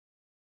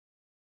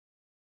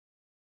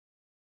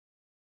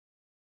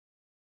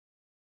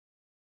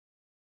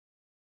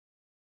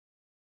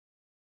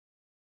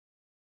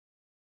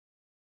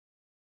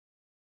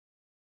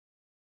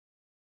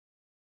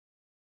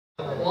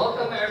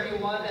Welcome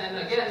everyone,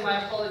 and again,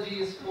 my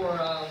apologies for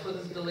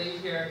this delay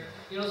here.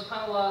 You know,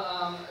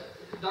 subhanAllah,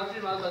 Dr.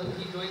 Jamal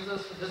Badawi joins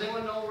us. Does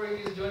anyone know where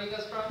he's joining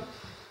us from?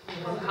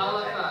 From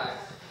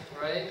Halifax,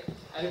 right?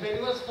 And if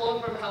anyone's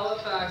flown from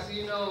Halifax,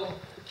 you know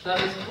that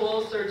it's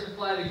closer to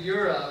fly to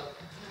Europe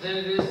than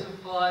it is to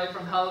fly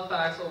from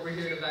Halifax over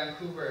here to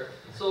Vancouver.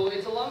 So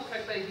it's a long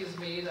trek that he's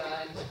made,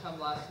 and he's come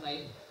last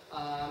night.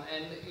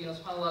 And you know,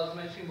 subhanAllah, I was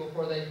mentioning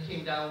before that he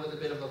came down with a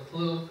bit of a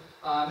flu.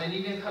 And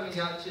even coming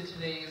out to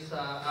today's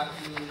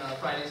afternoon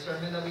Friday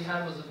sermon that we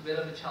had was a bit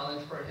of a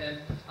challenge for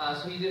him.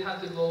 So he did have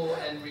to go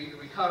and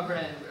recover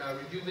and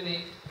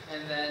rejuvenate.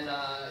 And then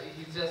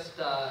he's just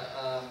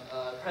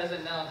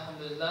present now,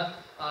 alhamdulillah.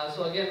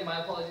 So again, my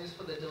apologies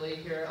for the delay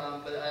here,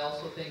 but I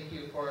also thank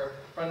you for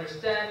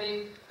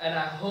understanding. And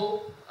I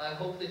hope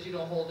that you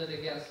don't hold it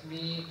against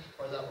me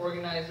or the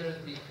organizers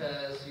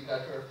because you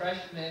got your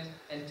refreshment.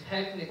 And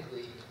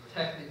technically,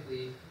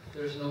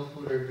 there's no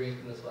food or drink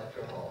in this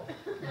lecture hall.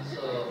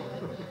 So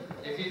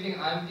if you think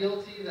I'm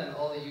guilty, then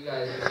all of you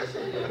guys are just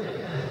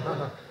guilty.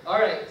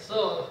 Alright,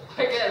 so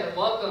again,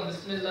 welcome.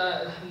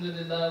 Bismillah,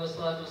 alhamdulillah, wa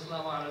salatu wa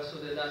salamu ala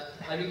rasulillah.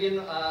 I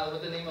begin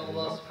with the name of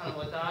Allah subhanahu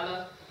wa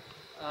ta'ala.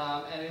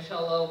 And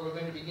inshallah, we're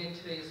going to begin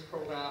today's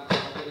program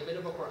with a bit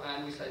of a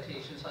Quran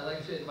recitation. So I'd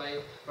like to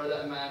invite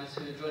Brother Imam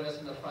to join us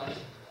in the front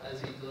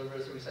as he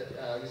delivers a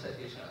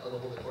recitation of the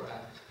Holy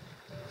Quran.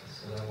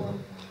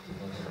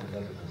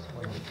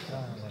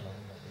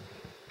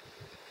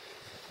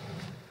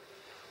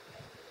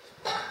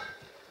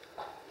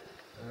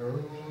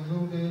 أعوذ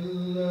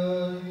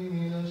بالله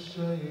من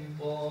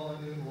الشيطان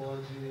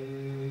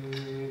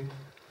الرجيم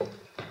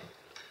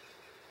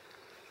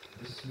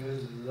بسم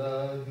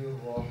الله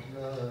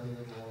الرحمن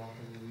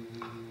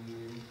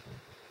الرحيم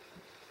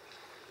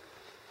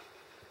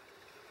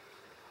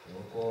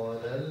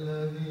وقال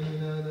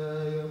الذين لا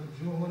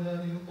يرجون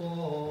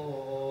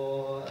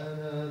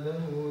لقاءنا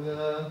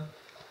لولا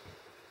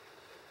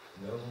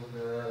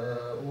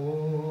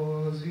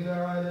أنزل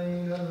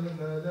علينا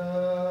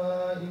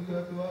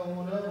الملائكة أو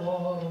نرى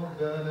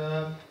ربنا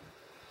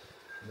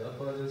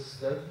لقد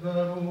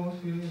استكبروا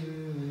في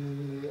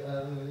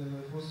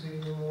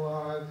أنفسهم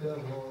وعتوا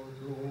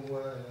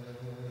عتوا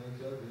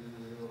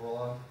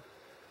كبيرا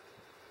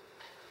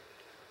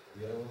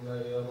يوم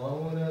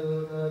يرون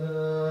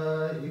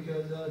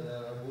الملائكة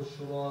لا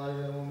بشرى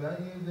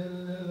يومئذ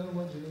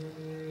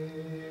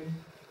للمجرمين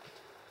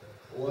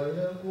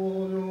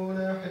ويقولون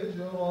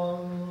حجرا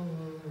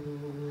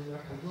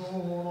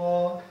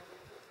محجورا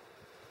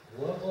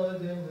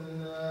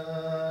وقدمنا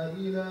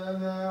إلى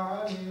ما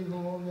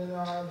عملوا من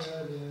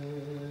عمل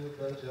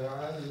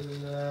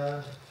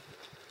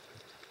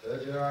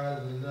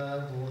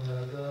فجعلناه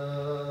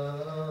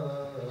هباء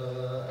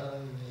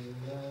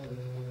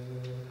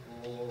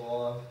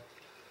منثورا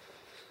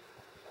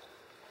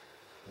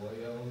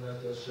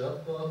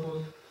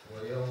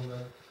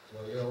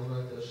ويوم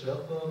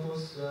تشقق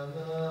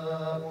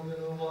السماء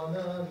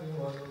بالغمام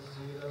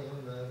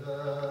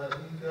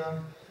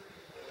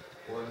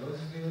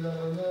ونزل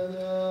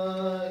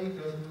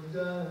الملائكة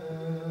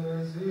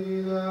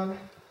تنزيلا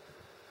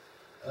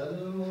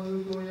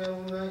الملك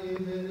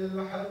يومئذ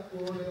الحق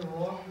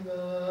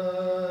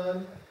للرحمن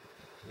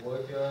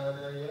وكان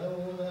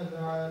يوما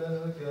على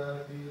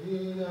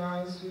الكافرين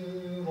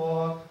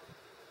عسيرا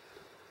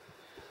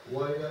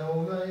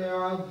ويوم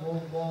يعض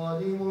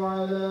الظالم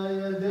على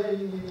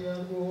يديه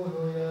يقول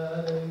يا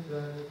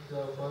ليتني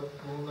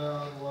اتخذت مع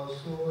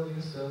الرسول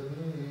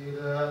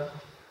سبيلا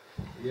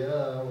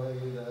يا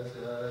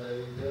ويلتى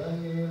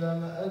ليتني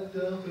لم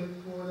أتخذ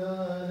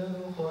فلانا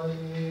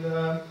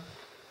خليلا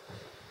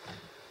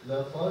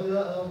لقد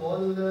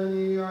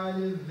أضلني عن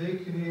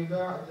الذكر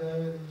بعد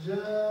إذ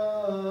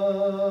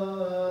جاءني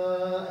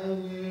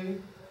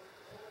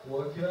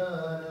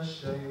وكان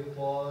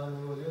الشيطان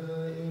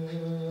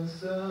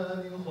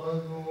للإنسان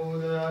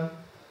خذولا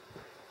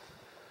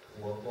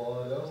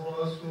وقال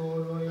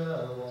الرسول يا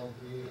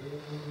رب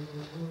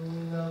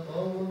إن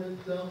قوم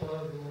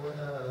اتخذوا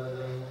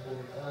هذا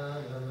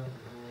القرآن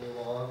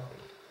مهجورا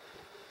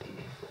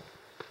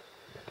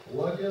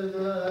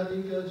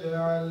وكذلك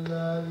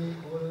جعلنا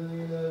لكل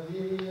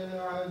نبي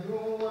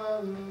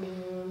عدوا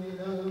من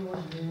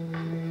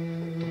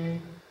المجرمين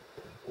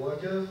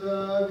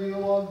وكفى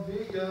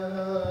بربك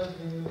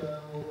هاديا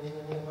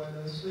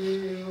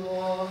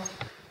ونصيرا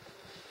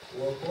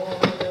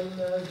وقال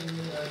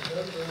الذين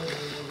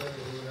كفروا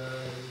لولا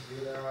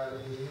نزل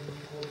عليهم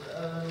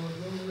القرآن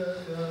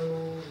جملة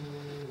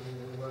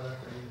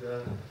واحدة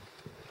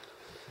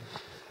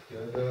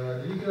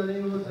كذلك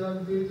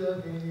لنثبت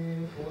به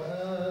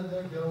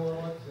فؤادك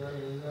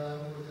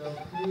ورتلناه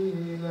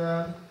ترتيلا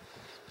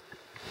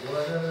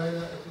ولا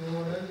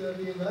يأتونك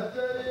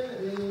بمثل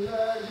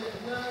إلا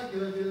جئناك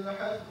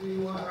بالحق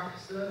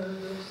وأحسن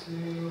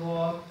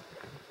تفسيرا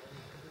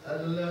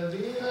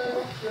الذين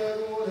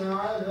يحشرون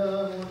على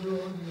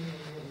وجوههم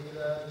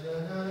إلى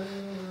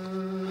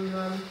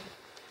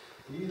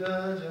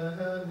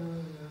جهنم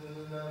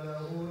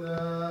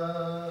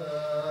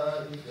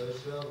أولئك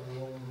شر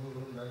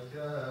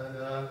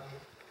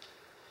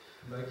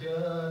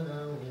مكانا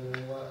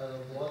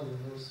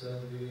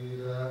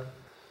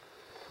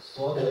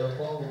صدق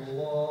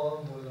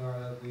الله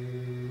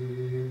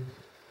العظيم.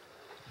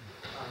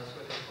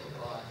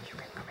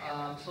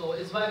 So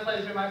it's my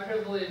pleasure, my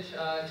privilege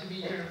to be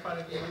here in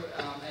front of you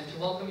and to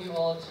welcome you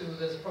all to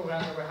this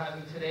program that we're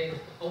having today,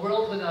 A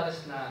World Without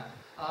Islam.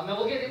 And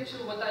we'll get into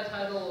what that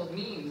title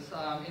means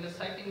in a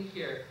second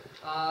here.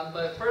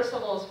 But first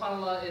of all,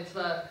 subhanAllah,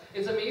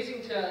 it's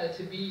amazing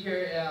to be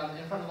here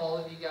in front of all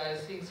of you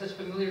guys, seeing such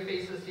familiar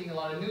faces, seeing a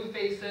lot of new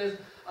faces.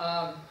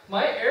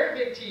 My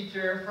Arabic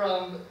teacher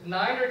from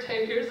 9 or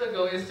 10 years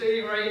ago is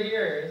sitting right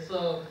here.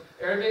 So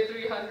Arabic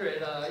 300,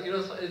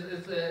 so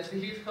it's a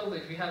huge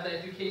privilege. We have the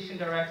education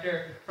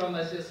director from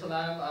Masjid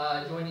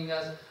Salam joining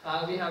us.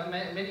 We have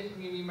many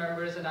community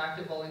members and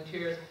active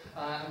volunteers.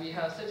 We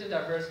have such a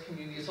diverse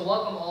community. So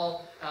welcome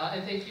all,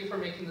 and thank you for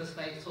making this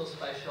night so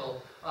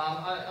special.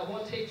 I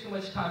won't take too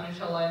much time,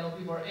 inshallah. I know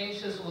people are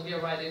anxious, so we'll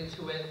get right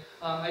into it.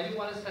 I do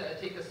want to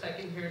take a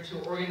second here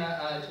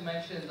to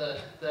mention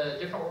the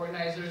different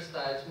organizers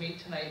that made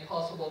tonight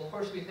possible. Of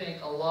course, we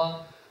thank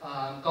Allah,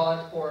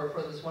 God for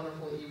this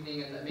wonderful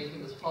evening and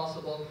making this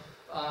possible.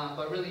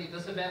 But really,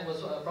 this event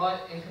was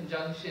brought in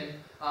conjunction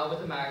with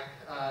the MAC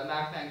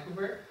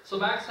Vancouver. So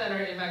MAC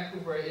Center in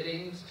Vancouver, it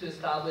aims to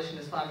establish an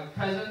Islamic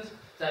presence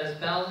that is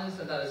balanced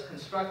and that is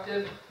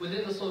constructive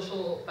within the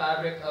social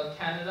fabric of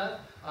Canada.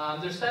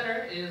 Their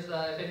center is,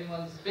 if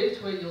anyone's been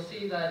to it, you'll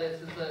see that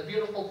it's a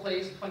beautiful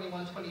place,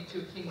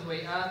 2122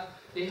 Kingsway Ave.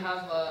 They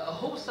have a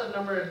host of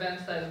number of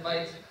events that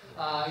invites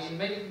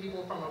many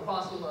people from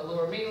across the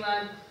lower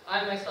mainland.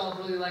 I myself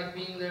really like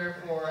being there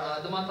for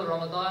the month of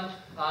Ramadan.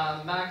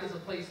 MAC is a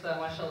place that,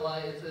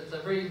 mashallah, it's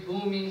a very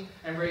booming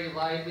and very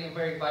lively and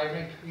very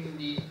vibrant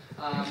community.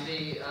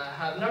 They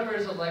have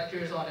numbers of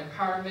lectures on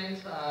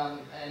empowerment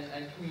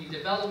and community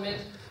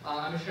development.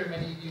 I'm sure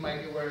many of you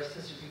might be aware of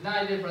Sisters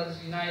United,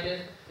 Brothers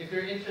United. If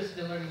you're interested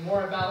in learning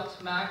more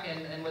about MAC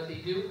and what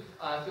they do,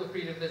 feel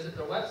free to visit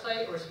their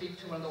website or speak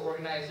to one of the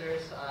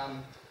organizers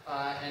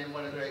and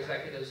one of their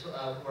executives who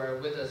are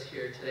with us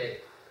here today.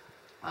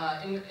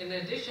 In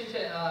addition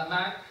to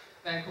MAC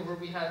Vancouver,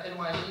 we have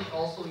HiMY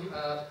also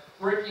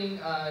working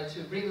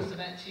to bring this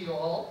event to you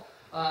all.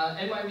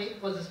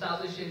 HiMY was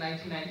established in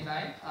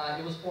 1999.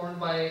 It was formed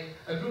by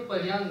a group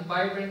of young,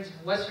 vibrant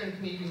Western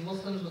Canadian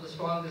Muslims with a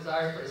strong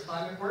desire for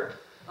Islamic work.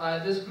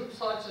 This group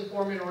sought to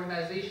form an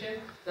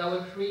organization that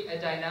would create a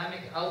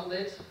dynamic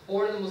outlet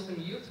for the Muslim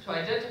youth to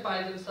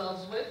identify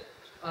themselves with.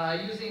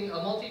 Using a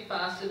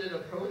multifaceted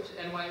approach,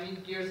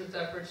 HiMY gears its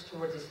efforts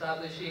towards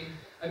establishing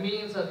a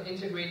means of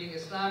integrating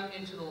Islam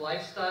into the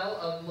lifestyle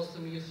of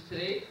Muslim youth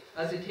today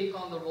as they take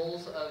on the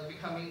roles of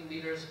becoming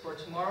leaders for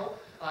tomorrow.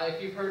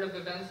 If you've heard of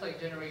events like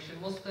Generation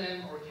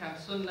Muslim or Camp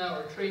Sunnah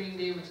or Training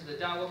Day, which is a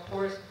Dawah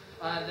course,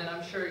 then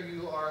I'm sure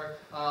you are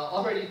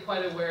already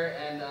quite aware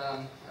and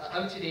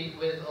up to date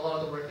with a lot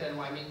of the work that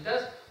HiMY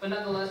does. But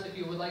nonetheless, if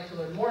you would like to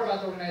learn more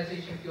about the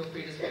organization, feel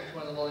free to speak to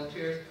one of the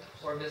volunteers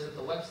or visit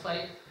the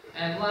website.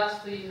 And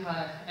lastly,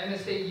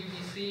 MSA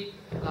UBC,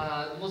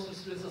 the Muslim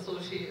Students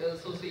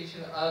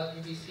Association of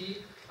UBC.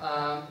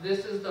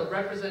 This is the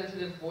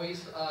representative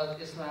voice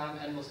of Islam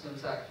and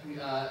Muslims at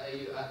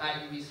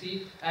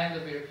UBC and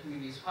the greater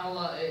community.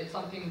 SubhanAllah, it's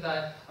something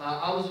that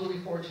I was really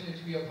fortunate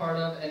to be a part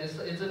of, and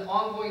it's an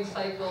ongoing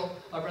cycle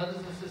of brothers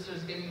and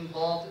sisters getting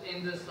involved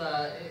in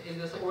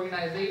this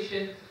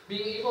organization,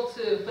 being able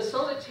to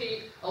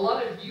facilitate a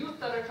lot of youth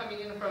that are coming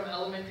in from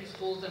elementary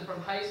schools and from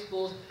high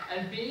schools,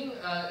 and being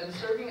and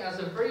serving as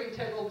a very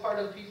integral part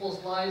of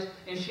people's lives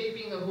and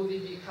shaping who they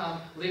become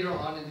later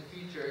on in the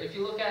future. If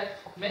you look at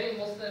many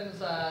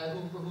Muslims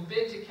who've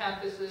been to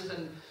campuses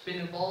and been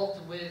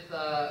involved with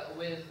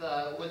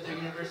their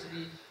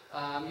university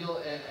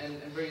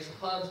and various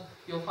clubs,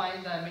 you'll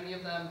find that many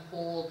of them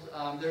hold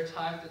their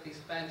time that they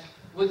spent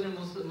with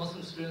the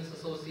Muslim Students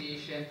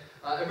Association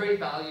a very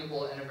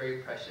valuable and a very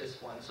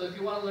precious one. So if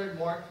you want to learn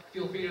more,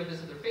 feel free to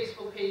visit their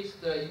Facebook page,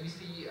 the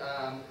UBC,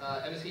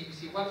 MSA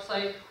UBC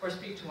website, or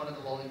speak to one of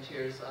the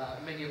volunteers.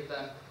 Many of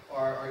them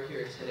are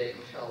here today,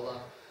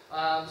 inshallah.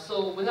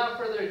 So without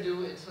further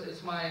ado,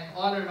 it's my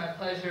honor and my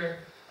pleasure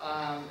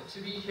to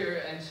be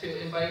here and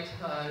to invite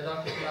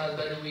Dr. Jamal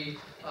Badawi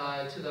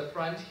to the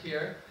front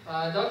here.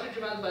 Dr.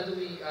 Jamal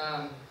Badawi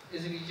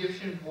is an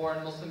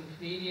Egyptian-born Muslim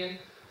Canadian,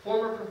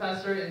 former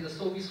professor in the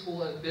Sobey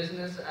School of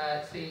Business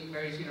at St.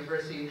 Mary's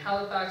University in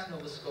Halifax,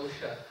 Nova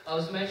Scotia. I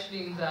was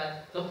mentioning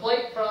that the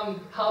flight from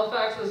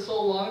Halifax is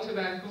so long to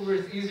Vancouver,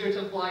 it's easier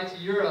to fly to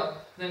Europe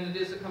than it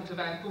is to come to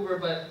Vancouver,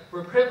 but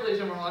we're privileged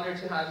and we're honored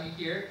to have you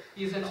here.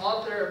 He's an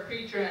author, a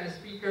preacher, and a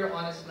speaker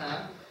on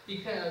Islam.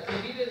 He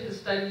completed his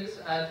studies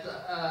at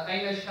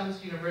Ain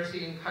Shams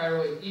University in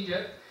Cairo in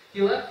Egypt.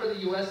 He left for the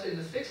US in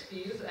the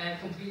 60s and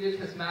completed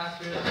his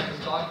master's and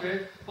his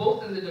doctorate,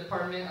 both in the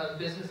Department of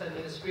Business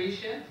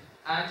Administration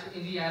at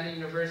Indiana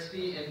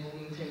University in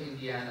Bloomington,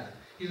 Indiana.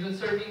 He's been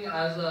serving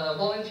as a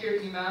volunteer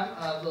imam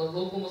of the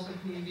local Muslim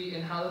community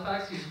in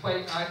Halifax. He's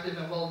quite active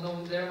and well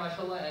known there,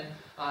 mashallah, and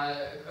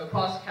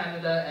across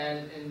Canada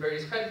and in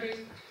various countries.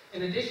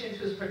 In addition to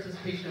his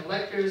participation in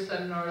lectures,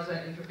 seminars,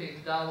 and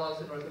interfaith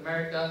dialogues in North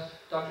America,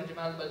 Dr.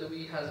 Jamal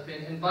Badawi has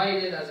been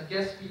invited as a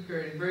guest speaker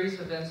in various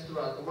events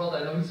throughout the world.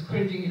 I know he's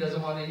cringing, he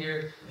doesn't want to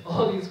hear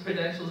all these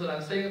credentials that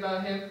I'm saying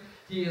about him.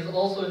 He is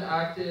also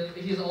active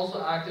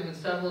in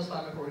several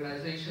Islamic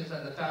organizations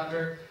and the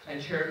founder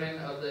and chairman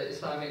of the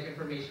Islamic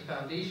Information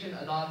Foundation,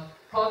 a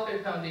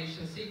non-profit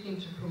foundation seeking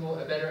to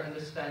promote a better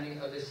understanding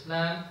of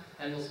Islam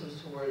and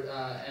Muslims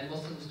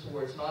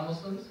towards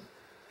non-Muslims.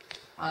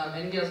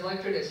 And he has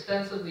lectured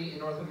extensively in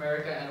North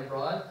America and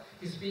abroad.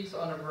 He speaks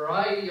on a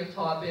variety of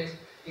topics,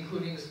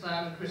 including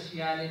Islam and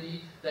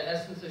Christianity, the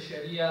essence of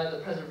Sharia, the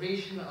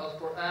preservation of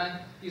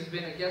Quran. He's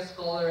been a guest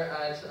scholar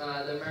at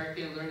the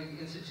American Learning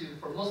Institute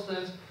for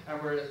Muslims,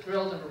 and we're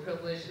thrilled and we're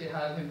privileged to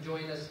have him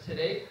join us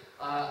today.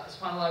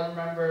 SubhanAllah, I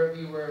remember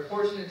we were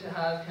fortunate to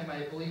have him,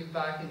 I believe,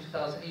 back in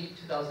 2008,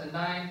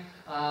 2009,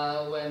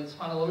 when,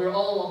 SubhanAllah, we were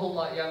all a whole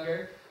lot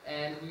younger.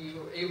 And we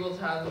were able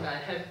to have him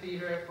at Head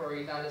Theater for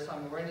United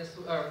Islam Awareness,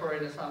 for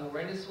an Islam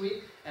Awareness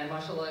Week, and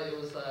mashallah, it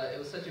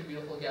was such a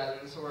beautiful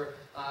gathering. So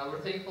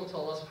we're thankful to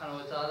Allah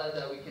Subhanahu wa Taala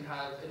that we can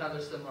have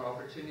another similar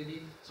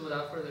opportunity. So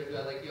without further ado,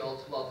 I'd like you all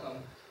to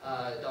welcome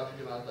Dr.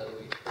 Jamal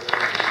Badawi.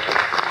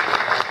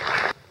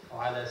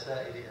 وعلى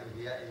سائر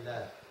أنبياء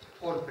الله.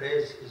 All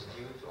praise is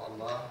due to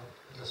Allah,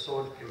 the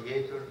sole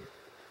creator,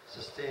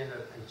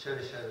 sustainer, and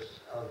cherisher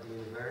of the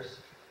universe.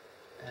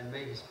 And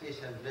may his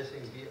peace and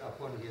blessing be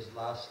upon his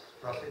last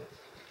prophet,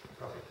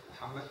 Prophet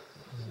Muhammad,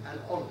 and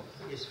all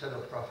his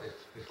fellow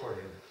prophets before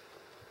him.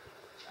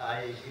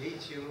 I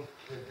greet you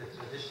with the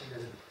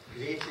traditional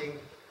greeting,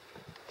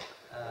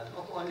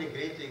 not only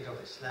greeting of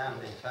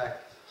Islam, in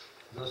fact,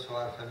 those who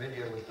are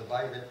familiar with the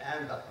Bible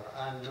and the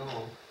Quran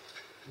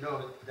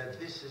know that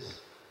this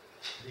is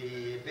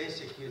the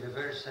basic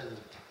universal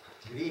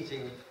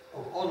greeting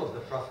of all of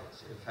the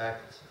prophets. In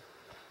fact,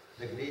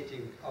 the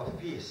greeting of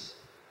peace.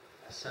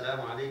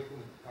 Assalamu alaikum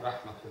wa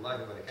rahmatullahi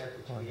wa barakatuh,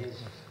 which means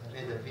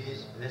may the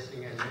peace,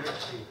 blessing, and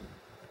mercy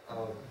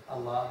of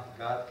Allah,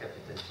 God,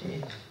 capital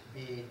G,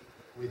 be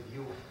with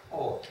you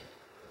all.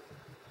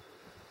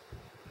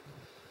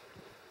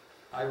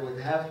 I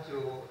would have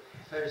to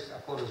first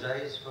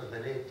apologize for the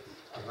late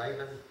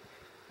arrival.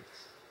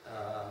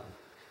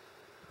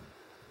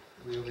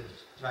 We were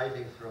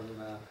driving from,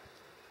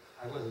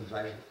 I wasn't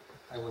driving,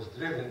 I was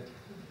driven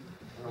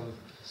from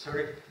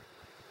Zurich.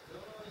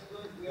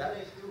 We are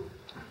late too.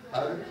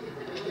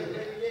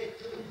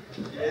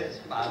 Yes,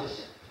 but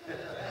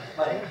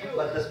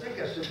the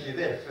speaker should be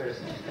there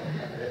first.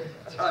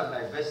 Try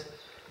my best,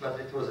 but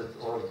it wasn't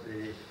all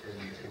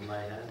in my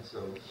hands,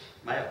 so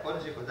my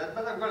apology for that,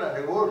 but I'm going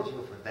to reward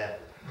you for that.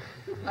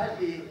 I'll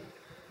be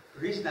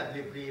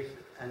reasonably brief,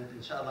 and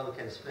inshallah we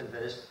can spend the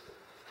rest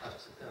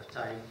of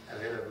time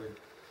available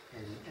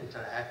in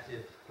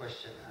interactive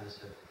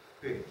question-answer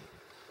period.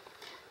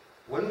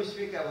 When we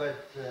speak about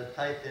the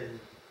title,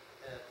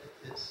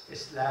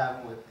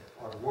 Islam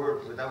or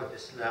world without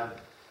Islam,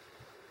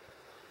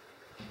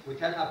 we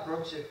can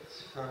approach it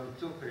from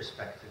two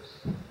perspectives.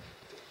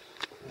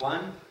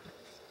 One,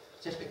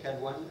 typical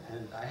one,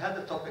 and I had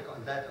a topic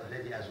on that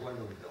already as one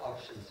of the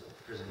options of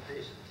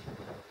presentation,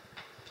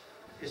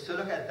 is to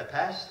look at the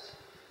past,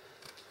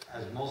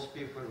 as most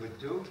people would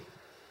do,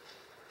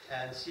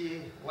 and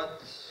see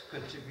what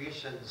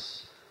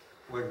contributions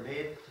were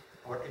made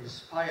or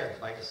inspired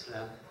by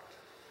Islam.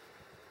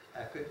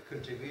 A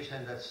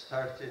contribution that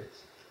started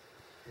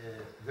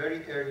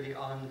very early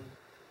on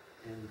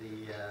in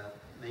the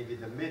maybe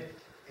the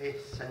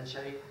mid-8th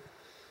century,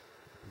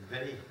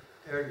 very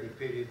early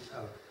period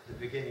of the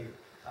beginning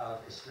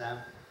of Islam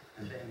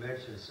and the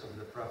emergence of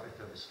the Prophet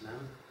of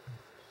Islam,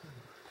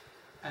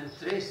 and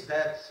trace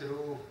that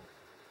through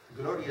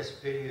glorious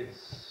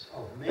periods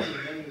of many,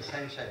 many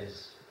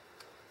centuries.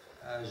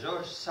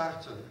 George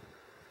Sarton,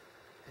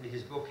 in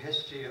his book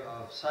History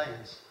of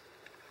Science,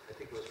 I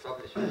think it was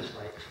published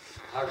by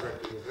Harvard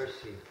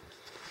University,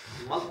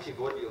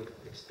 multi-volume,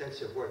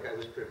 extensive work. I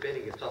was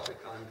preparing a topic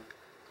on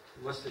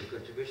Muslim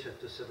contribution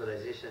to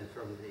civilization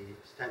from the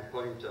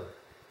standpoint of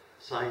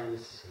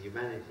science,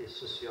 humanities,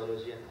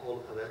 sociology, and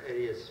all other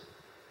areas.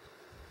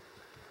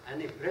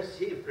 And he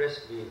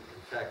impressed me, in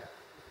fact,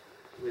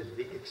 with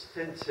the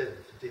extensive,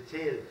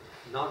 detailed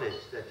knowledge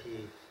that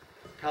he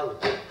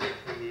cultivated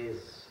in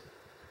his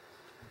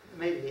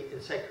mainly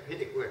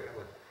encyclopedic work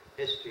about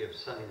history of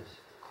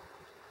science.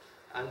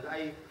 And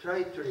I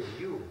tried to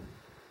review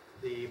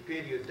the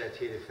period that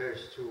he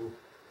refers to,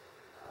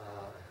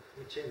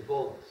 which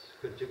involved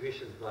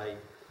contributions by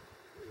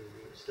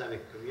the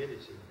Islamic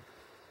community,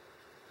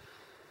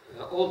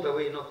 all the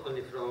way not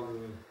only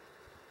from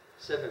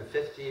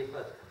 750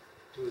 but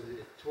to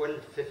the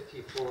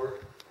 1254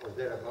 or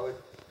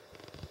thereabout,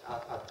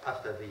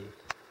 after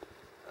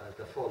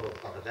the fall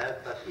of Baghdad,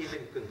 but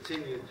even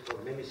continued for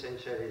many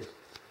centuries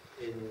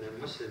in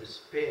Muslim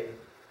Spain,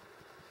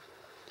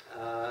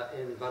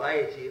 in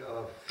variety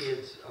of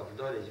fields of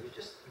knowledge. It's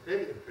just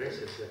very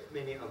impressive that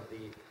many of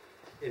the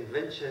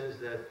inventions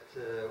that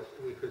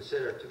we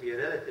consider to be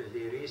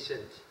relatively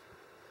recent,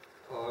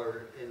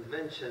 or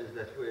inventions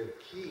that were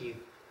key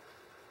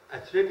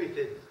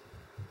attributed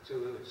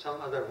to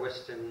some other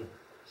Western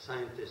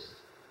scientist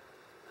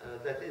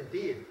that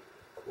indeed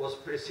was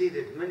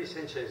preceded many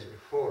centuries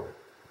before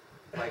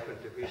by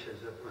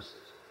contributions of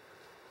Muslims.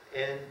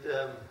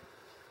 And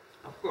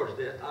of course,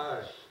 there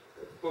are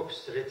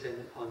books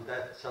written on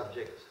that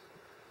subject,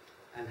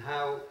 and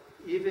how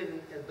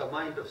even in the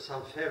mind of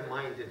some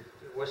fair-minded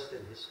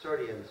Western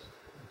historians,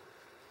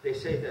 they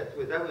say that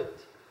without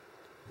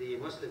the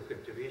Muslim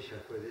contribution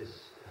for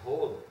this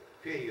whole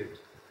period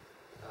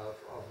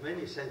of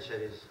many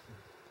centuries,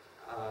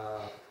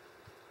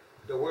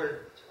 the world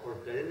or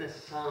the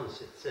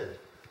Renaissance itself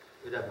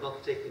would have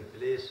not taken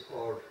place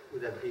or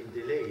would have been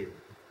delayed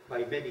by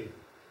many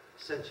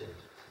centuries.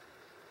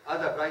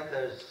 Other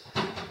writers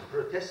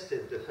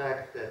protested the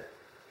fact that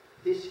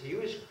this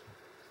huge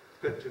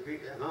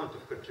amount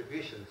of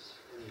contributions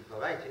in a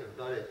variety of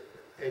knowledge,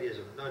 areas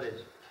of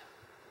knowledge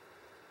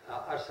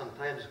are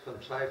sometimes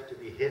contrived to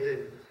be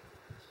hidden,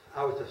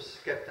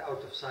 kept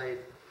out of sight,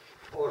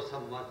 or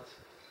somewhat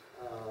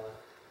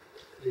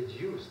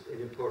reduced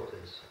in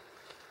importance.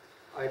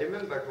 I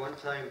remembered one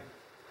time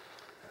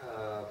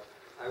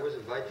I was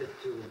invited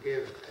to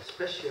give a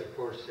special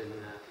course in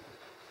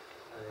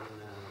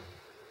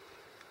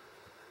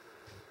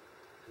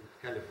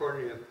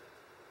California,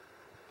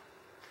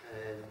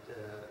 and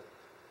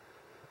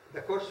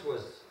the course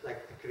was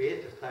like a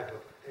creative type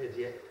of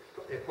idea,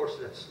 a course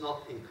that's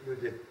not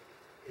included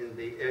in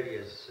the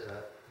areas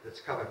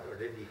that's covered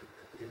already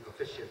in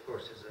official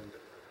courses and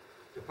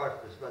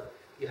departments, but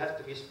you have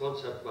to be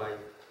sponsored by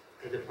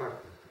a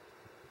department.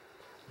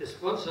 The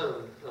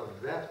sponsor of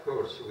that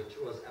course, which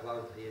was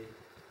about the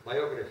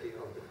biography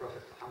of the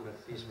Prophet Muhammad,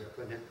 peace be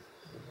upon him,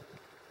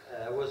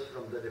 was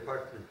from the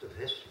Department of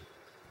History.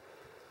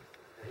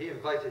 He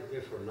invited me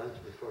for lunch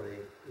before he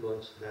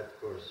launched that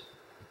course.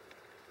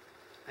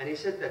 And he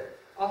said that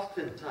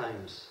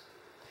oftentimes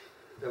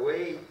the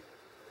way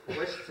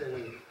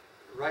Western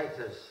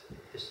writers,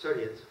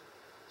 historians,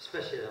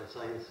 especially on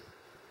science,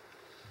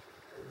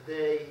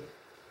 they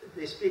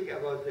speak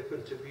about the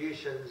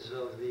contributions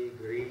of the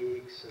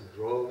Greeks and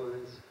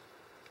Romans,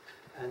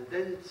 and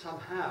then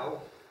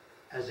somehow,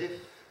 as if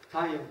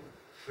time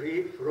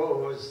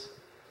froze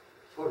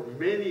for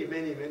many,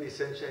 many, many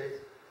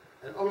centuries,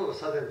 and all of a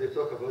sudden they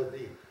talk about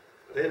the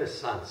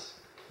Renaissance.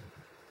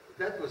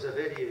 That was a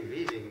very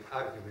revealing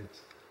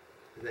argument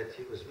that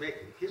he was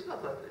making. He's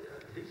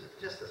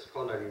just a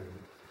scholar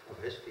of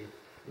history,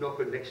 no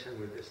connection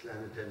with Islam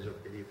in terms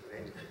of belief or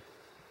anything.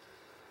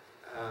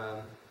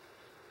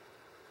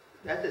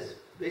 That is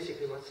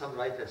basically what some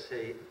writers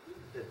say,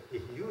 that the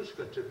huge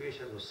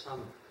contribution was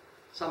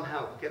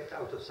somehow kept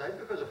out of sight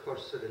because, of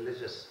course,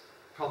 religious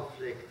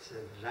conflicts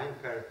and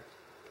rancor,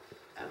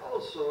 and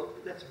also,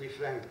 let's be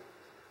frank,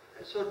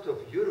 a sort of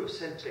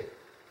Eurocentric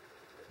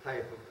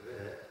type of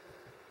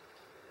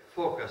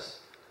focus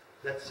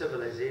that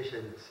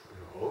civilizations,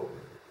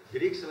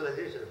 Greek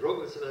civilization,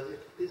 Roman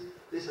civilization,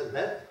 this and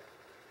that,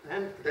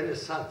 and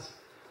Renaissance.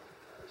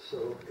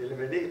 So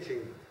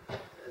eliminating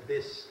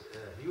this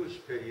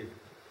huge period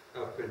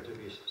of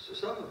contribution. So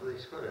some of the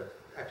scholars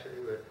actually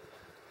were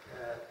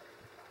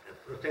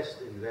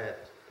protesting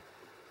that.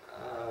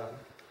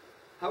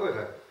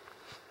 However,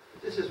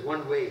 this is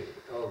one way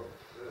of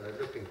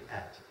looking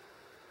at.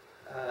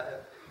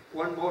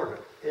 One more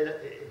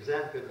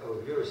example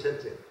of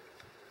Eurocentric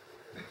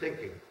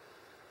thinking.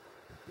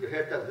 You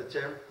heard of the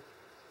term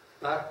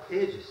Dark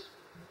Ages,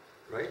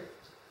 right?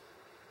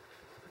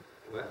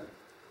 Well,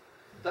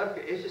 Dark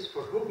Ages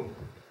for whom?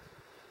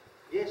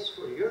 Yes,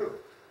 for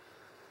Europe.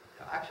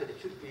 Actually,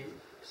 it should be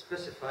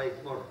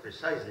specified more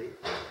precisely.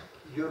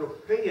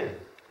 European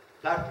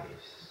Dark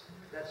Ages.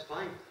 That's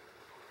fine.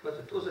 But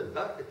it wasn't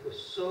dark, it was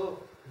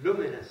so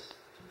luminous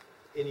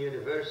in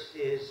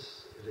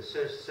universities,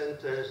 research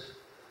centers,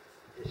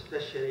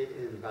 especially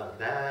in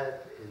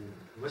Baghdad, in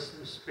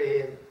Muslim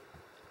Spain,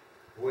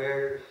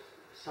 where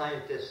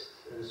scientists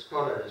and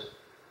scholars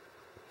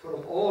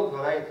from all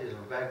varieties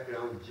of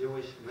background,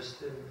 Jewish,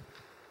 Muslim,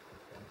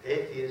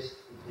 atheist,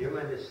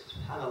 humanist,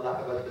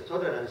 subhanAllah, about the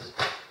tolerance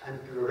and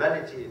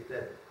plurality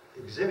that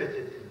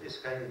exhibited in this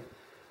kind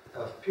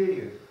of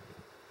period.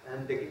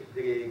 And the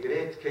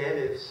great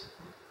caliphs,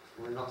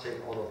 we're not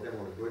saying all of them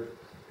were good,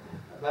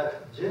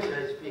 but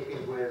generally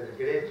speaking, were the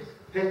great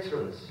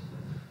patrons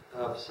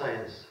of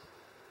science.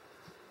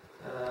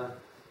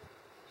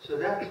 So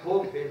that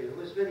whole period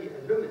was very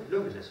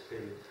luminous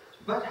period.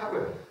 But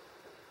however,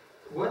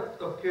 what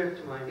occurred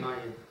to my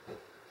mind,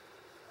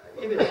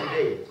 even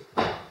today,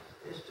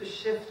 is to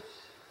shift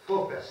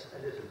focus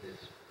a little bit.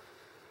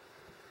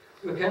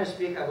 We can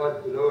speak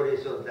about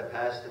glories of the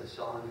past and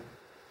so on,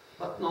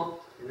 but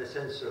not in the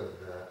sense of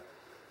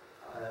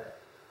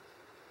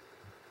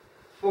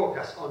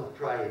focus on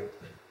pride,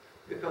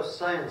 because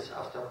science,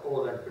 after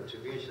all, and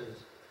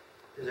contributions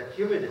is a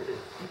cumulative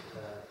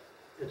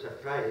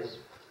enterprise,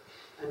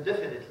 and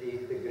definitely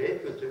the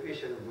great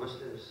contribution of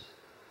Muslims,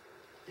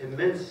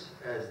 immense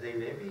as they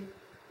may be,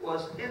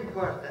 was in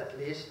part at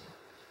least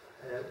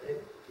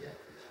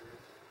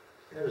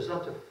a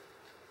result of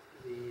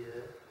the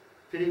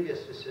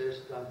previous research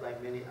done by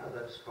many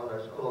other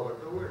scholars all over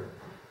the world.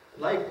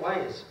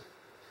 Likewise,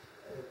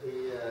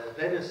 the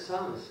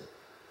Renaissance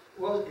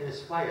was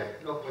inspired,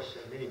 no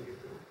question, many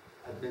people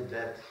admit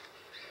that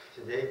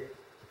today,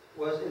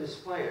 was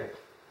inspired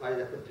by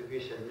the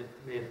contribution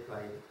made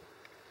by,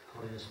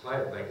 or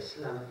inspired by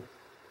Islam,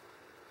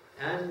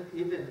 and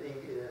even the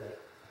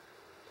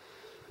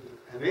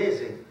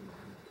amazing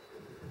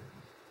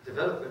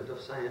development of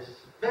science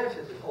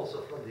benefited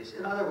also from this.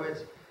 In other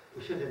words,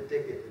 we shouldn't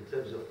take it in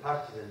terms of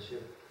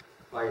partisanship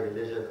by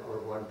religion or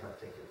one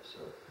particular. So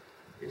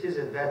it is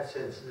in that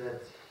sense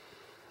that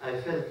I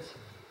felt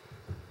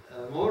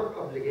more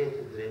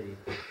obligated really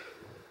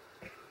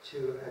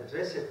to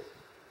address it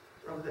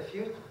from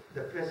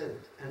the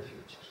present and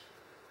future.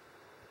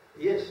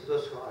 Yes,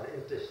 those who are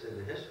interested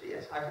in history,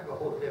 yes, I have a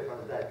whole paper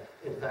on that.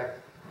 In fact,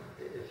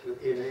 if you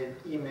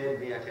email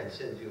me, I can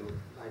send you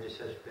my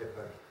research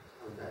paper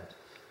on that,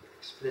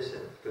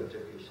 explicit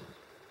contributions.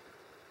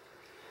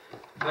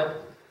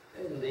 But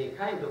in the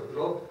kind of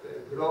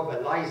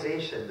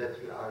globalization that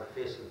we are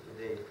facing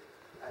today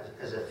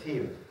as a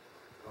theme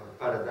or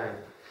paradigm,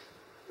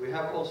 we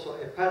have also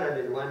a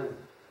parallel one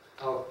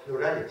of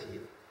plurality.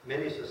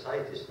 Many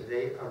societies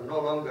today are no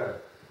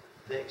longer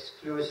the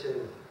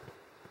exclusive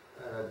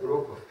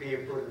group of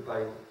people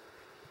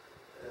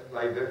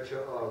by virtue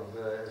of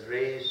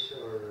race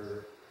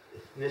or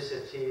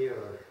ethnicity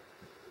or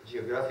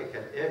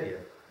geographical area.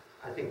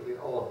 I think we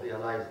all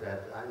realize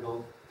that. I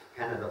know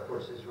Canada, of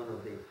course, is one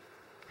of the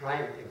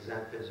prime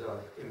examples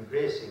of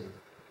embracing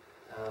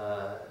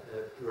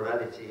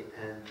plurality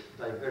and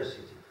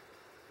diversity.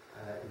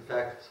 In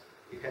fact,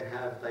 you can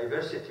have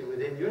diversity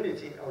within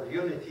unity or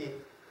unity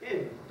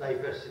in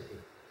diversity.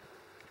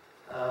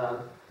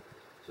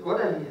 So what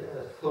I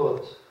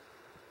thought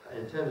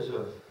in terms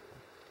of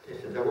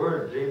if the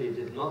world really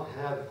did not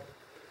have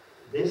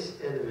these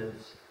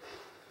elements,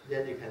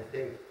 then you can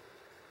think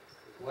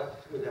what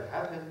would have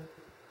happened,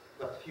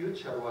 but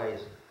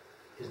future-wise,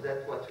 is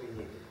that what we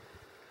need?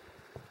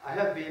 I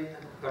have been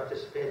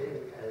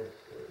participating, as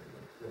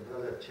the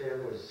brother chair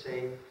was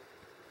saying,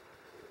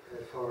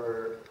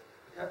 for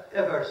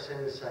ever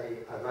since I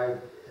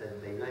arrived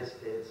in the United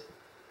States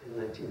in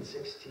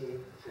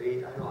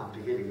 1963. I know I'm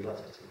beginning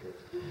lots of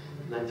secrets.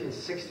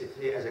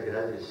 1963 as a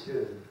graduate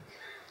student.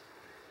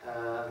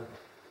 I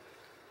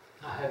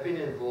have been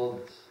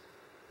involved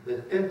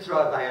with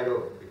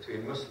intra-dialogue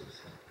between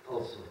Muslims,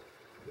 also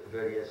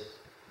various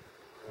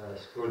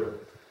schools of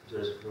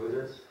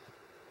jurisprudence.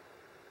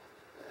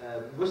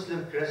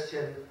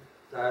 Muslim-Christian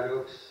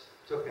dialogues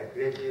took a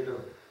great deal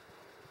of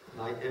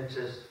my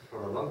interest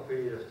for a long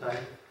period of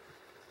time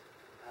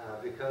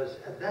because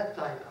at that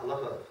time a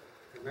lot of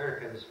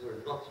Americans were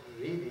not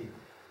really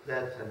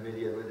that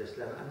familiar with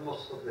Islam, and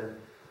most of them,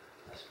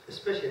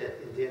 especially at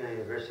Indiana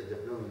University, the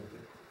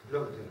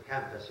Bloomington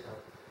campus, you have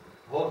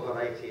a whole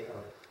variety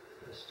of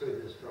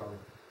students from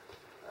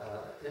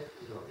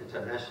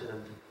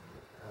international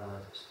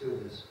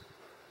students.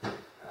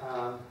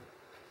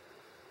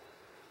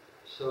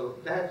 So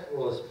that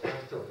was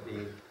part of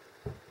the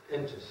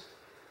interest.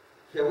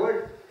 There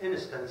were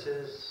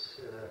instances,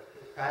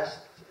 past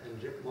and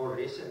more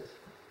recent,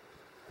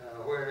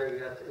 where I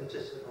got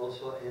interested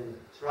also in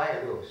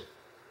trialogues,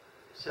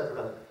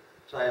 several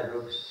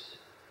trialogues,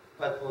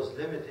 but was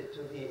limited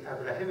to the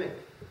Abrahamic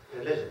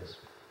religions,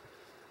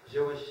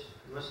 Jewish,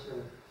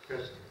 Muslim,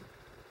 Christian.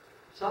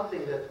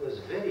 Something that was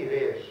very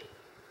rare,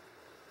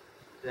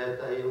 that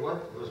I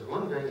was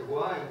wondering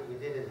why we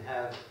didn't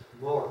have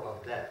more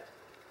of that.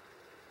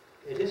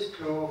 It is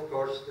true, of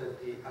course,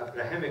 that the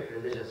Abrahamic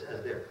religions,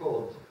 as they're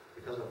called,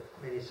 because of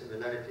many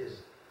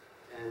similarities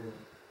and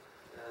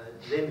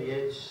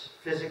lineage,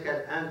 physical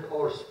and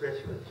or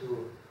spiritual,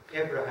 to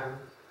Abraham,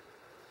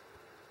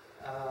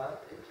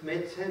 it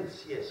made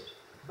sense, yes.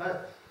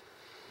 But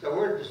the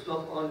word is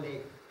not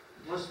only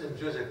Muslim,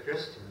 Jews, and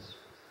Christians.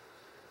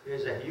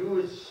 There's a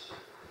huge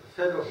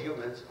fellow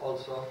humans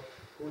also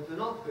who do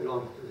not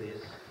belong to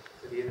these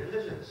three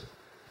religions.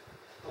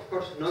 Of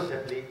course,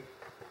 notably,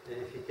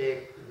 if you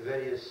take the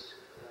various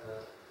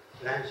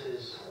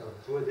branches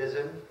of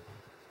Buddhism,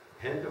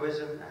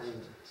 Hinduism,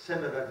 and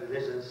similar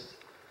religions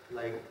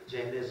like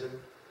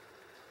Jainism,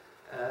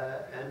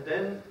 and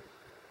then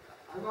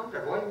I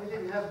wonder why we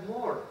didn't have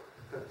more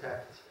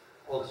contact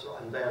also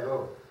and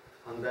dialogue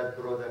on that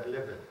broader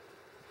level.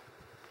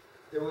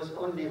 There was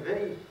only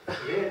very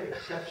rare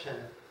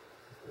exception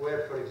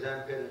where, for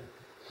example,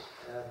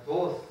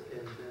 both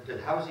in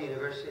Dalhousie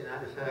University in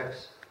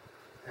Halifax,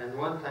 and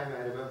one time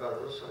I remember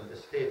also in the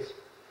States,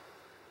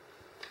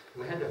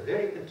 we had a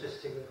very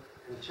interesting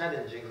and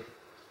challenging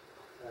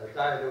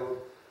dialogue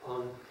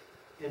on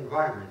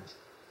environment.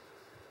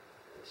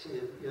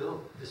 See, you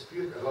don't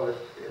dispute about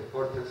the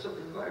importance of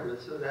environment,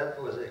 so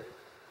that was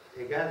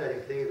a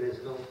gathering thing.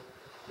 There's no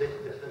big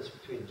difference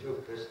between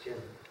Jew, Christian,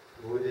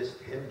 Buddhist,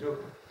 Hindu,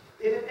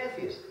 even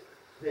atheist.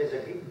 There's a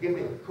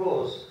given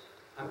cause.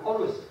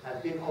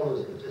 I've been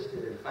always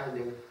interested in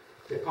finding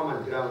the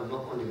common ground,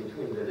 not only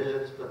between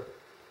religions, but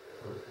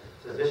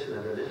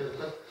traditional religions,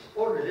 but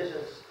all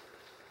religions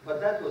But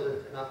that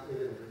wasn't enough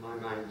even in my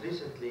mind.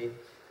 Recently,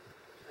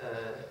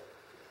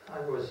 I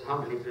was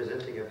humbly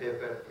presenting a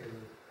paper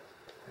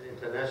in an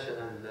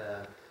international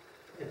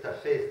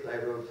interfaith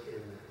dialogue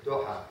in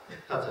Doha,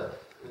 Qatar,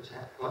 which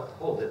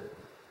hold it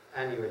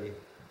annually.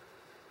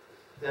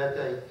 That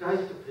I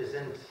tried to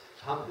present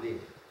humbly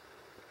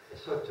a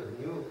sort of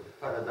new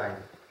paradigm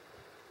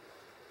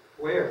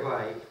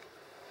whereby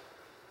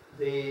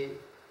the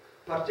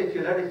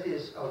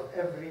particularities of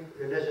every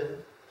religion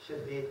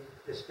should be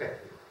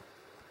respected.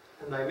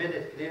 And I made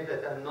it clear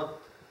that I'm not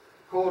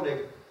calling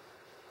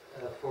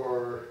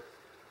for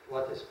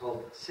what is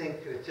called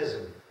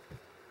syncretism.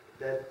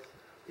 That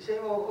you say,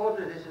 oh, all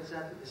religions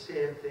have the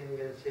same thing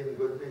and same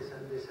goodness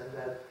and this and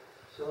that.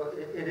 So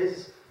it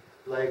is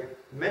like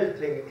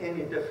melting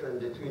any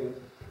difference between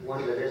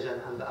one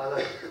religion and the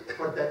other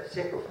for the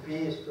sake of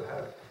peace to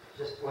have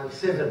just one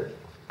civil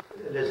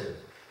religion.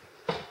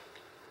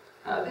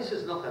 This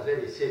is not a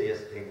very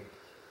serious thing.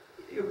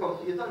 You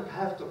don't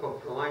have to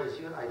compromise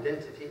your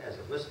identity as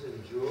a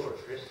Muslim, Jew, or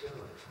Christian,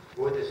 or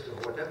Buddhist,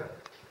 or whatever.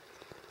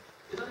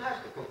 You don't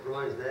have to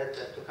compromise that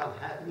to come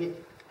meet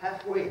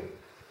halfway.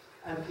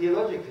 And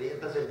theologically,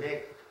 it doesn't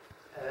make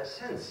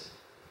sense.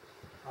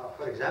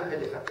 For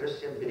example, if a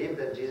Christian believes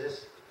that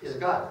Jesus is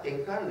God,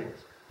 incarnate,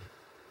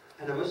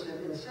 and a Muslim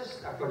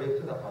insists, according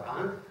to the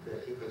Quran,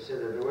 that he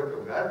considered the word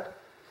of God,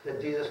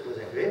 that Jesus was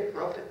a great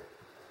prophet,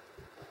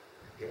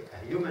 okay,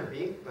 a human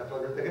being, but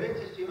one of the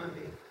greatest human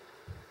beings.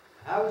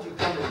 How would you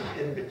come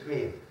in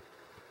between?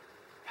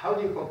 How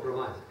do you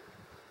compromise?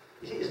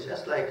 You see, it's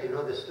just like,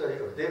 the story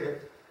of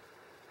David,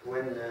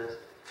 when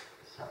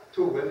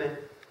two women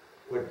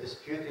were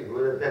disputing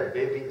whether that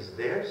baby is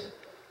theirs,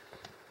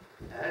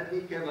 and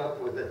he came up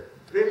with a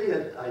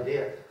brilliant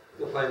idea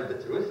to find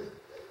the truth.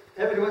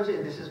 Everyone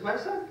said, this is my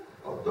son,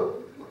 or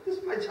this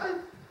is my child.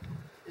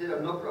 He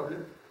said, no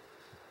problem.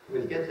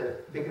 We'll get a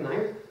big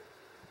knife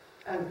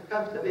and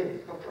cut the baby.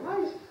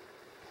 Compromise.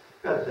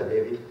 Cut the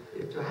baby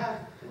into half.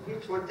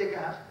 Each one take a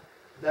half.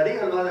 The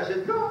real mother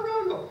said,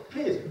 no,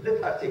 please,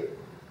 let her take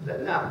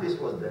it. Now, this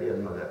was the real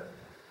mother.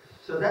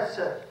 So that's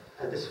a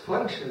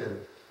dysfunctional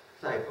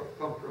type of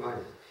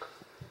compromise.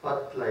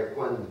 But like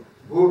one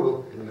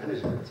guru in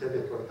management said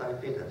it one time,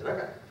 Peter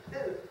Drucker,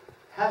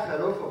 half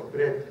a loaf of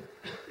bread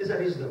is a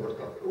reasonable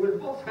compromise. We're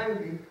both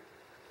hungry.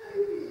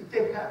 You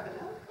take half and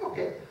half.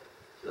 Okay.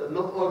 So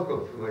not all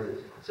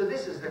compromises. So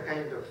this is the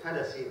kind of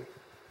fallacy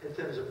in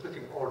terms of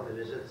putting all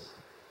religions,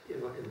 in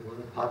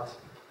one pot,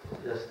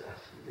 just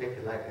make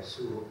it like a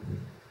soup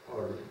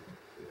or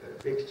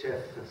a big chef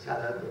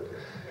salad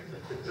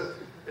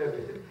or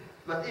everything.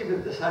 But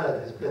even the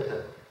salad is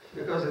better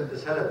because in the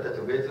salad the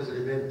tomatoes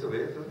remain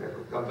tomatoes, the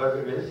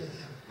cucumber remains,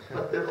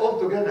 but they're all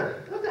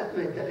together. Does that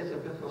make a little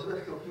bit more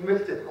sense? To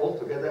melt it all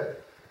together,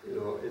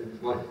 in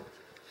one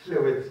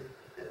fluid,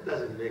 it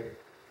doesn't make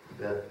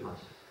that much.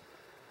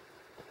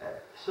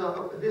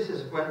 So this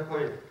is one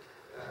point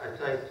I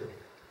tried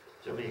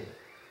to make.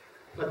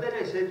 But then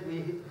I said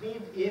we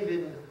need,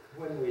 even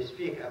when we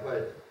speak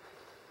about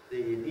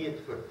the need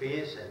for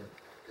peace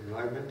and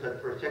environmental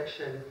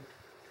protection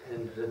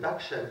and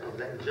reduction of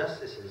the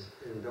injustices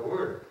in the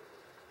world,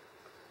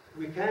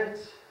 we can't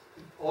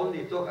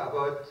only talk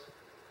about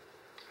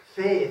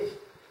faith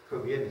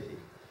community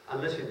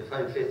unless you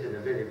define faith in a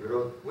very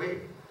broad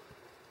way.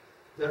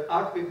 There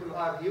are people who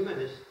are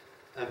humanists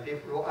and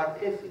people who are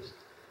atheists.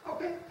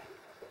 Okay,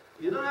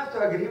 you don't have to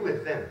agree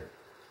with them,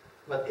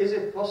 but is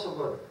it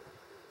possible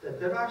that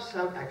there are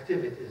some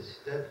activities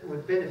that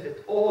would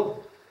benefit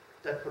all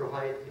that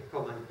provide a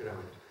common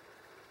ground?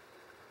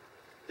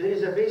 There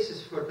is a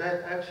basis for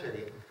that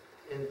actually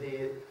in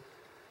the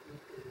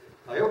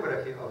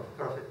biography of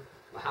Prophet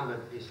Muhammad,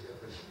 peace be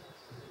upon him.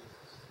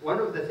 One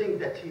of the things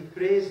that he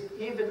praised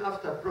even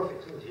after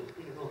prophethood,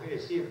 he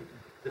received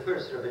the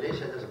first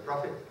revelation as a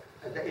prophet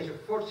at the age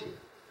of 40.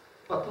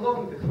 But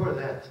long before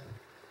that,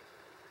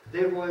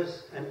 there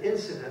was an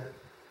incident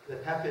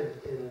that happened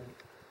in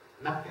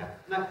Mecca.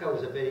 Mecca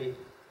was a very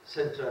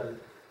central,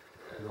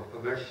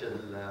 commercial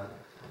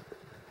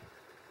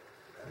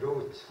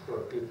route for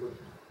people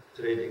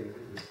trading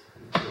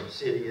from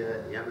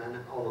Syria, Yemen,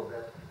 and all of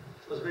that.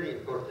 It was a very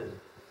important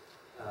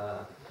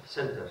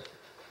center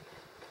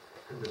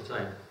at the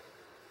time.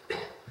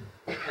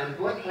 And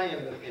one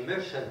time a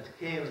merchant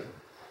came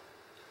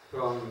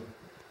from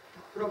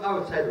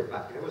outside of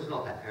Mecca. He was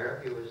not an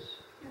Arab, he was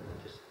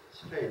just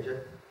a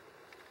stranger.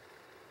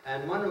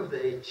 And one of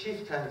the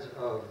chieftains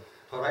of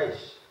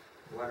Quraysh,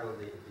 one of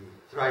the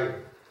tribe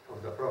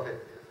of the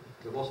Prophet,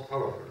 the most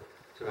powerful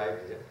tribe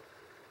there,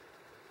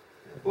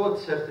 bought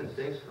certain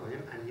things from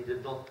him and he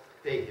did not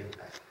pay him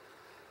back.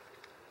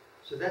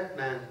 So that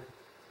man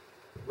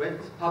went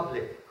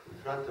public in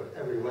front of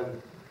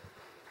everyone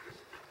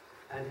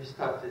and he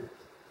started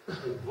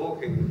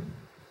invoking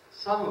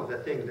some of the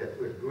things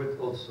that were good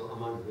also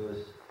among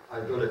those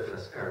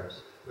idolatrous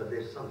Arabs, but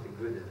there's something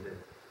good in them.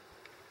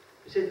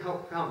 He said, how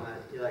come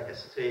you're like a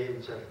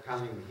stranger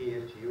coming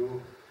here to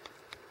you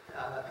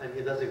and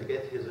he doesn't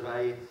get his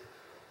right?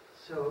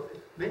 So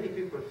many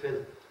people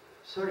felt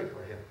sorry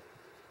for him.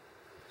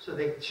 So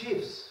the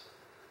chiefs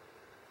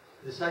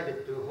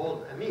decided to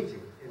hold a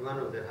meeting in one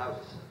of their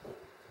houses.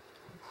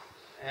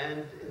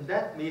 And in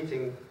that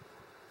meeting,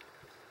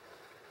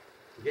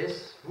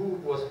 guess who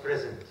was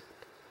present?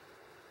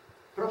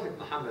 Prophet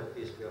Muhammad,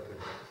 peace be upon him.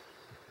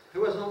 He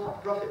was not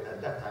a prophet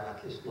at that time,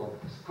 at least not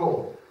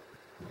called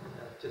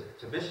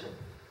to mission.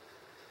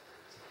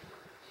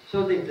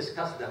 So they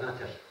discussed the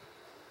matter.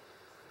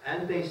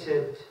 And they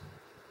said,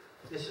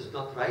 this is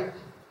not right,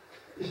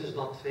 this is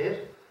not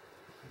fair,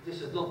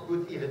 this is not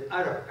good, even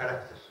Arab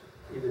character,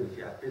 even if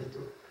you appeal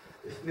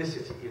to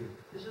ethnicity even.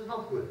 This is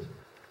not good.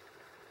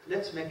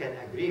 Let's make an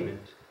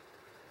agreement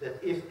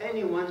that if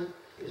anyone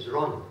is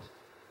wronged,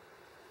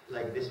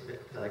 like this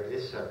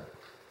sir,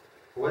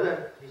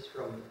 whether he's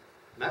from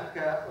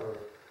Mecca or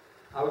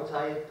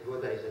outside,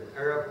 whether he's an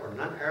Arab or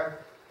non-Arab,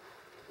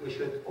 we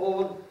should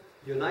all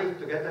unite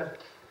together,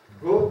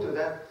 go to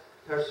that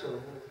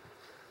person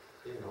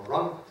who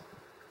wronged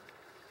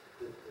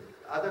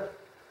the other,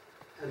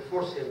 and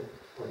force him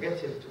or get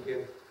him to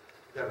give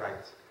the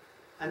rights.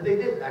 And they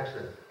did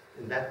actually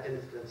in that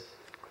instance,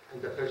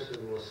 and the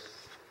person was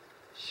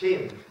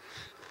shamed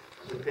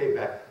to pay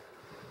back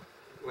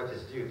what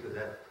is due to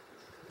that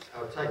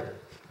outsider.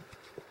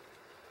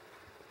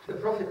 The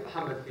Prophet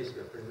Muhammad, peace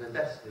be upon him, and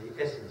that's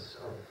the essence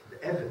of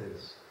the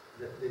evidence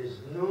that there is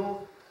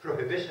no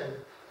prohibition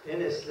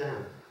in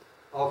Islam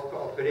of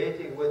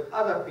cooperating with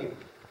other people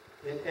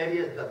in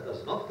areas that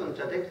does not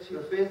contradict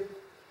your faith,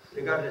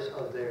 regardless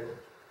of their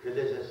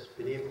religious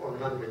belief or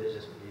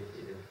non-religious belief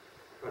even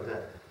for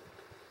that.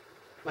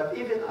 But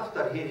even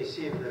after he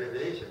received the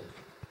revelation,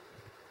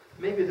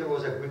 maybe there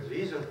was a good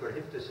reason for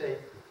him to say,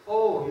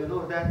 oh,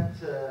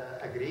 that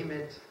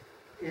agreement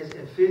is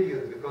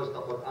inferior because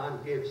the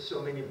Quran gives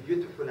so many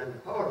beautiful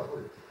and powerful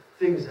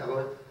things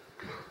about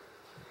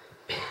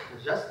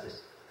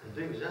justice and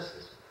doing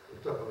justice.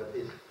 We'll talk about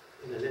this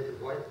in a little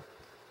while.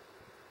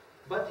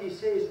 But he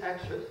says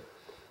actually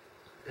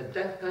that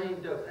that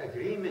kind of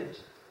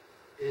agreement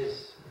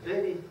is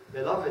very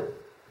beloved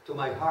to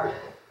my heart.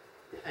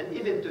 And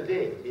even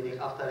today, meaning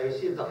after I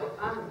receive the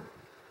Quran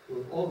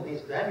with all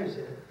these values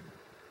in it,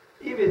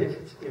 even if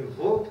it's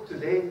invoked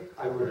today,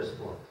 I will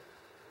respond.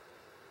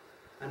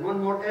 And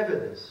one more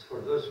evidence for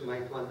those who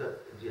might wonder,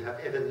 do you have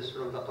evidence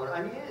from the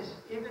Quran? Yes,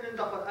 even in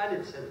the Quran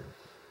itself,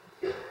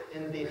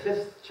 in the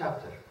 5th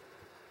chapter,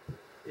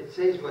 it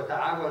says,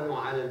 وَتَعَاوَنُوا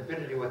عَلَى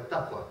الْبِرِّ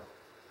وَالتَّقْوَى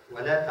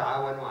وَلَا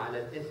تَعَاوَنُوا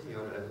عَلَى الْإِثْمِ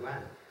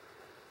وَالْعُدْوَانِ.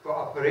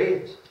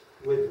 Cooperate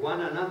with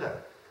one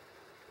another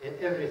in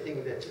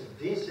everything that is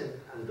decent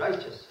and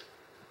righteous,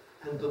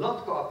 and do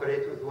not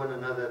cooperate with one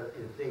another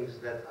in things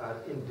that are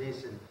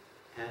indecent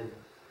and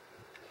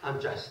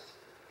unjust.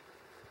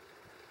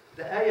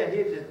 The ayah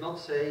here did not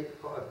say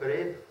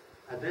cooperate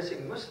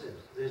addressing Muslims.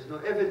 There is no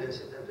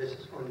evidence it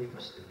addresses only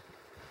Muslims.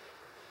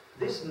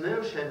 This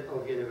notion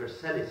of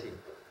universality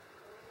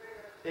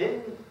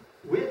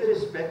with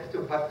respect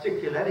to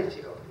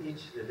particularity of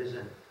each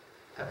religion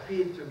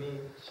appealed to me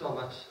so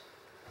much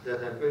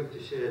that I'm going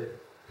to share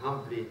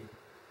humbly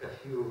a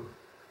few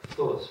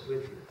thoughts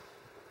with you.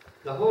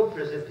 The whole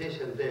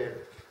presentation there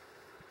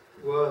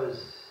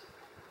was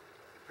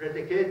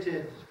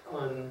predicated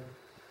on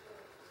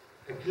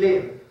a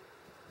claim,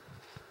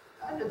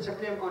 and it's a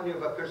claim only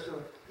of a person.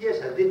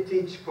 Yes, I did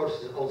teach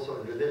courses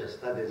also in religious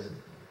studies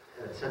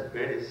at St.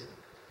 Mary's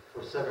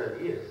for several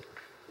years,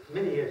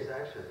 many years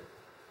actually.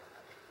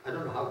 I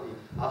don't know how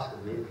they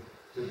asked me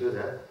to do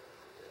that,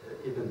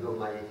 even though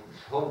my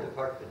home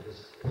department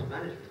is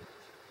management.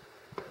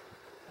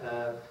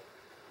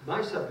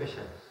 My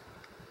submission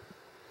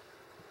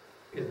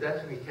is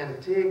that we can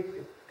take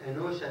a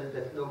notion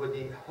that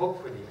nobody,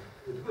 hopefully,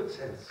 with good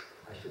sense,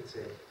 I should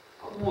say,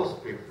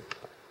 most people,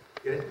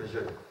 great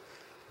majority,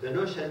 the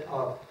notion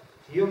of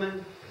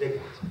human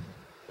dignity.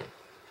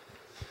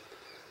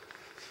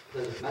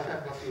 Does it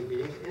matter what you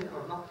believe in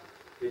or not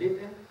believe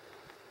in?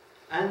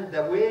 And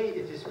the way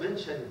it is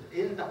mentioned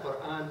in the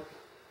Quran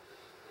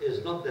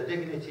is not the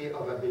dignity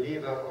of a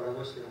believer or a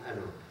Muslim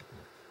alone.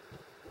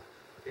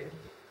 Okay?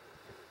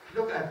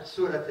 Look at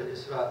Surah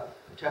Al-Isra,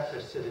 chapter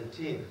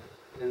 17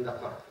 in the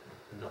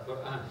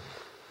Quran.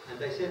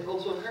 And I said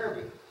also in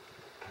Arabic.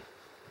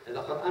 And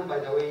the Quran, by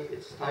the way,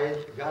 it's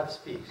titled God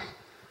Speaks,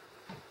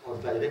 or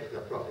direct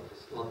the Prophet.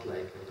 It's not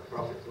like when the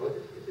Prophet wrote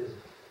it. It is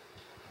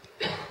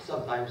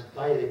sometimes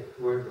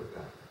direct word of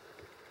God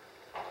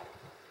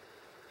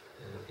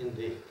in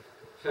the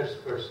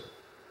first person.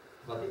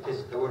 But it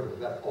is the word of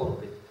God, all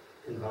of it,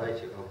 in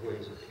variety of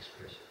ways of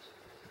expressions.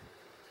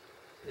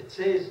 It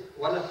says,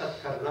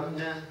 وَلَقَدْ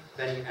كَرَّمْنَا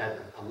بَنِي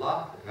آدَمَ.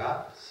 Allah,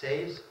 God,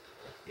 says,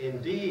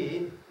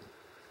 indeed,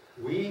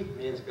 we,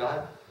 means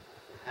God,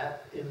 have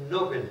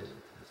ennobled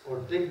or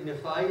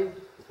dignified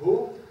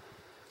who?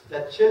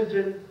 The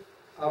children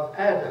of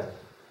Adam.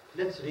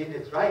 Let's read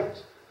it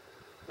right.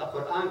 The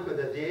Quran to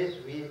the days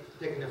we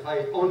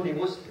dignified only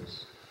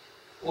Muslims,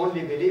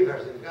 only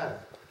believers in God.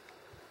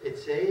 It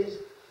says,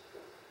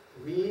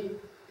 we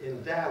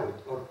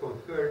endowed or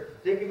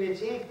conferred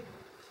dignity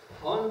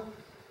on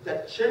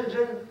the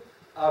children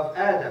of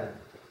Adam.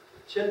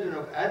 Children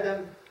of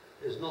Adam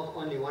is not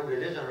only one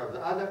religion or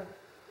the other,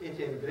 it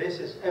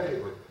embraces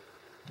everyone.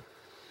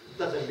 It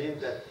doesn't mean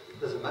that it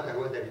doesn't matter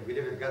whether you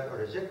believe in God or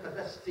reject, but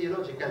that's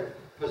theological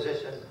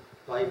position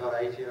by a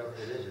variety of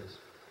religions.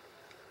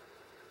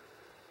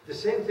 The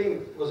same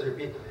thing was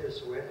repeated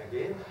elsewhere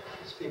again,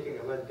 speaking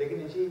about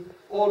dignity,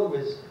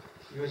 always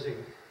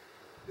using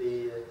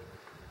the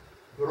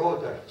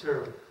broader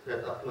term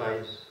that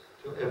applies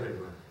to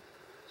everyone.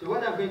 So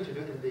what I'm going to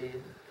do in the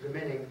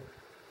remaining,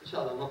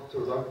 inshallah not too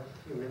long,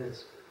 few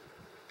minutes,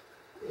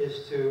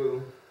 is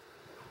to,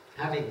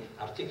 having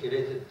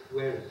articulated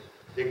where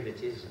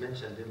dignity is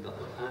mentioned in the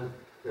Quran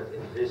that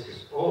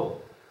embraces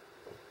all,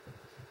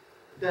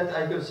 that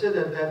I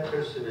consider that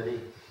personally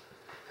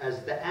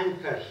as the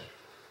anchor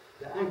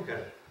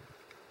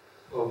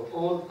of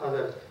all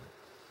other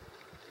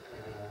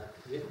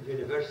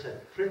universal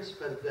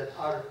principles that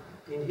are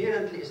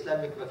inherently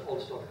Islamic but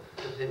also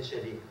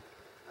potentially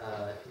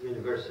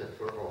universal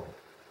for all.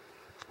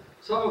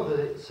 Some of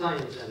the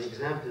signs and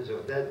examples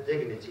of that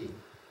dignity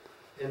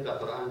in the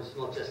Quran is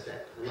not just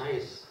a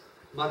nice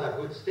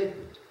motherhood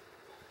statement.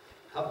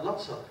 Have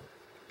lots of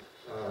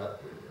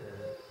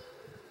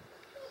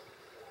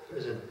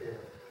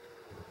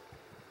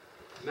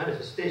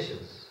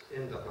manifestations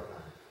in the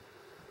Quran.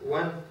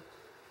 One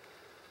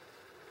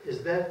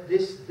is that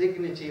this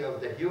dignity of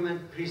the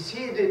human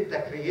preceded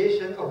the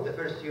creation of the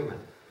first human.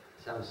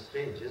 Sounds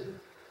strange, isn't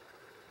it?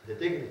 The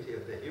dignity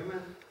of the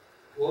human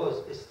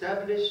was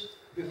established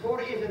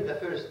before even the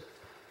first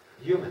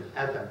human,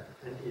 Adam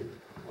and Eve,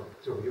 or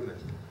two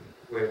humans,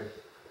 were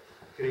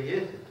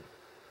created.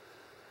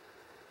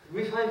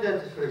 We find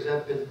that, for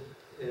example,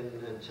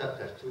 in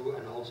chapter 2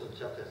 and also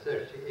chapter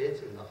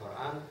 38 in the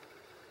Quran,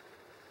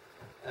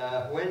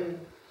 when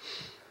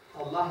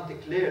Allah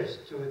declares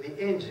to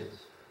the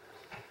angels,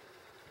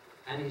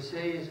 and He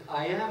says,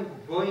 I am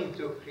going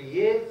to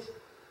create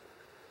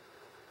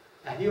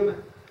a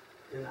human.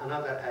 In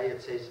another ayah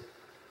it says,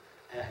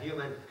 a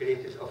human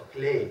created of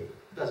clay.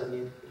 Doesn't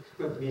mean, it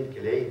could mean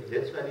clay,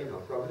 literally, no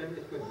problem.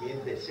 It could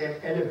mean the same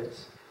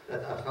elements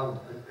that are found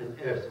on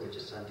earth, which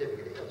is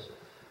scientifically also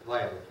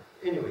viable.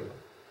 Anyway,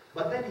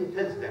 but then He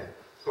tells them,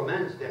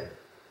 commands them,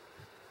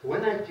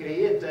 when I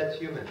create that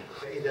human,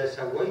 فَإِذَا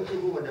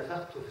سَوَّيْتُهُ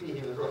وَنَفَخْتُ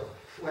فِيهِ مِنْ رُوحِي,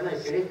 when I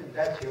created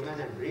that human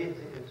and breathed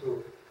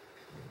into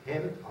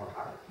him or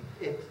her,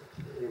 it,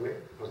 anyway,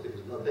 because it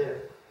is not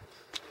there,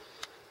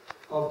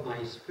 of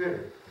my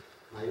spirit,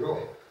 my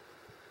ruh,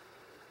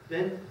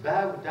 then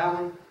bow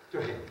down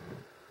to him.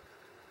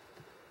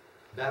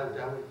 Bow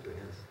down to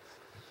him.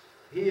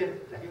 Here,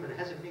 the human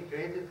hasn't been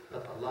created,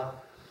 but Allah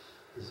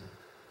is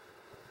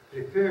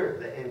prepared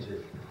the angel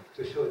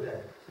to show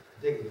that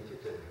dignity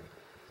to him.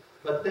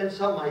 But then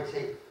some might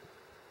say,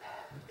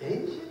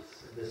 angels,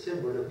 the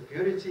symbol of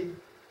purity,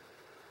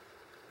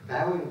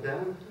 bowing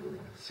down to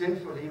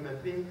sinful human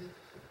beings?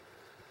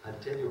 I'll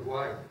tell you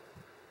why.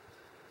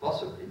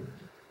 Possibly.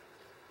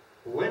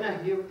 When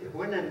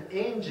an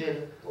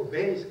angel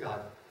obeys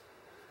God,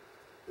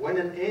 when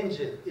an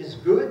angel is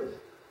good,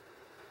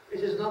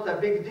 it is not a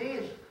big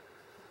deal,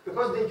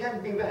 because they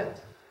can't be bad.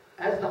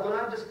 As the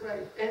Quran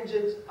describes,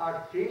 angels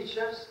are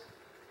creatures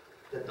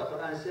that the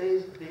Quran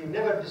says they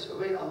never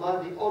disobey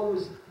Allah, they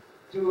always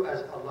do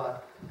as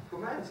Allah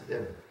commands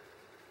them.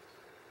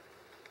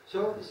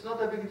 So it's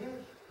not a big deal.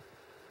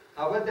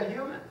 How about the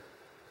human?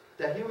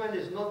 The human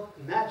is not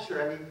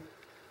naturally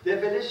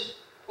devilish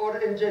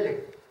or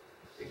angelic.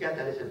 You get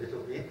a little bit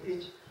of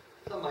each.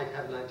 Some might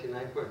have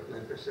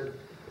 99.9%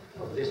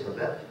 of this or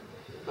that,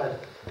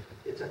 but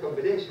it's a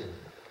combination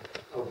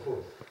of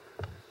both.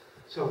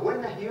 So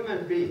when a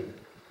human being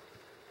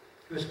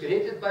was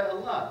created by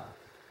Allah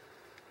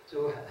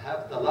to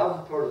have the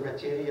love for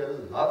material,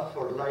 love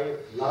for life,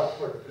 love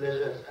for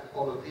pleasure, and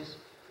all of this,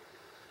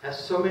 has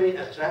so many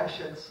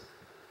attractions,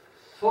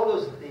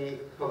 follows the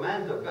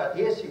command of God.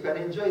 Yes, you can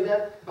enjoy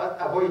that, but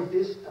avoid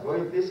this,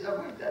 avoid this,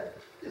 avoid that.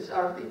 These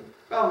are the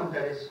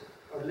boundaries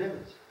or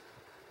limits.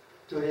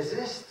 To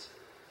resist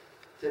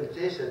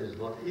temptation is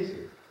not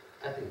easy.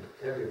 I think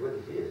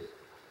everybody here,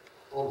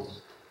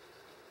 almost,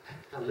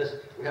 unless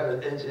we have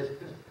an angel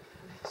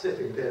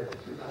sitting there.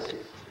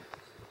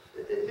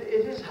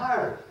 It is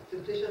hard.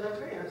 Temptation are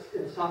very hard.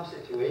 In some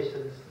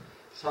situations,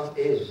 some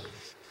age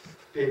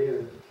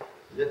period,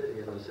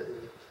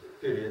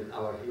 period in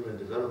our human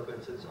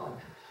development and so on,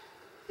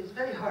 it's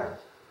very hard.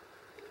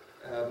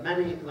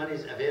 Money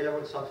is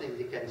available, something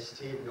they can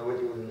steal,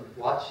 nobody will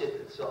watch it,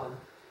 and so on.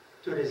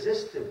 To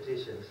resist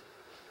temptations,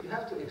 you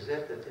have to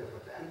exert that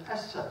effort. And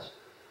as such,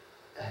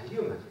 a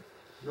human,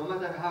 no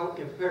matter how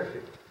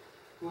imperfect,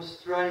 who's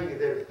trying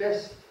their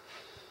best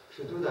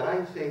to do the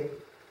right thing,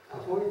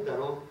 avoid the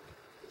wrong,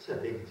 it's a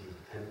big deal.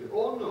 And we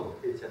all know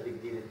it's a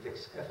big deal. It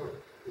takes effort,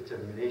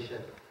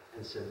 determination,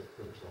 and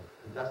self-control.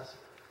 And that's,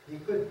 he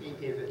could be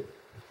even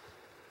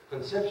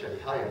conceptually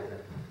higher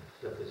than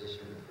the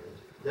position of the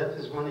angel. That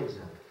is one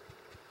example.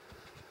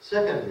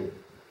 Secondly,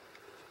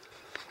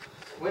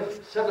 when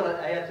several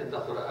ayat in the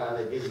Quran,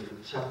 I give you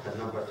chapter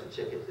number to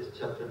check it, it's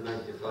chapter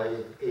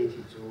 95,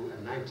 82,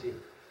 and 90,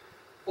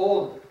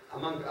 all,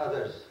 among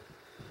others,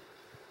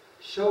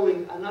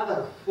 showing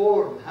another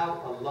form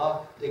how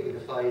Allah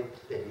dignified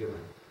the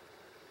human.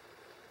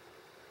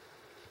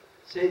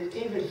 Said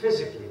even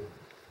physically,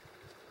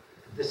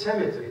 the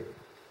symmetry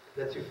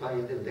that you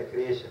find in the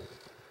creation.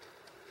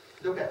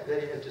 Look at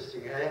very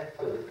interesting ayah.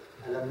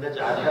 أَلَمْ نَجْعَلْ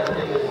لَهُ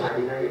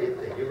عَيْنَيْنِ,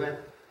 the human,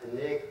 a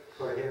neck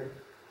for him,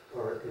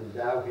 or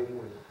endow him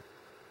with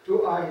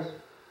 2 eyes,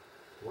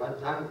 1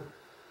 tongue,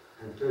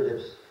 and 2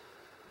 lips.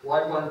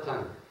 Why 1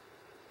 tongue?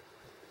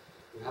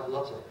 We have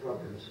lots of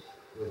problems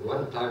with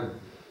 1 tongue.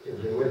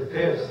 If they will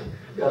pierce,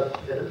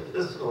 got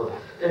this one.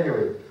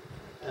 Anyway,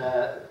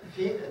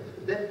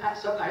 then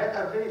some ayat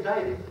are very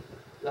direct.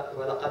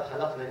 وَلَقَدْ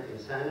خَلَقْنَا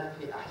الْإِنسَانَ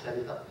فِي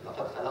أَحْسَنِ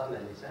لَقَدْ خَلَقْنَا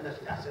الْإِنسَانَ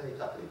فِي أَحْسَنِ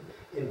تَقْوِيمٍ.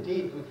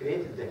 Indeed, we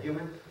created the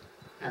human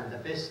and the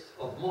best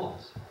of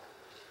molds.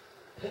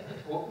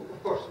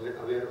 Of course, we're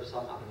aware of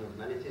some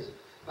abnormalities,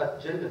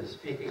 but generally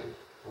speaking,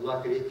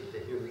 Allah created the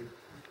human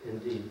in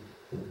the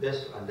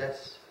best, and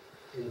that's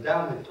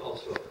endowment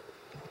also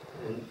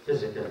in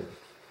physical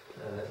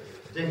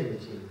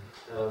dignity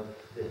of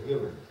the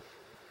human.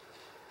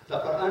 The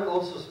Quran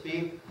also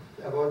speaks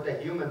about the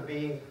human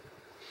being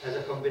as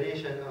a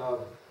combination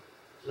of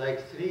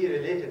like 3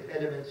 related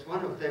elements.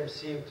 One of them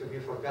seemed to be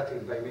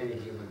forgotten by many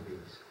human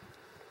beings.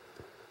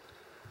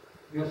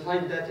 You'll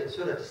find that in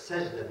Surah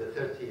Sajda, the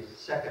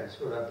 32nd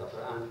Surah of the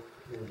Quran,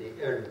 in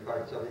the early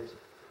parts of it,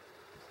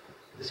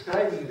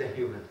 describing the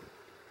human.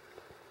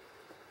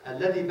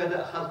 الَّذِي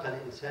بَدَأَ خَلْقَ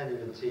الْإِنسَانِ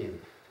مِنْ طِينٍ.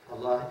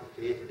 Allah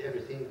created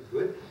everything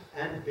good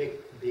and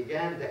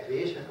began the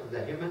creation of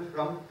the human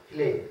from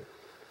clay.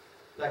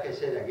 Like I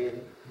said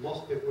again,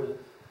 most people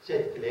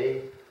said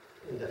clay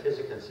in the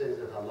physical sense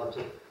that Allah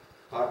took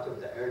part of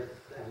the earth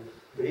and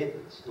breathed.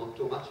 It's not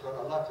too much for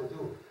Allah to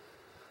do.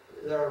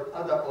 There are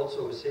other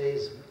also who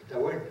says the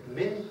word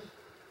min,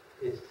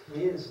 it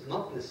means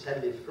not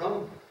necessarily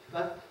from,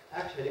 but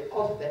actually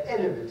of the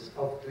elements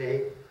of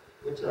clay,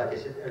 which, like I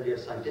said earlier,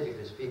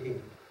 scientifically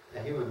speaking,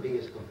 a human being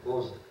is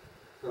composed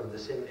from the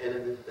same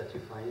element that you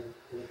find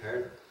in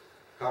earth,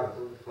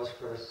 carbon,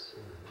 phosphorus,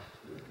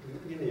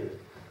 you name it.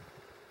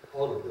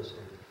 All of those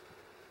elements.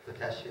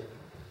 Potassium,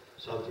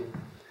 sodium,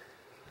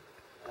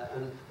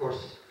 and of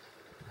course,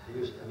 a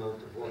huge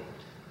amount of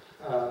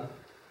water.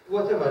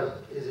 Whatever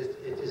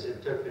it is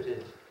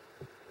interpreted,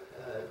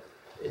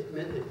 it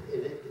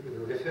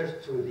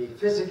refers to the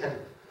physical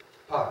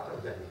part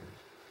of the human.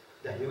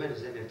 The human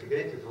is an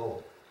integrated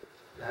whole.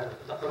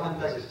 The Quran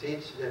doesn't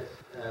teach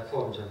that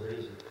forms of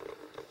reason.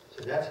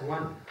 So that's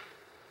one.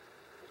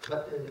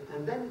 But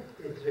and then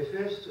it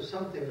refers to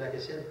something, like I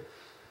said,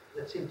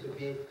 that seems to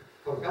be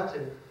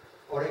forgotten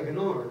or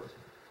ignored,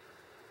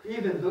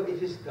 even though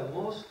it is the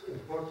most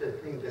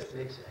important thing that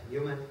makes a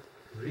human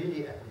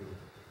really a human.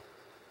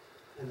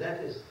 And that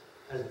is,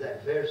 as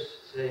that verse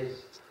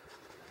says,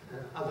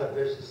 and other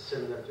verses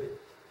similar to it,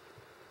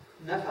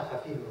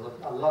 نَفَخَ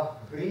فِيهِ, Allah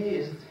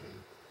breathed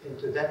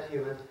into that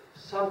human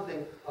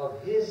something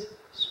of His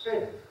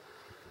Spirit.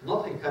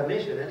 Not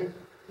incarnationally,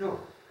 no.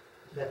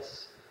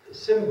 That's a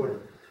symbol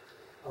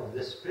of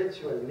the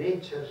spiritual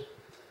nature,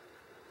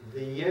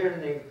 the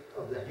yearning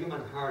of the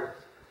human heart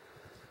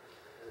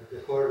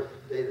before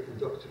they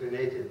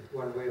indoctrinated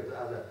one way or the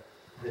other,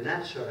 the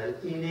natural,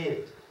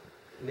 innate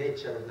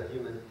nature of the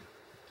human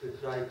to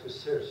try to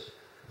search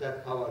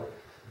that power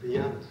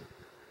beyond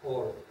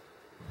or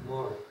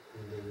more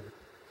in the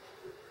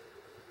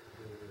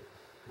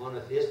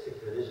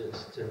monotheistic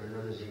religion's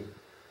terminology,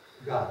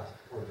 God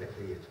or the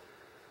Creator.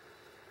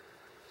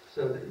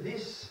 So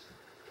this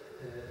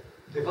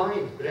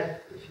divine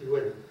breath, if you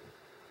will,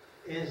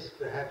 is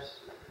perhaps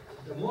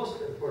the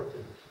most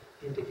important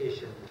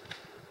indication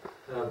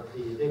of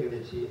the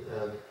dignity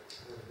of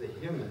the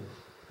human.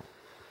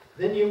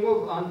 Then you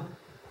move on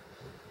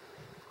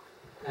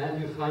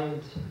and you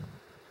find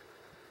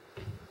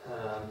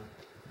a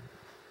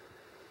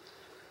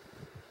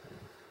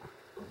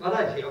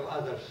variety of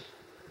other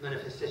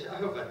manifestations. I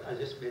hope I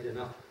just made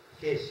enough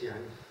case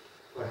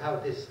for how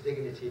this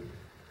dignity,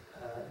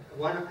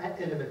 one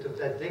element of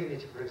that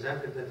dignity, for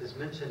example, that is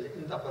mentioned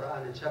in the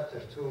Quran in chapter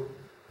 2,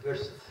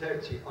 verse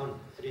 30 on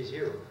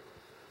 30,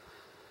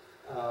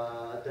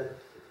 that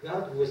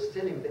God was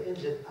telling the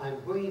angel,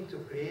 I'm going to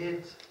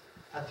create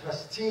a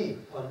trustee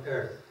on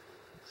earth.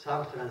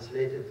 Some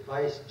translated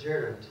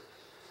vicegerent,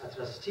 a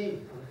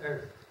trustee on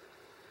earth.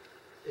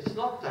 It's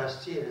not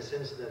trustee in the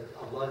sense that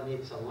Allah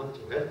needs someone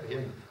to help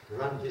Him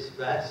run this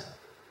vast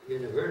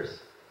universe.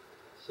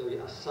 So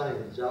you assign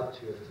a job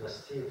to your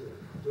trustee to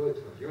do it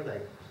for you,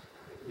 like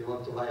you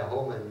want to buy a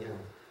home and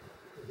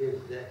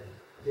give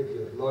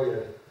your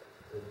lawyer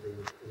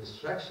the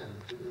instruction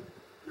to do.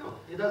 No,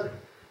 He doesn't.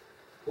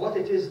 What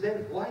it is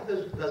then? Why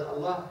does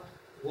Allah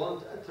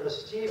want a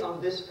trustee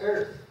on this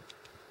earth?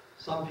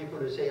 Some people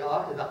will say, the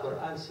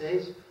Quran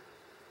says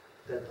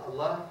that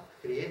Allah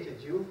created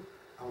you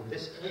on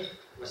this earth,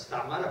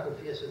 وَاسْتَعْمَرَكُمْ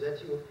فِيهَا, so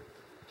that you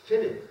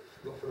fill it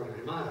from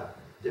imara,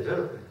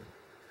 development.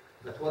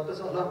 But what does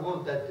Allah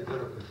want that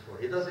development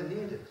for? He doesn't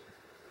need it.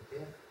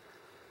 Okay?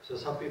 So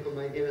some people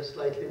might give a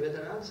slightly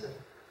better answer.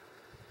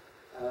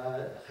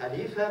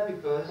 Khalifa,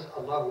 because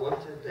Allah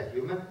wanted the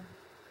human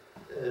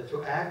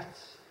to act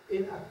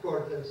in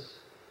accordance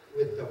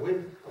with the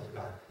will of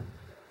God.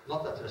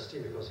 Not a trustee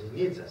because he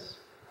needs us,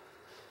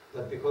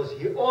 but because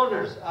he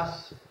honors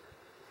us.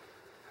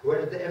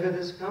 Where the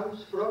evidence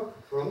comes from?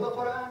 From the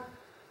Quran.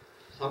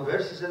 Some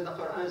verses in the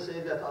Quran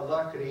say that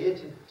Allah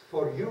created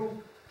for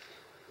you,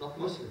 not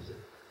Muslims,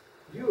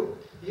 you,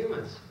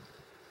 humans,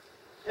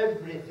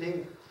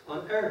 everything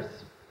on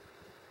earth.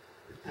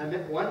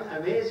 One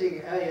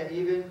amazing ayah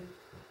even,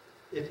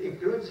 it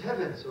includes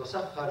heavens.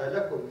 وَسَخَّرَ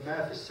لَكُم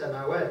مَا فِي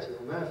السَّمَاوَاتِ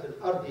وَمَا فِي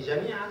الْأَرْضِ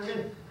جَمِيعًا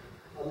مِنْهُ.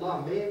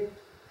 Allah made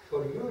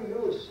for you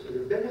use,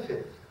 your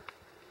benefit,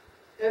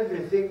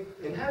 everything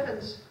in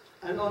heavens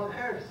and on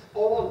earth,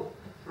 all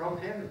from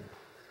Him.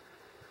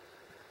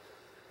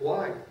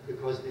 Why?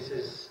 Because this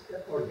is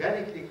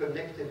organically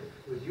connected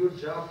with your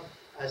job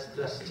as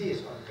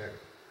trustees on earth.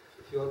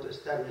 If you want to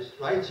establish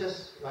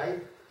righteous,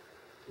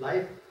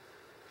 life,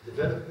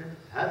 development,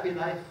 happy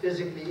life,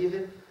 physically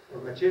even,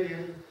 or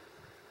materially,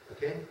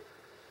 okay?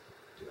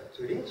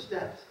 To reach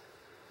that,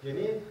 you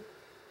need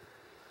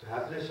to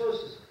have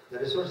resources. The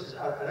resources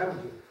are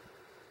around you.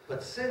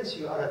 But since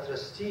you are a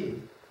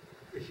trustee,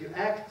 if you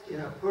act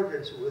in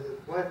accordance with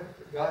what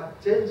God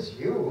tells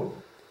you,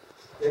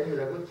 then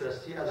you're a good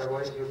trustee,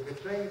 otherwise you're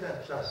betraying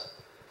that trust.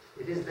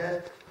 It is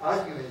that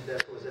argument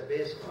that was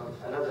based on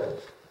another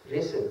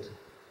recent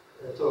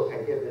talk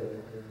I gave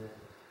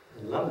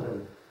in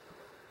London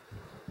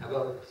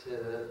about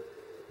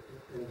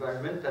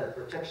environmental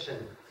protection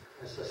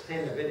and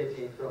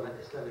sustainability from an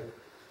Islamic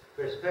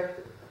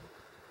perspective.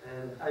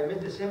 And I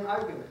made the same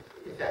argument.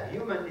 If a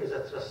human is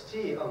a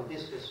trustee on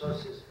these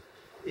resources,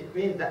 it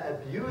means the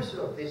abuse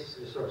of these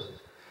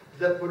resources,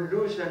 the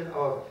pollution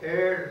of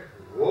air,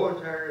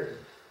 water,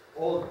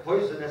 all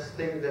poisonous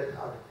things that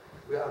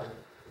we are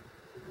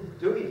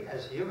doing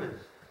as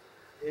humans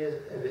is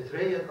a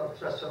betrayal of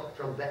trust. So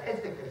from the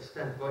ethical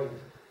standpoint,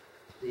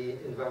 the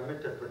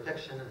environmental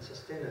protection and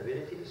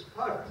sustainability is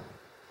part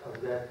of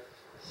that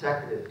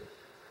sacred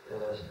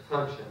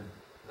function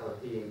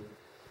of being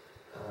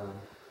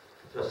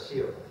trustee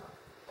of Allah.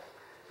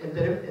 In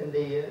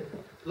the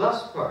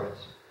last part,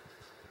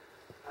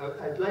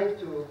 I'd like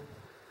to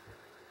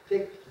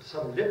take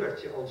some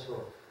liberty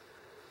also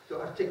to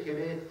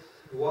articulate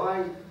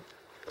why,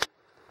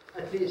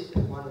 at least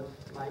in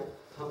my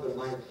humble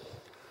mind,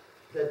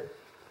 that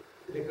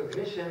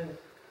recognition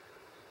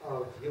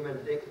of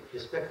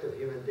respect of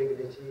human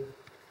dignity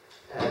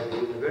as a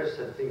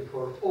universal thing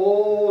for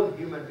all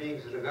human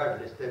beings,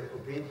 regardless their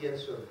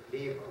obedience or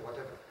belief or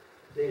whatever,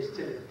 they are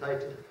still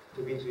entitled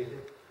to be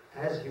treated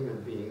as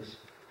human beings.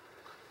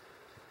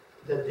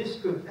 That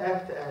this could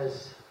act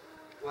as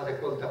what I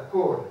call the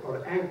core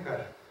or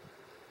anchor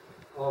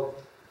of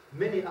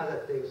many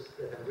other things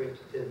that I'm going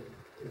to tell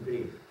in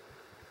brief.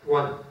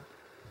 One,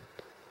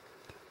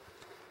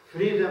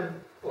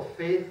 freedom of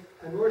faith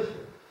and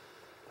worship.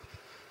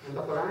 And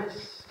the Quran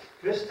is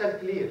crystal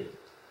clear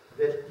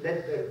that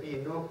let there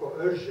be no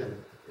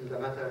coercion in the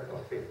matter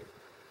of faith.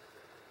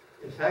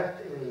 In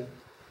fact, in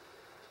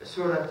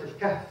Surah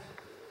Al-Kahf,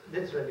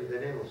 literally the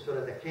name of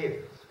Surah the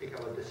Cave, speak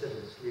about the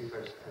seven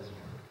sleepers as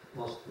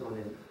most known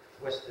in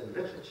Western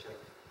literature.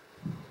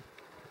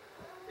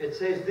 It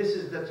says, this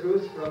is the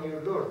truth from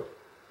your Lord.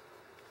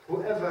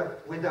 Whoever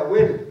with a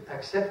will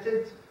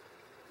accepted,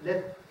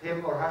 let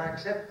him or her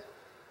accept.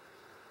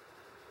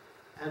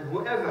 And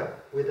whoever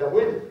with a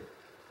will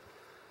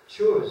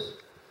chose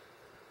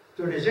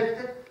to reject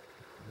it,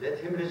 let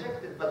him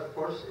reject it. But of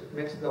course, it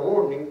makes the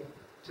warning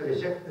to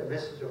reject the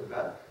message of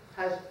God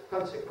has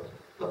consequences.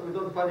 But we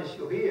don't punish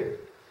you here.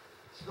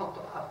 It's not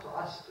up to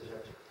us to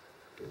judge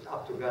it. It's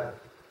up to God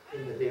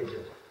in the day of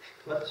judgment.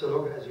 But so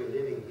long as you're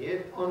living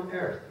here on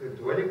earth, you're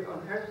dwelling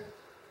on earth,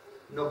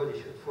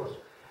 nobody should force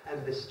you.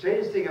 And the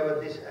strange thing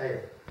about this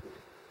ayah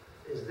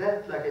is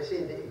that, like I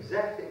say, the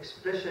exact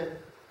expression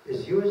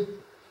is used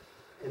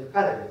in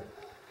parallel.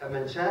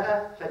 فَمَنْ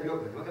شَاءَ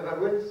فَلْيُؤْمِنْ. Whoever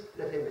wills,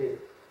 let him believe.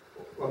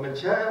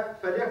 وَمَنْ شَاءَ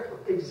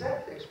فَلْيَكْفُرْ.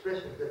 Exact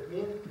expression. That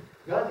means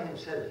God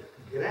Himself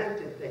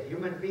granted the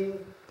human being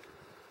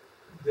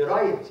the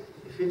right,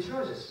 if he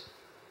chooses,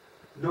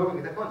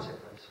 knowing the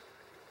consequence,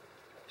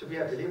 to be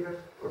a believer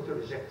or to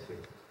reject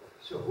faith.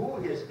 So who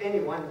is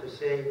anyone to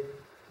say,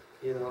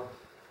 you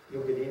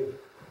believe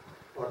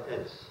or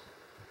else?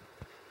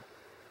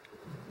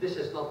 This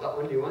is not the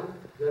only one.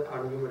 There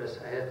are numerous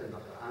ayat in the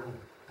Quran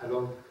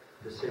along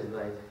the same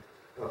line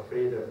of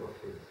freedom of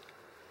faith.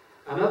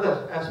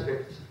 Another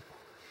aspect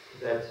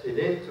that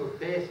relates to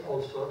faith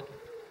also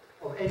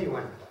of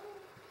anyone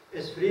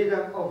is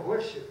freedom of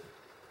worship.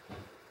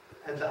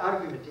 And the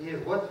argument here,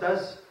 what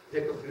does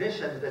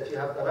recognition that you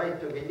have the right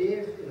to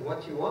believe in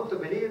what you want to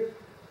believe,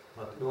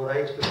 but no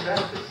right to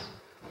practice?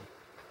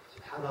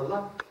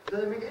 SubhanAllah,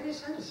 doesn't make any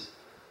sense.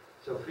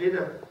 So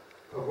freedom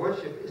of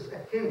worship is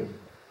akin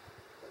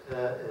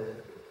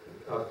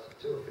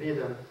to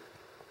freedom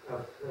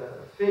of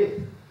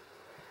faith.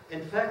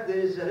 In fact, there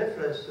is a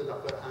reference to the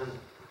Quran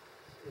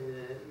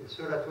in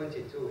Surah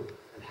 22,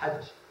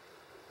 Al-Hajj is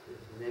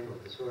the name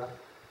of the surah,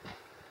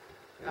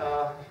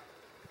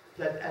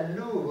 that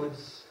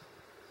alludes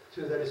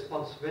to the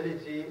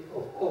responsibility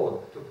of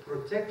all to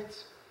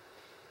protect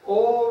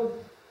all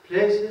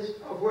places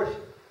of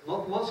worship,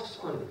 not mosques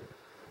only,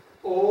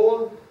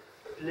 all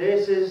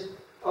places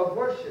of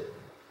worship.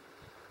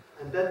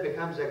 And that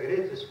becomes a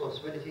great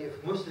responsibility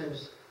if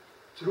Muslims,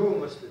 true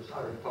Muslims,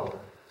 are in power.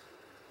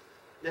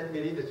 Let me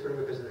read it for you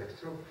because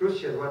it's a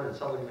crucial one, and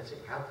somebody might say,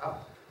 how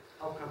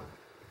come?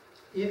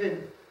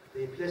 Even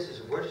the places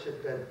of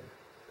worship, that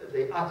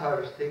they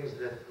utter things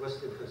that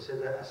Muslims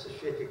consider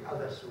associating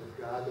others with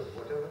God or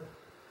whatever.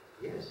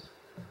 Yes.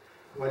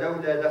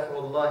 ولولا دفع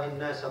الله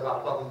الناس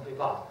بعضهم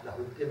ببعض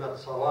لهدمت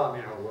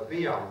صوامع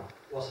وبيع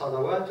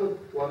وصلوات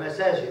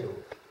ومساجد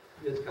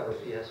يذكر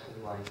فيها اسم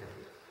الله كثيرا.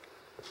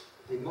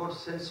 The more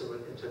sensible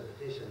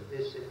interpretation of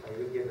this, if I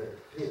will give a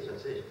free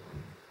translation,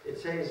 it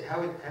says,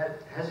 how it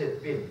has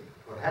it been,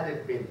 or had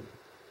it been,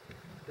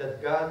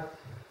 that God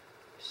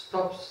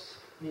stops,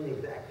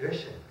 meaning the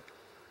aggression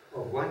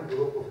of one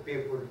group of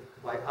people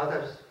by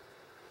others,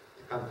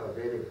 the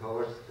countervailing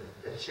powers,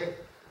 the check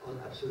on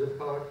absolute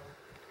power.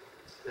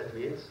 That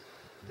means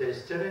there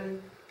is tyranny.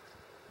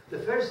 The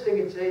first thing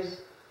it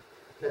says,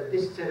 that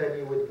this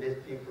tyranny would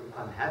make people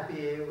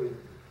unhappy,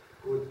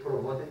 would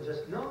promote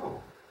injustice.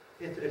 No.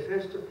 It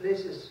refers to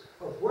places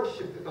of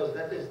worship, because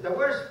that is the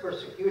worst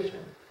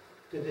persecution,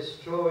 to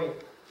destroy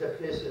the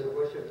places of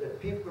worship that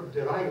people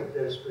derive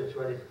their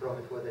spirituality from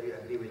it, whether you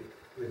agree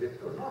with it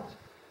or not.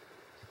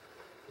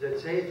 That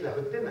says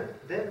lahuddiman.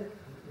 Then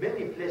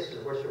many places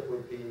of worship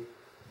will be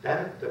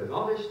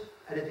demolished,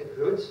 and it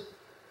includes,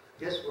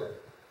 guess what?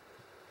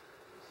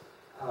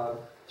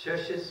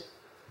 Churches,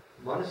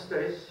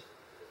 monasteries,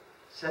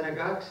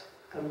 synagogues,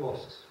 and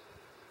mosques.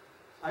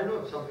 I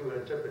know some people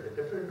interpret it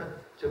differently,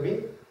 but to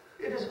me,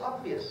 it is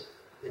obvious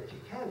that you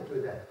can't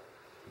do that.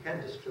 You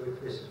can't destroy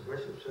places of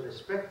worship. So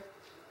respect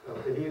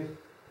of belief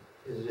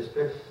is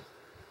respect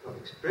of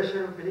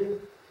expression of belief,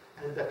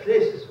 and the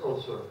places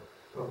also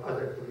of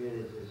other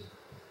communities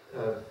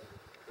of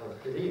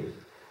belief.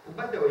 And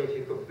by the way, if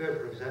you compare,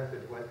 for example,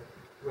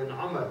 when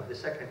Umar, the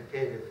second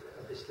caliph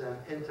of Islam,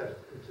 entered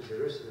into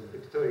Jerusalem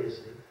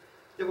victoriously,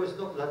 there was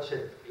no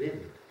bloodshed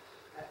really.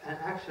 And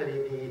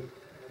actually,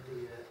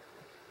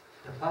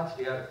 the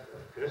patriarch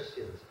of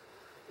Christians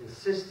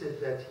insisted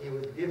that he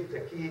would give the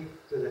key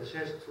to the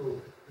church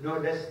to no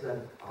less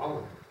than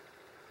Umar.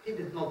 He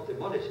did not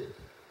demolish it.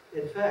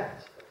 In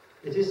fact,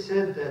 it is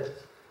said that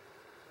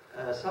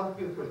some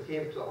people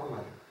came to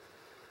Umar,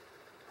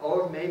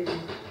 or maybe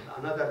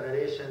another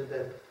narration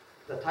that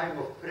the time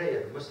of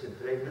prayer, Muslim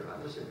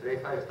pray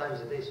 5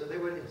 times a day, so they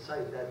were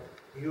inside that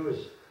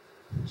huge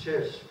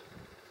church.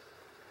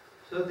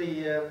 So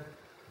they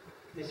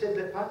said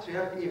the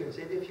patriarch even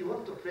said, if you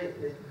want to pray,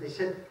 they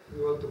said,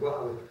 we want to go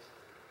out.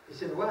 He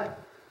said, why?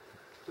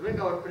 To make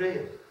our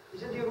prayer. He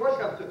said, you're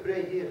welcome to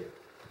pray here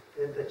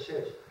in the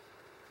church.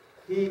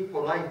 He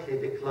politely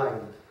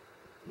declined,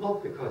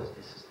 not because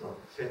this is not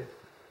fit.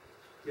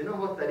 You know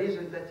what the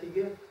reason that he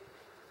gave?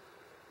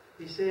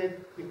 He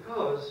said,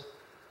 because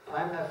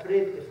I'm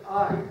afraid if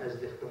I, as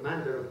the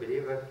commander of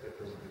believers,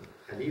 because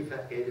the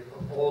Khalifa, caliph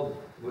of all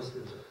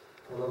Muslims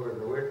all over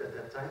the world at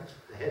that time,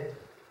 the head,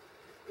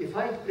 if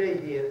I pray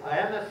here, I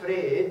am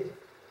afraid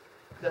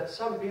that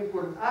some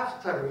people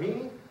after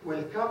me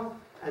will come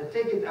and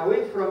take it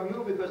away from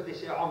you because they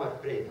say Umar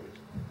prayed.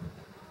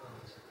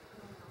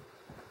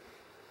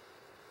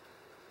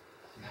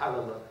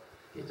 SubhanAllah.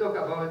 He talked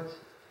about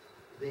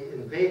the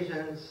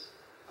invasions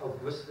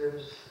of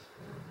Muslims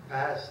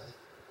past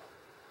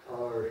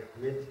or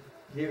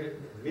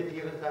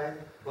medieval time,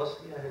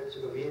 Bosnia,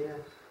 Herzegovina,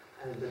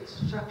 and the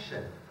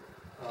destruction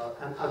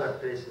and other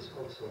places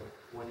also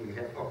when you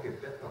had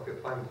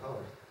occupying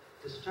power.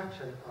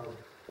 Destruction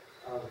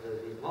of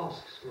the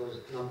mosques was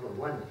number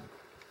one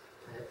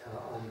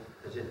on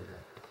the agenda.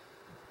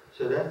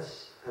 So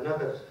that's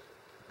another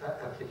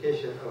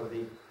application of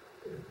the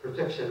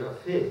protection of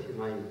faith, you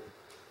might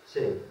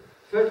say.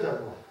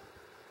 Furthermore,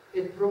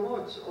 it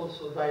promotes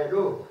also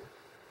dialogue,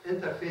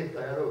 interfaith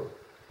dialogue.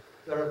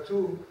 There are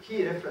 2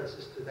 key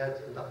references to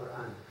that in the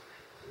Quran.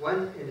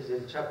 One is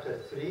in chapter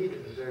 3,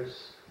 in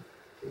verse,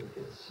 I think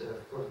it's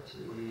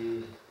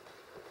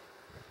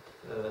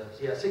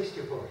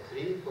 64,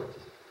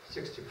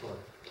 64.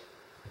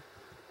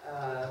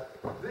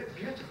 Very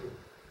beautiful.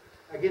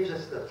 I give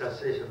just the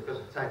translation because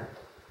of time.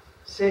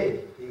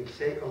 Say,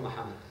 O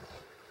Muhammad,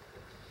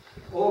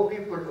 O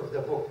people of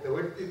the book. The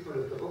word people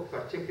of the book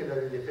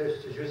particularly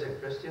refers to Jews and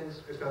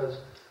Christians because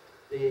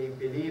they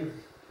believe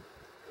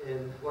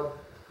in what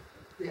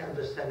they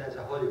understand as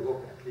a holy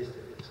book, at least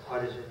in its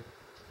origin,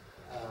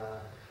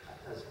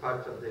 as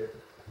part of their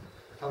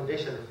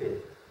foundation of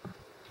faith.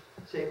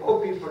 Say, O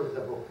people of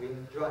the book,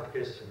 meaning Jew and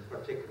Christian in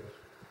particular,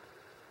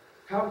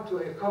 come to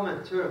a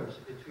common terms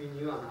between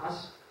you and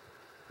us,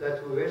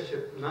 that we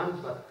worship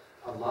none but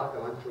Allah, the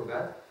one true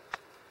God,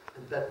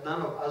 and that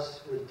none of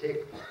us will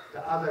take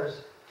the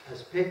others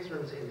as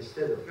patrons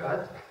instead of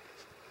God.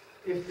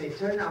 If they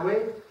turn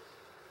away,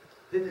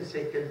 didn't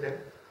say kill them,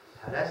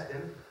 harass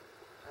them,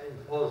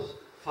 impose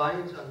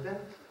fines on them.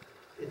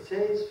 It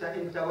says,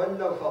 فَإِن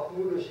تَوَلَّوْا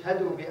فَقُولُوا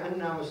اشْهَدُوا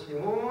بِأَنَّا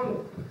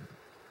مُسْلِمُونَ.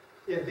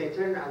 If they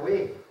turn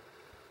away,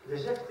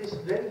 reject this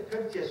very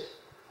courteous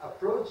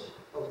approach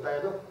of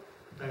dialogue.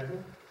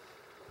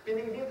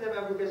 Meaning, give them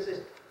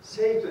advocacy,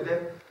 say to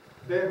them,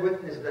 bear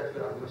witness that we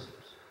are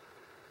Muslims.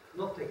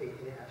 Not taking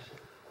any action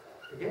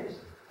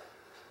against them.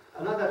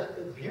 Another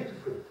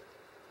beautiful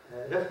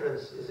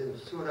reference is in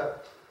Surah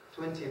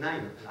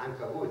 29,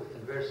 Al-Ankabut,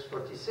 in verse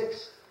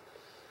 46.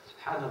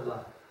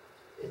 Subhanallah.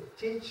 It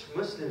teaches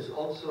Muslims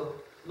also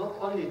not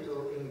only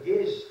to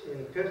engage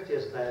in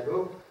courteous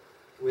dialogue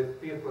with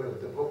people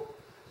of the book,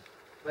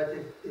 but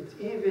it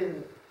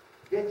even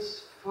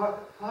gets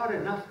far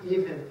enough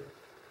even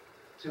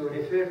to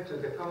refer to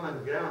the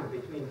common ground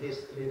between these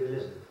three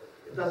religions.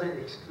 It doesn't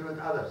exclude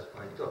others.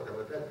 I talked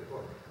about that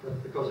before,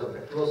 but because of the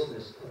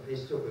closeness of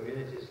these two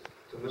communities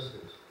to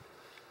Muslims,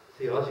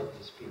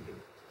 theologically speaking.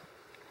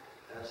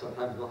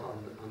 Sometimes not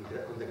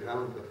on the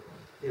ground, but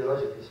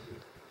theologically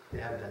speaking, they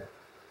have that.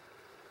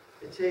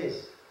 It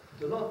says,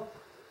 do not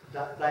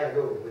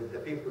dialogue with the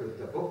people of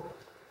the book,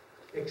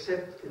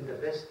 except in the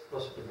best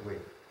possible way,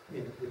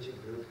 which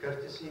includes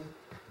courtesy,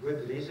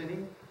 good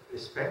reasoning,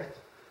 respect,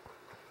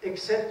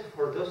 except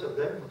for those of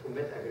them who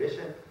commit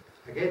aggression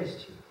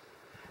against you.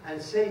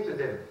 And say to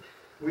them,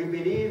 we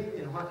believe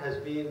in what has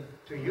been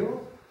to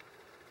you,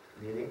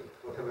 meaning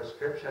whatever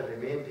scripture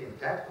remained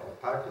intact or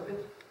part of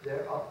it,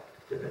 thereof,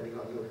 depending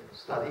on your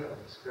study of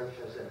the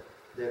scriptures and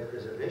their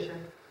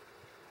preservation,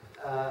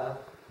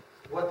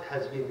 what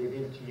has been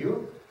revealed to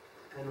you,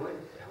 and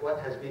what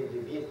has been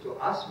revealed to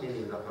us,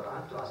 meaning the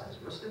Quran, to us as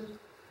Muslims.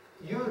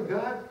 Your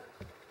God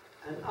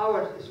and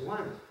ours is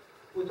one.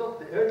 We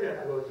talked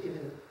earlier about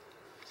even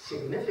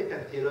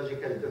significant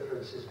theological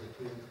differences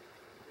between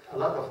a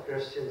lot of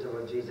Christians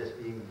about Jesus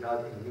being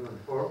God in human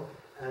form,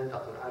 and the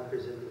Quran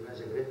presenting him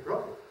as a great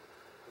prophet.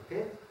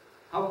 Okay?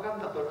 How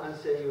come the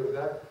Quran says your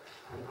God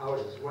and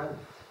ours is one?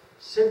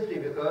 Simply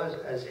because,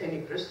 as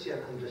any Christian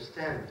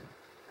understands,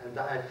 and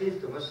I appeal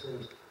to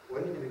Muslims,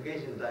 when you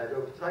engage in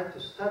dialogue, try to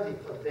study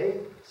what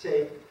they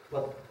say,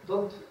 but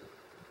don't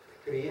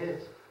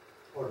create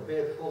or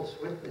bear false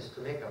witness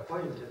to make a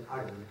point in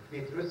argument.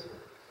 Be truthful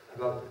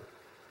about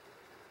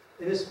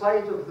it. In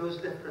spite of those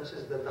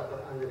differences that the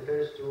Quran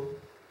refers to,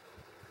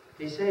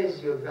 he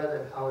says your God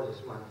and ours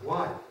is one.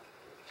 Why?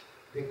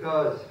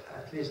 Because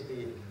at least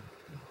the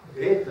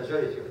great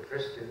majority of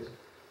Christians,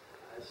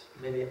 as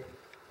many,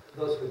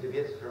 those who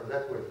deviated from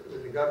that were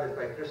regarded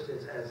by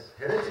Christians as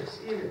heretics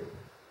even,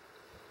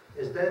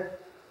 is that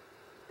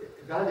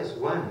God is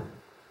one.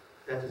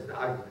 That is the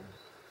argument.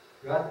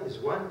 God is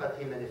one, but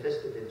he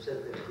manifested himself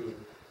as the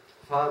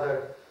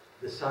Father,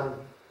 the Son,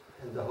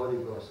 and the Holy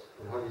Ghost,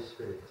 or Holy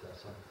Spirit.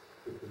 Some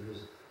people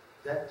use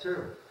that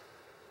term.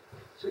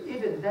 So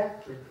even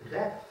that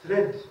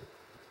thread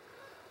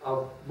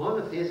of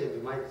monotheism,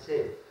 you might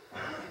say,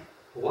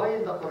 why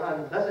the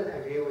Quran doesn't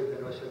agree with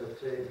the notion of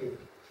Trinity.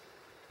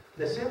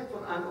 The same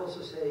Quran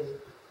also says,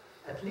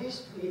 at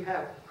least we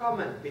have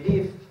common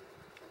belief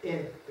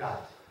in God.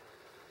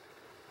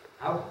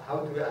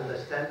 How do we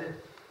understand it?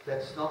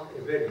 That's not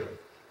a variable.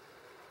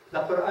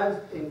 The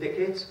Quran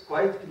indicates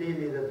quite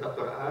clearly that the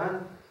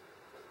Quran,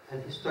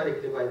 and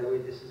historically, by the way,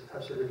 this is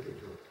absolutely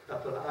true, the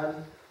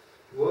Quran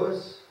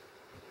was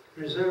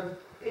preserved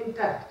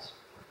intact,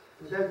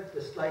 without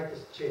the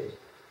slightest change.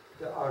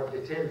 There are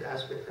detailed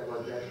aspects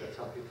about that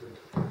some people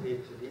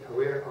need to be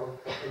aware of.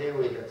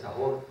 Anyway, that's a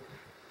whole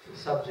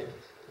subject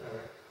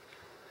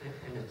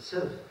in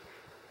itself.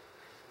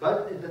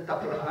 But the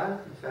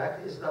Quran, in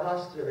fact, is the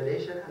last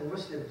revelation, and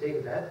Muslims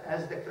take that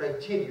as the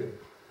criterion,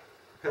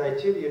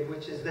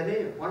 which is the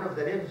name, one of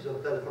the names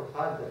of the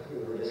Al-Furqan that we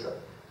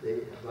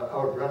were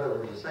our brother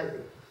was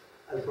reciting.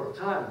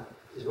 Al-Furqan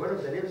is one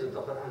of the names of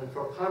the Quran.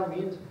 Furqan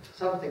means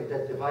something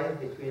that divides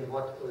between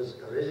what was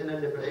original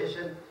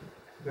liberation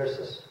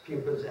versus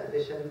people's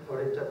addition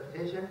or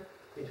interpretation,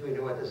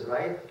 between what is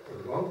right or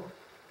wrong,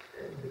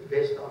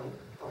 based on,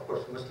 of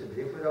course, Muslim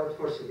belief, without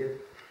forcing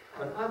it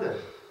on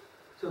others.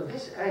 So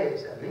this ayah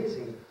is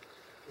amazing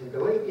in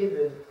the way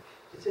even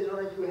it says, all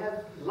right, we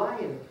have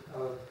line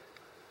of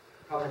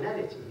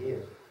commonality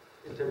here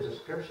in terms of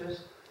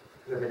scriptures,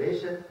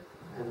 revelation,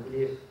 and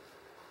belief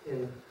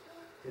in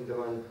the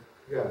one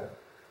God.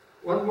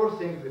 One more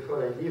thing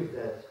before I leave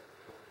that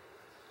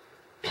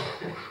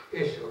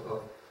issue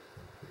of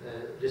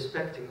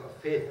respecting of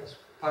faith as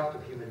part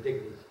of human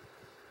dignity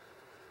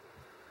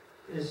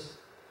is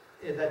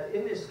that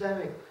in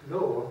Islamic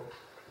law,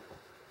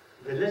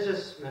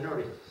 religious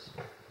minorities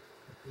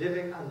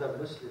living under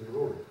Muslim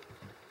rule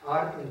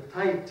are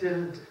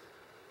entitled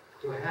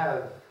to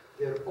have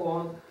their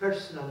own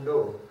personal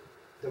law.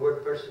 The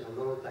word personal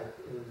law, like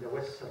in the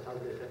West,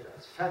 sometimes they refer to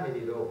as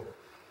family law.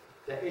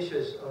 The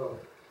issues of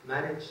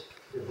marriage,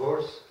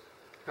 divorce,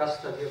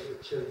 custody of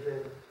the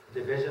children,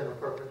 division of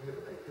property,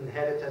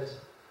 inheritance.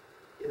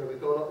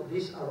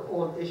 These are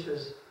all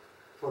issues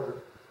for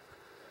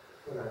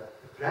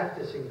a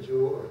practicing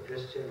Jew or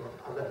Christian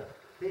or other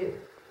faith.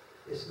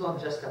 It's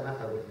not just a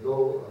matter of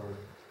law or,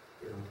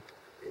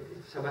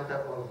 it's a matter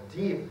of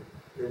deep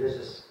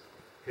religious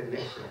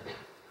connection.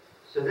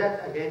 So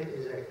that again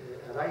is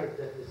a right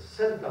that is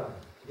seldom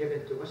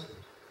given to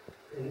Muslims.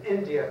 In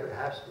India,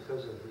 perhaps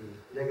because of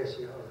the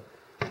legacy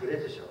of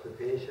British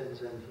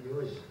occupations and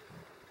huge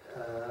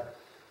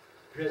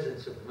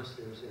presence of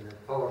Muslims in a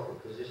powerful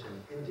position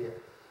in India,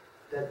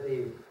 that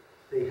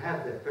they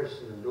have their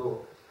personal law,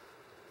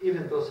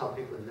 even though some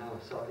people now,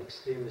 some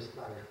extremists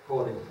are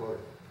calling for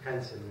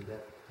cancelling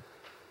that.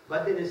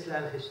 But in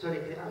Islam,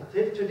 historically,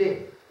 until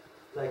today,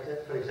 like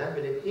for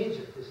example in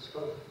Egypt, this is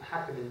called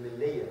Hakim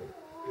al-Milliya,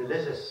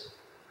 religious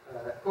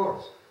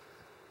courts.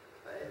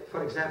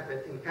 For example,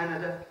 in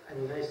Canada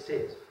and United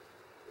States,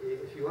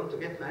 if you want to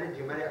get married,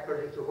 you marry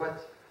according to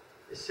what?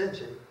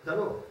 Essentially, the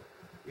law.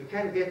 You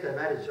can't get a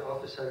marriage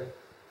officer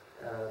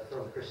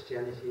from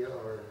Christianity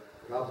or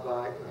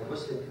rabbi or a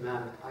Muslim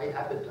imam. I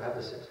happen to have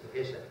a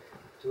certification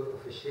to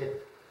officiate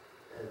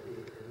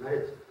the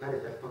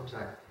marital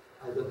contract.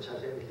 I don't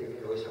charge anything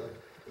anyway, so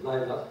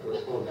my luck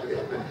was all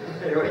good.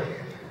 Anyway,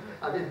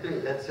 I've been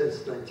doing that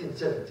since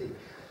 1970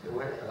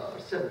 or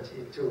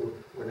 72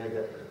 when I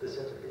got the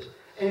certification.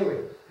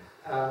 Anyway,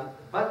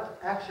 but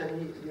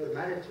actually your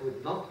marriage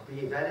would not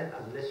be valid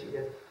unless you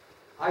get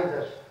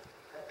either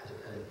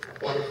a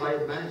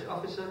qualified marriage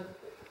officer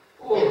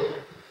or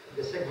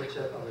the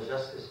signature of a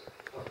justice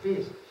of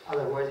peace.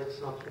 Otherwise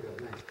it's not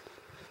recognized.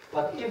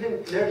 But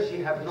even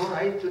clergy have no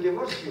right to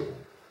divorce you.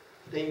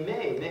 They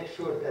may make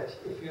sure that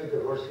if you're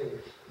divorcing,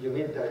 you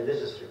meet the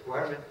religious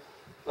requirement,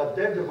 but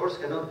their divorce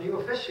cannot be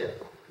official.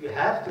 You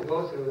have to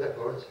go through the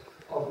courts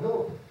of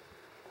law,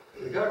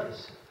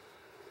 regardless.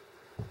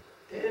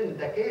 In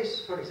the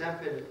case, for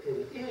example,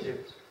 in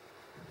Egypt,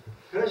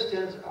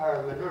 Christians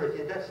are a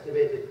minority. That's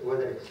debated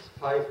whether it's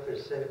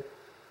 5%,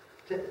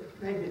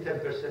 maybe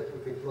 10%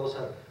 would be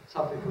closer.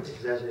 Some people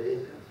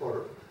exaggerate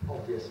for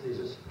obvious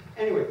reasons.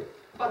 Anyway,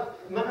 but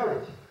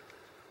minority,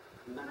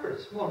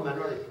 small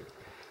minority.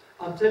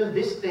 Until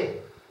this day,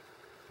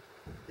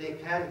 they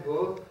can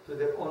go to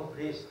their own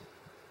priest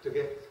to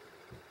get,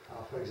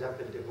 for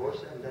example,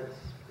 divorce, and that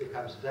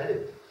becomes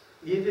valid.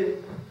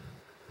 Even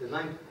the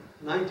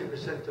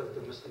 90% of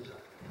the Muslims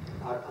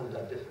are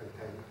under different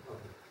kind of.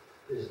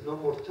 There is no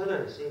more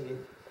tolerance.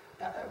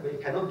 We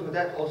cannot do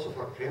that also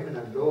for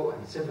criminal law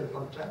and civil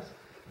contracts,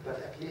 but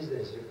at least there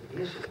is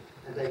recognition,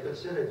 and I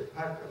consider it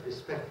part of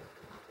respect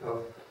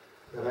of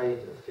the right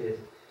of faith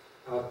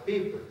of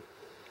people.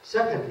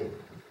 Secondly,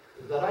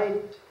 the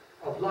right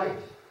of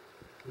life,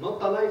 not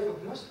the life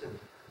of Muslim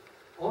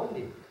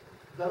only,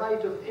 the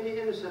right of any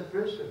innocent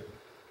person,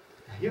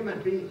 a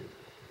human being.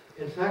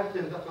 In fact,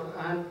 in the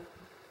Quran,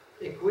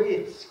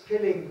 equates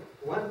killing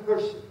one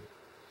person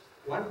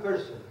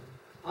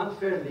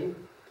unfairly,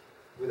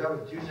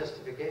 without due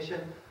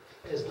justification,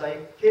 is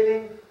like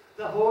killing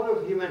the whole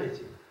of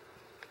humanity.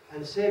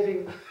 And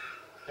saving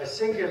a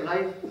single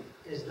life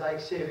is like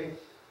saving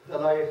the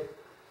life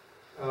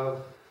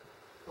of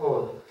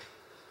all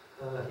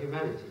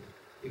humanity.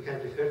 You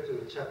can refer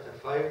to chapter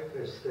 5,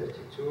 verse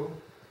 32,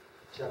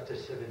 chapter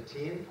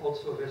 17,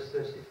 also verse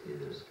 33.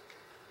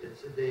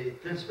 The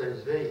principle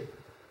is very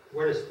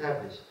well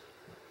established.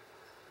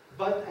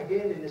 But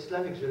again, in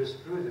Islamic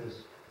jurisprudence,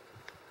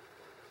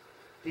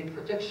 the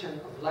protection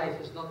of life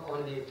is not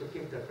only to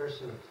keep the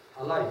person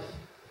alive,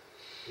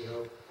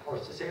 or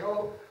to say,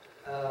 oh,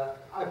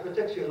 I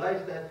protect your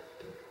life, that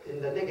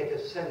in the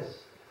negative sense,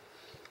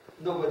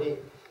 nobody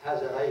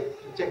has a right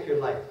to take your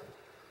life.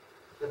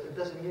 But it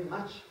doesn't mean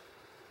much.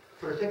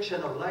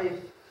 Protection of life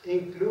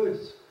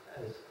includes,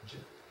 as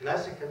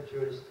classical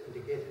jurists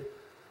indicated,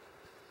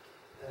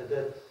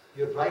 that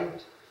your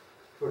right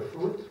for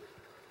food,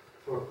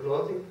 for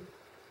clothing,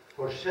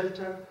 for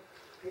shelter.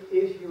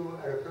 If you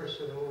are a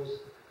person who's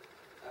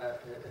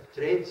a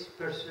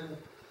tradesperson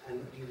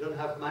and you don't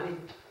have money,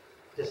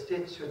 the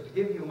state should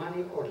give you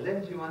money or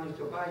lend you money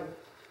to buy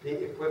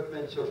the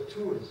equipment or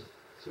tools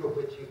through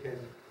which you can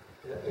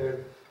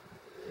earn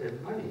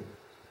money.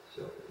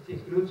 So it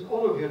includes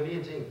all of your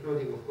needs,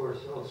 including, of course,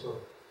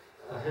 also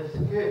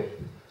health care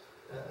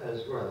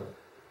as well.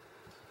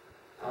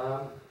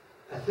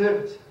 A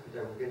third,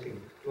 and I'm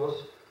getting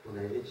close when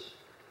I reach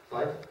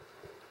 5,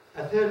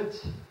 a third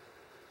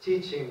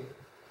teaching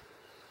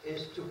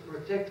is to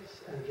protect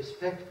and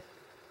respect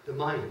the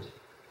mind.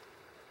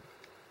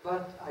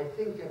 But I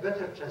think a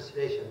better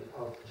translation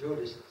of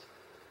jurist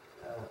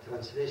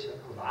translation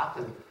of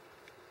aql,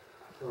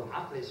 from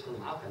aql is from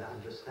aql,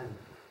 understand,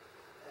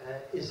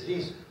 is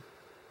reason,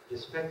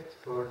 respect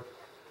for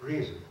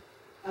reason.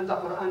 And the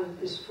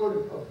Quran is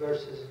full of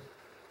verses,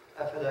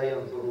 أَفَلَا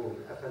يَنْظُرُونَ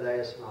أَفَلَا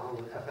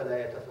يَسْمَعُونَ أَفَلَا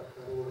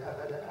يَتَفَكَّرُونَ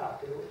أَفَلَا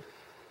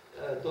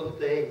يَعْقِلُونَ. Don't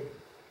they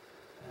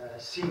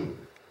see?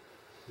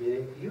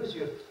 Meaning, use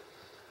your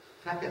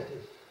faculty,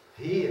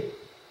 hear,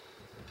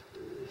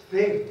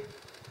 think,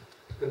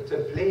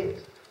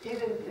 contemplate.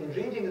 Even in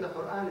reading the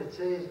Quran, it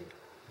says,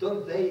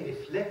 don't they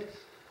reflect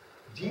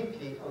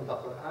deeply on the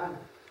Quran?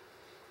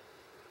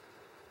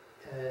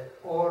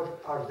 Or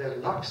are there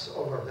locks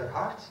over their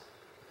hearts?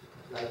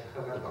 Like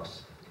have a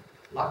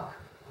lock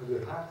on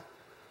your heart?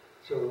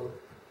 So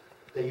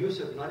the use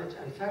of knowledge,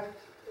 in fact,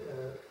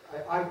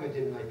 I argued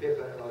in my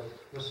paper about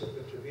Muslim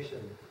contribution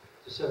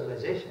to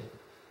civilization,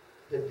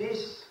 that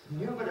these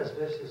numerous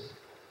verses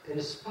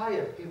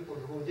inspired people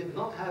who did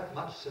not have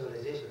much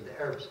civilization, the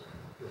Arabs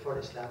before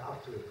Islam,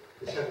 up to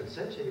the 7th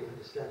century when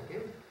Islam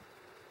came.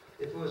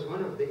 It was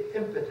one of the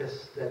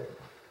impetus that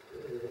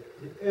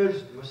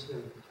urged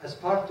Muslims, as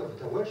part of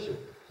the worship,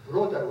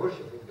 broader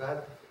worship of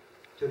God,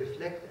 to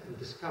reflect and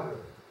discover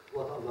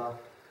what Allah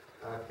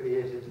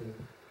created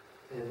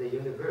in the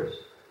universe.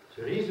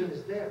 So reason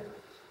is there.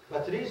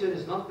 But reason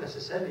is not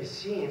necessarily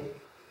seen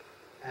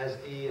as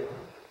the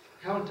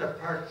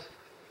counterpart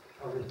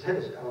of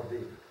intelligence.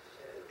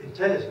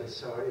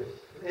 So if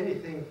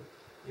anything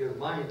your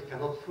mind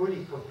cannot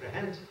fully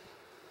comprehend,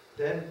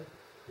 then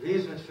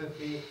reason should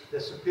be the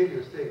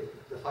superior thing,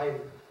 the final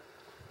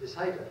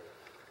decider.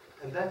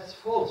 And that's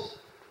false,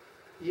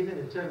 even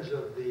in terms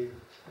of the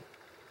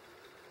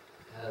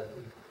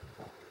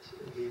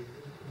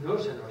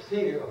notion or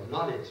theory of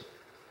knowledge.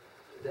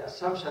 The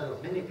assumption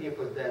of many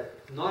people that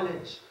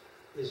knowledge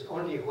is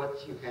only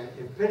what you can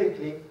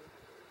empirically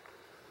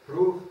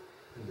prove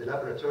in the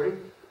laboratory,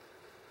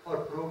 or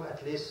prove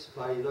at least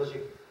by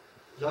logic,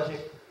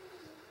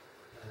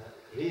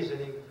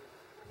 reasoning,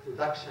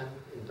 deduction,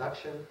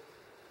 induction,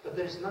 but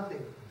there is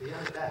nothing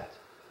beyond that.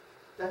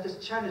 That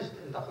is challenged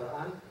in the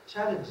Quran,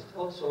 challenged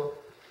also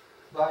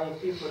by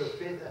people of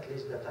faith, at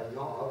least that I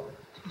know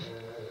of,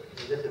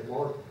 a little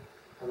more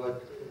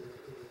about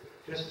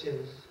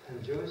Christians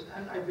and Jews,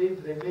 and I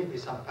believe there may be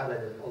some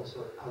parallel also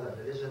in other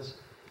religions,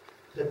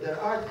 that there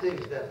are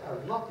things that are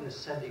not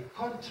necessarily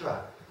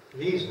contra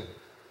reason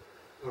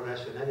or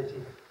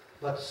rationality,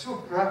 but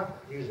supra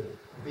reason,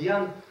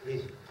 beyond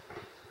reason.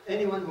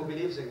 Anyone who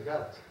believes in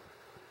God,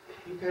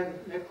 you can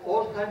make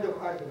all kinds of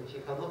arguments,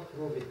 you cannot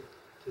prove it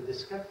to the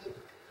skeptic.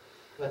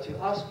 But you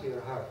ask your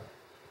heart,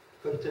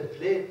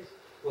 contemplate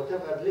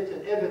whatever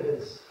little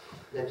evidence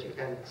that you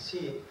can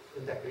see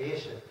in the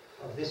creation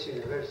of this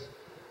universe.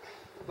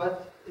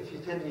 But if you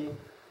tell me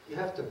you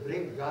have to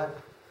bring God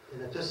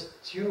in a test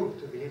tube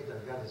to believe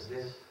that God is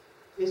there,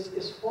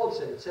 it's false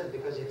in itself,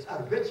 because it's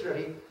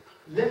arbitrary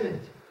limit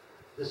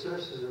the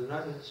sources of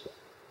knowledge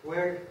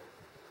where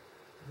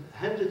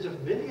hundreds of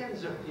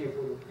millions of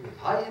people with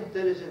high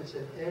intelligence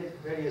in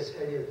various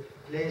areas,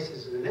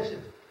 places,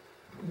 religions,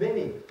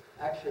 many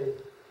actually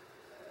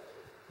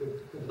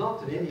could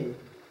not really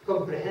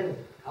comprehend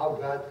how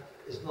God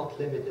is not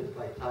limited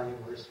by time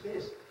or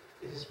space.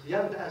 It is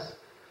beyond us.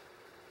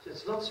 So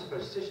it's not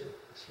superstition,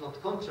 it's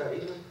not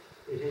contrary,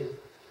 it is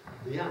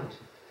beyond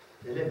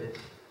the limit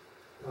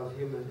of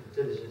human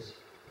intelligence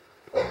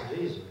and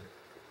reason.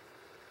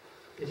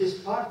 It is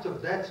part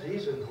of that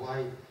reason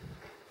why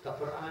the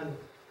Quran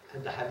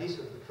and the Hadith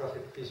of the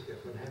Prophet, peace be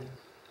upon him,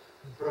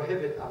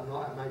 prohibit,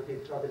 I might be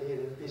in trouble here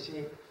in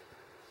BC,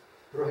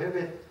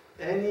 prohibit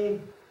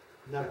any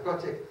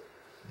narcotic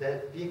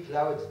that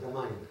beclouds the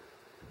mind.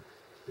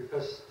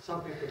 Because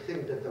some people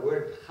think that the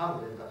word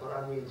khamr in the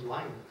Quran means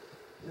wine.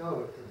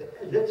 No,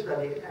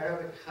 literally in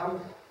Arabic, khamr,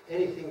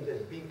 anything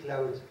that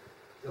beclouds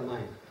the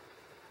mind.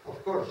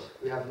 Of course,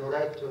 we have no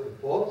right to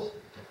impose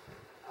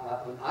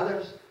on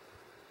others.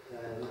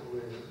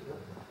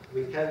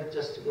 We can't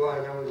just go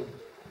around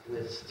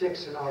with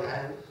sticks in our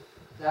hand.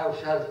 Thou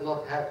shalt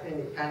not have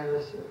any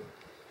cannabis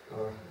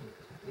or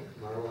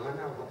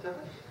marijuana or whatever.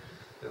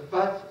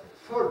 But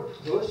for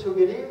those who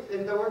believe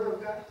in the Word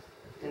of God,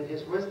 in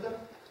His wisdom,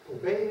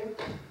 obey Him,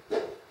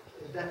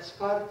 that's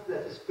part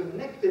that is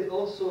connected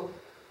also,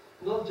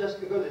 not just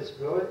because it's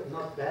good,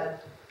 not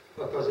bad,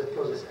 because it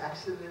causes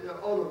accident,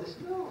 all of this.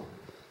 No.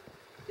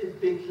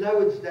 It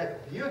beclouds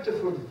that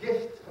beautiful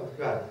gift of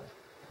God.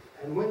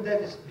 And when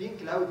that is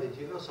beclouded,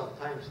 you know,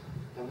 sometimes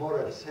the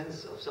moral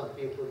sense of some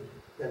people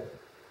that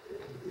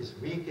is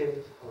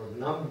weakened or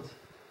numbed.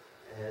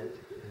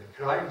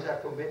 Crimes are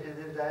committed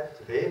in that,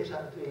 rapes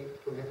are being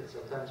committed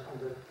sometimes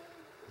under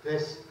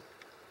this.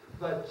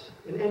 But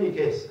in any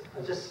case,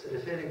 I'm just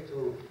referring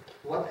to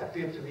what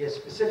appeared to be a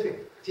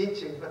specific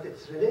teaching, but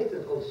it's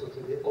related also to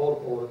the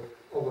overall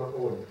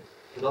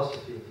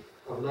philosophy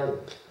of life.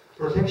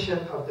 Protection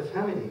of the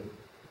family,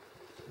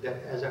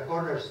 that as a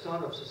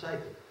cornerstone of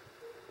society.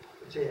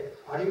 Say,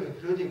 are you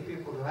including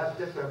people who have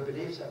different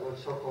beliefs about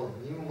so-called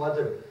new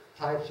modern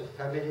types of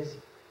families?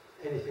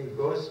 Anything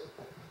goes?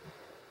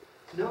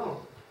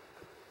 No,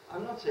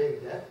 I'm not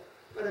saying that,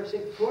 but I'm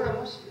saying for a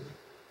Muslim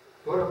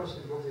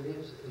who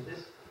believes in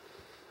this,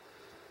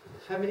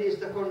 family is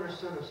the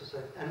cornerstone of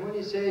society. And when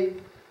you say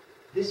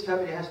this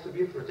family has to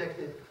be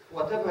protected,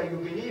 whatever you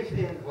believe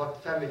in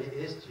what family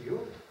is to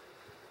you,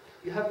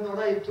 you have no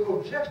right to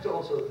object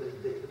also.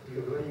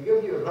 You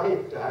give your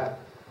right to have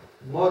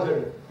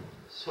modern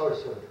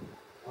source of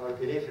or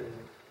belief in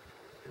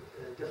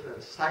a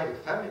different style of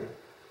family.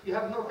 You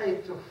have no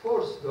right to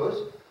force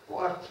those who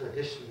are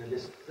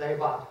traditionalists,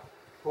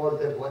 call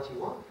them what you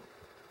want.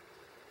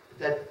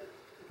 That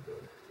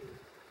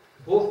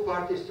both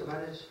parties to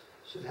marriage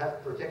should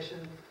have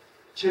protection,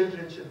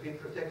 children should be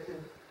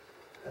protected,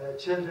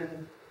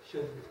 children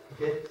should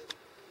get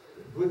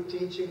good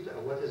teaching,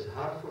 what is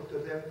harmful to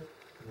them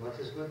and what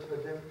is good for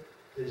them.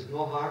 There is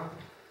no harm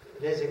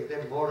raising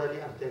them morally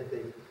until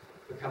they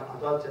become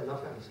adult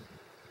enough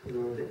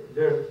and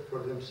learn for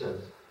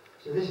themselves.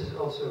 So this is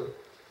also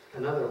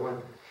another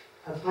one.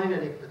 And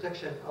finally,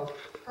 protection of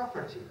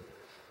property.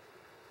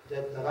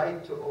 That the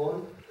right to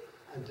own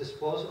and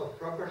dispose of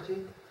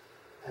property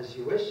as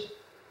you wish,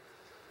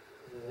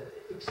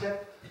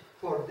 except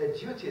for the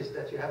duties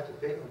that you have to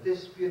pay on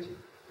this beauty.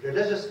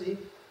 Religiously,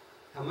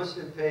 a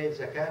Muslim pays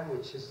zakah,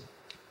 which is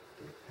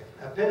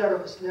a pillar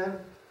of Islam,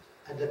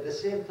 and at the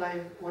same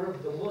time, one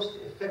of the most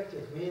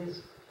effective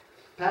means,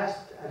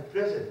 past and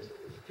present,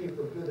 if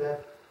people do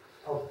that,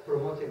 of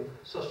promoting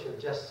social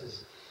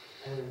justice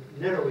and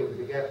narrowing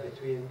the gap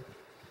between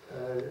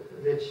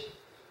rich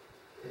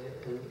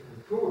and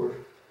poor.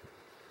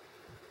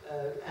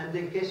 And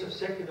in case of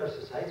secular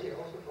society,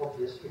 also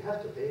obvious, you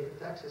have to pay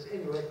taxes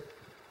anyway.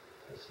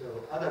 So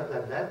other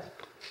than that,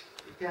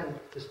 you can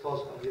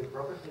dispose of your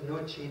property,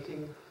 no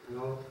cheating,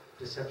 no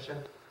deception.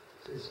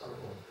 So it's our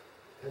own.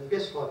 And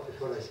guess what,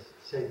 before I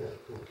say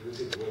that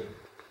concluding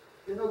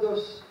word,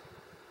 those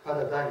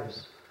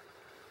paradigms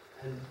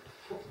and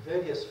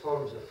various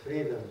forms of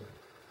freedom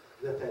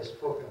that I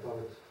spoke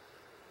about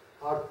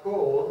are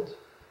called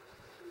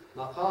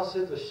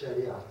maqasid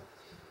al-sharia,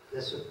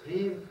 the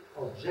supreme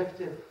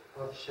objective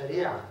of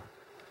sharia.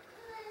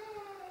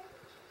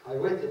 I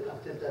waited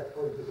until that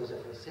point because if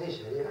I say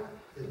sharia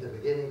in the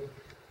beginning,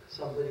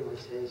 somebody will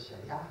say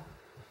sharia,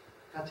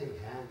 cutting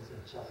hands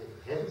and chopping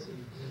heads,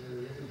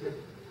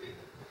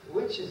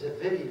 which is a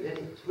very,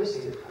 very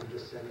twisted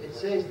understanding. It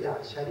says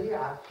that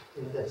sharia,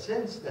 in the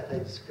sense that I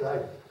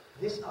described,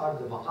 these are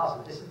the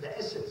maqasid, this is the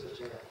essence of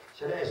sharia.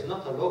 Sharia is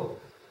not a law.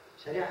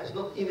 Sharia is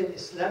not even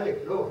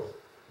Islamic law.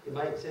 You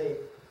might say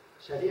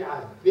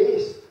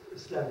sharia-based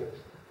Islamic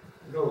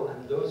law,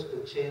 and those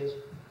could change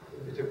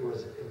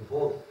because it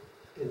involved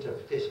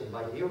interpretation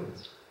by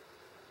humans.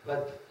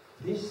 But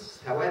this,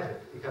 however,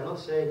 you cannot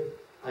say,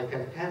 I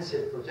can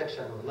cancel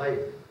protection of life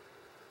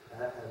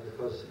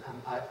because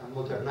I'm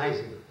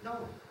modernizing. No,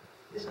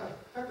 these are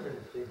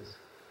permanent things.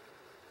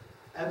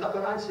 And the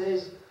Quran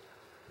says,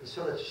 in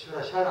Surah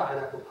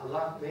Shara,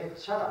 Allah made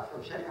Shara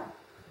from Sharia.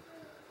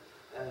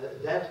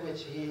 That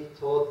which He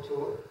taught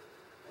to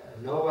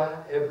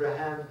Noah,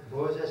 Abraham,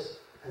 Moses,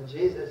 and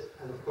Jesus,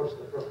 and of course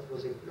the Prophet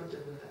was included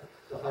in that,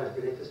 the 5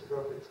 greatest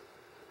prophets.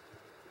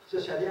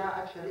 So Sharia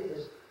actually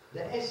is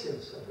the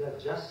essence of that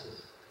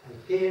justice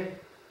and care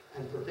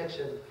and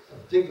protection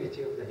of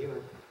dignity of the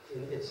human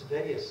in its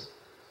various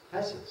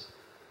facets.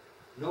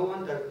 No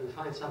wonder we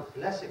find some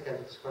classical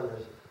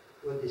scholars,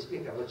 when they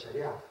speak about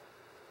Sharia,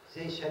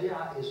 say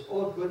Sharia is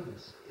all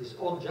goodness, is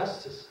all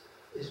justice,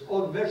 is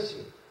all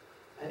mercy.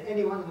 And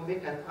anyone who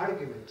makes an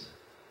argument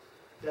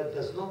that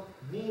does not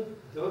meet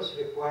those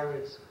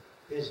requirements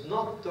is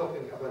not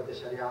talking about the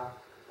Sharia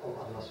of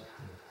Allah subhanahu wa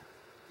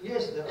ta'ala.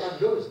 Yes, there are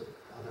laws,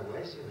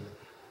 otherwise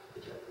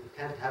you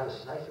can't have a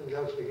society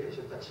without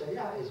regulation, but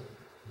Sharia is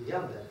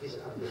beyond that. These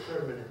are the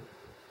permanent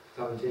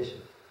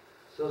foundation.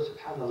 So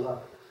subhanallah,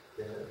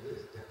 the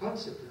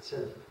concept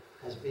itself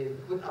has been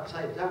put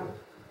upside down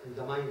in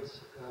the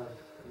minds of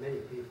many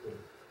people.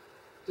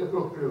 To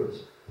conclude,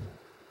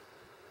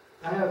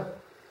 I have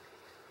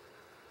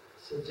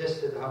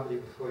suggested humbly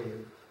before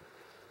you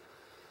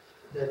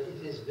that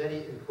it is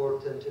very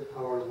important in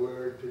our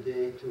world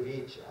today to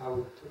reach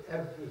out to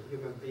every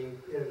human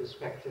being,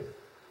 irrespective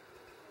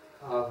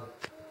of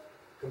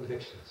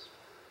convictions.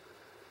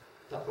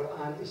 The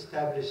Quran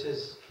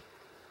establishes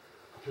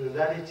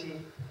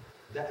plurality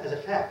as a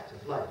fact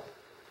of life.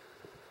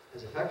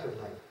 As a fact of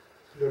life.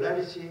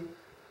 Plurality,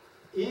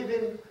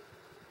 even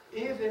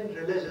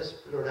religious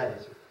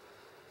plurality.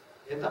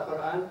 In the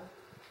Quran,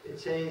 it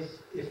says,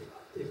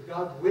 if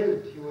God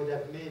willed, He would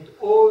have made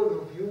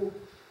all of you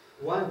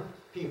one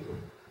people.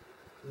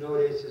 No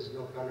races,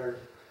 no color,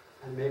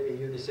 and maybe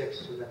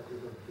unisex so that we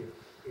don't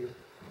keep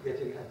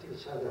getting at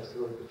each other's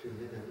throat between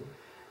men and women.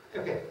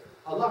 Okay,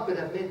 Allah could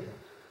have made them.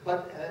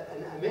 But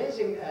an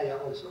amazing ayah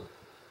also,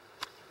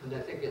 and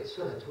I think it's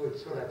Surah Hud,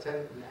 Surah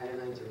 10, ayah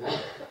 99.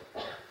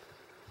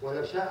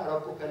 وَلَوْ شَاءَ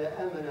رَبُّكَ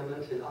لَآمَنَ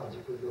مَنْ فِي الْأَرْضِ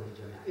كُلُّهُمْ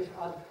جَمِيعًا. If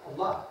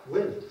Allah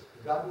willed,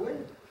 God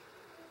willed,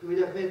 He would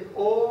have made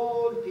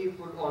all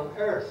people on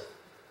earth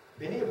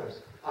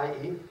believers,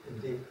 i.e.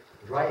 in the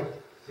right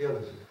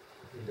theology,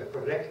 in the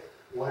correct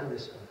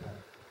oneness of God.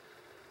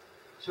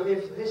 So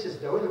if this is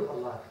the will of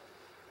Allah,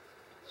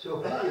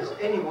 so who is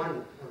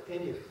anyone or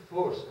any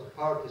force or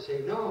power to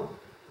say, no,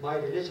 my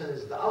religion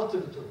is the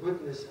ultimate of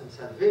goodness and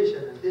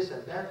salvation and this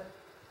and that,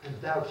 and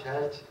thou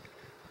shalt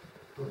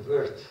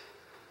convert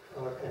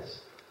or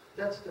else.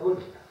 That's the will of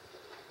God.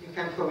 You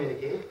can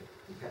communicate,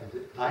 you can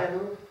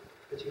dialogue,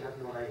 but you have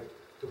no right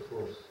to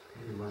force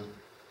anyone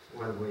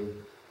one way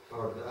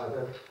or the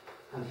other.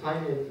 And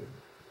finally,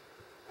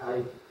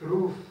 I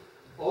prove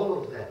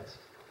all of that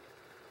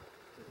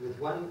with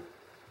one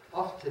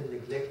often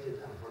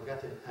neglected and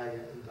forgotten ayah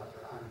in the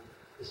Quran,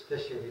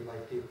 especially by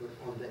people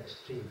on the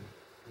extreme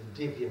and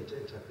deviant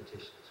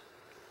interpretations.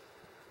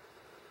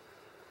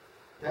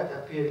 That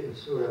appeared in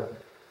Surah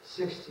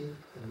 60,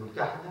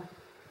 Al-Mumtahana,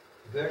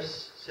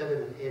 verse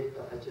 7 and 8,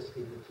 but I'll just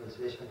give you the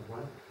translation of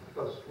one,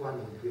 because one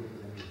will give you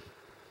the meaning.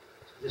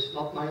 This is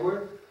not my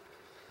word,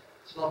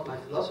 it's not my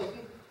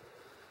philosophy,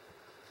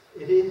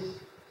 it is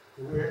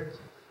the word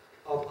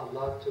of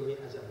Allah to me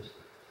as a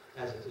Muslim,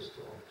 as it is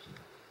to all Muslims.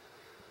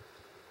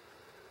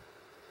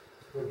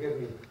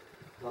 Forgive me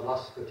the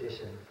last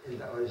quotation in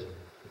the original.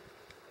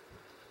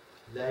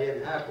 لا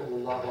ينهاكم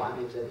الله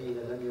عن الذين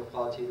لم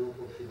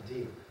يقاتلوكم في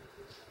الدين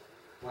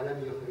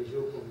ولم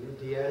يخرجوكم من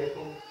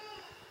دياركم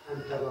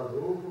أن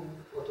تبروهم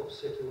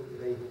وتقسطوا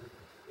إليهم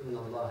إن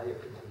الله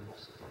يحب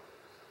المقسطين.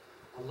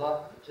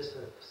 Allah, just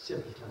a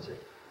simple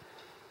translation.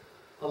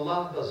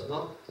 Allah does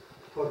not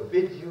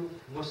forbid you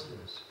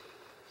Muslims,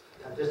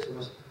 address to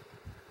Muslims,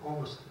 all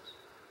Muslims,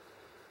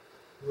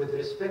 with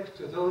respect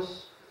to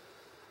those,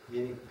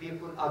 meaning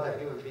people, other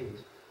human beings,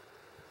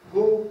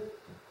 who,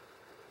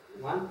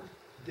 one,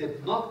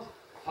 did not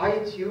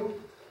fight you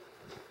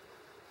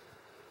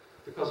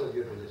because of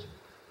your religion.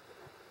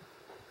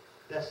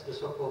 That's the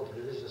so-called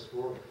religious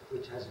war,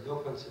 which has no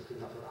concept in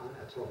the Quran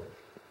at all.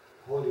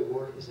 Holy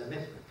war is a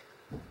myth.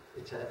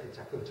 It's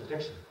a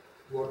contradiction.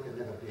 War can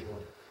never be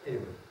holy.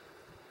 Anyway,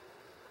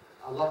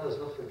 Allah does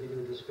not forbid you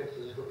with respect to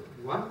this group.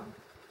 One,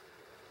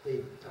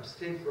 they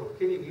abstain from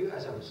killing you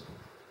as a Muslim.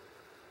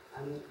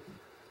 And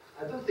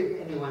I don't think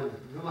anyone,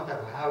 no matter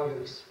how you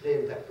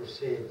explain the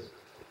Crusades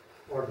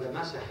or the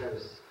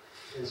massacres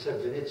in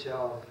Srebrenica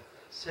of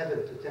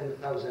 7,000 to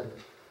 10,000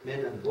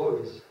 men and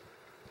boys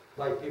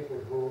by people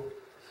who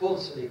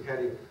falsely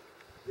carry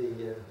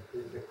the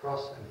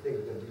cross and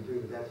think that they're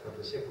doing that for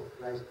the sake of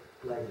Christ,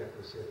 like the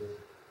Crusaders.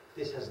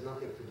 This has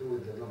nothing to do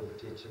with the noble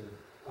teaching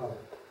of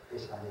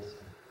Isa.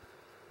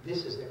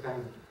 This is the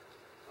kind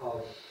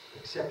of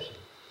exception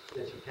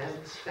that you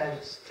can't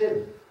stand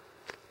still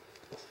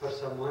for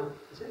someone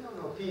and say,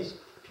 no, peace,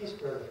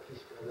 brother,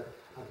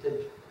 until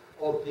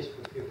all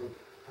peaceful people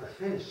are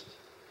finished.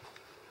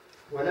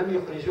 وَلَمْ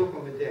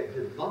يُخْرِجُوكُمْ مِنْ دِيَارِكُمْ,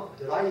 did not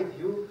drive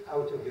you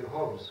out of your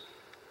homes.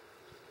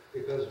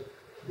 Because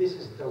this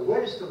is the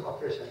worst of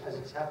oppression as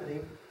it's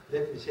happening,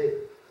 let me say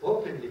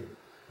openly,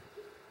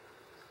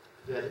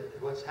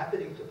 what's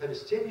happening to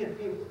Palestinian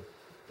people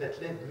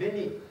that led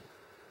many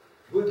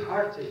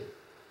good-hearted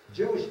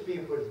Jewish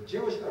people,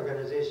 Jewish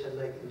organizations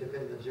like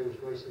Independent Jewish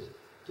Voices,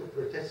 to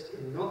protest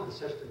in no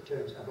uncertain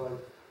terms about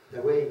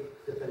the way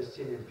the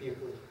Palestinian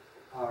people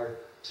are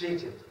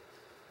treated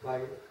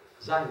by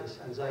Zionists.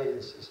 And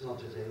Zionism is not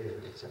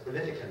Judaism, it's a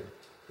political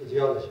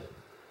ideology.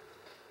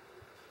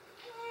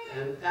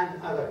 And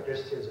other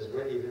Christians as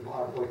well, even who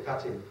are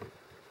boycotting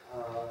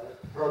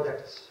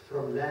products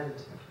from land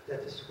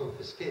that is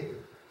confiscated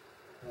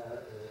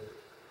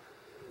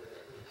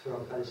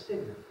from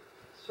Palestinians.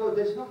 So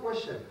there's no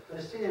question,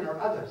 Palestinian or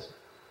others,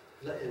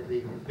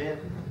 the men,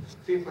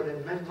 people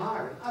in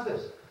Myanmar and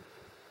others.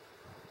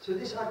 So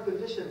these are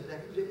positions that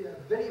are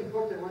very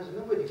important ones.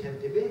 Nobody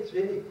can debate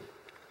really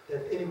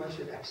that anyone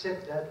should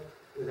accept that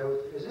without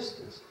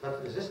resistance,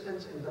 but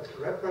resistance in the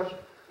proper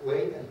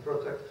way and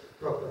proper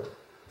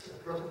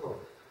protocol.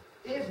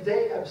 If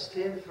they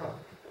abstain from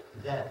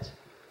that,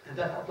 and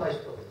that applies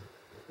to them,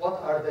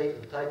 what are they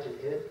entitled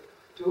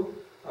to,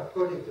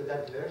 according to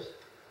that verse?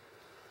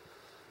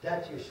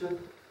 That you should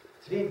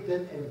treat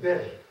them in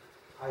birr.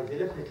 I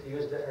deliberately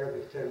use the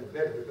Arabic term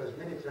birr because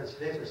many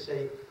translators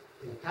say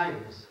in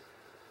kindness.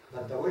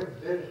 But the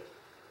word birr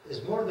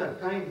is more than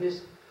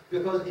kindness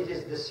because it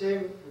is the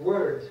same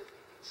word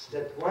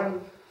that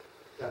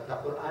the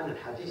Quran and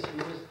Hadith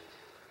use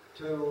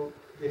to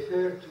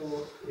refer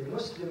to a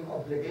Muslim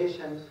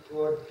obligation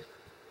toward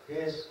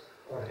his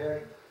or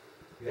her,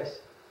 yes,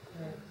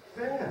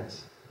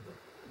 parents.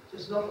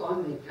 It's not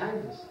only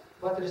kindness,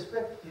 but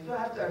respect. You don't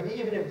have to agree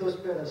even if those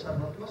parents are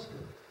not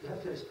Muslim. You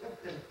have to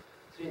respect them,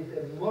 treat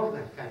them more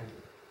than kindly.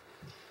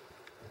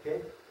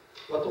 Okay?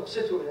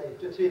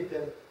 To treat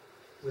them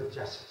with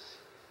justice.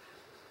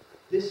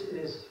 This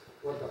is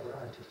what the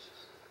Quran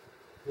teaches.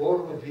 War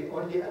would be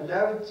only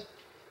allowed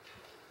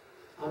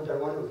under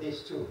one of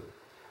these two.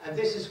 And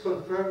this is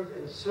confirmed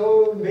in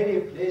so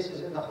many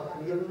places in the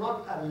Quran. You're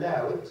not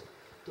allowed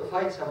to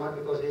fight someone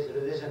because his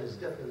religion is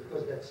different,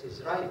 because that's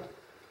his right,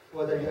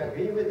 whether you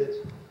agree with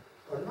it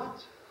or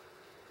not.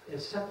 In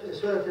Surah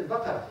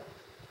Al-Baqarah,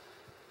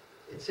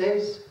 it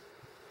says,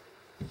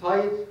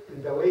 fight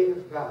in the way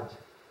of God.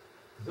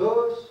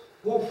 Those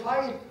who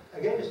fight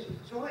against you.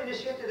 So who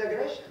initiated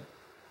aggression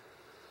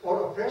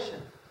or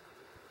oppression?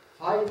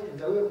 Fight in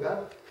the way of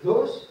God.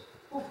 Those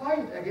who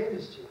fight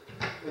against you.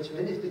 Which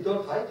means if they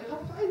don't fight, you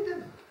don't fight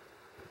them.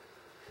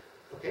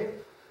 Okay?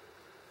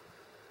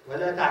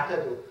 وَلَا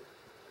تَعْتَدُوا.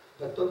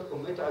 But don't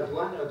commit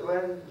عدوان.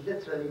 عدوان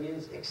literally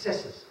means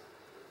excesses.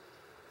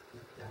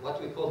 What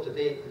we call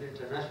today in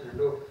international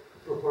law,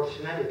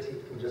 proportionality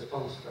in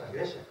response to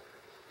aggression.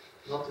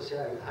 Not to say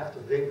I will have to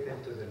bring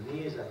them to their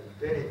knees, I will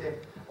bury them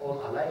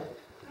all alive.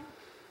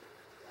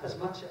 As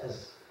much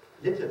as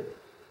little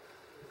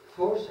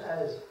force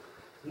as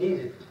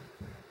needed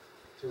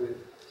to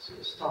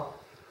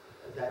stop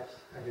that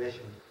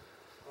aggression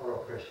or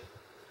oppression.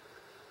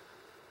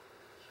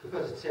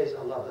 Because it says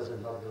Allah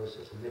doesn't love those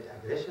who commit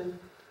aggression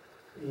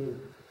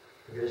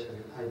integration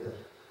in either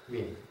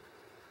meaning.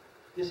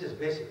 This is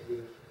basically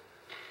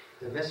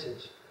the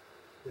message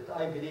that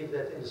I believe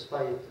that in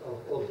spite of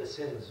all the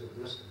sins of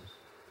Muslims,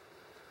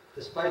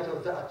 despite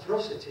of the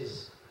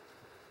atrocities,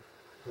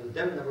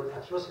 condemnable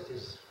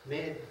atrocities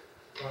made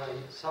by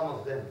some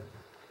of them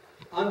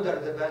under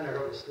the banner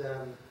of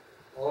Islam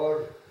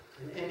or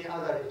in any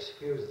other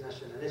excuse,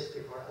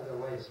 nationalistic or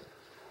otherwise,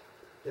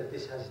 that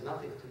this has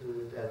nothing to do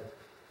with that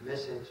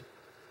message.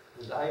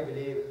 And I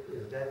believe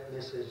if that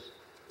message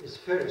is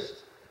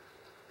first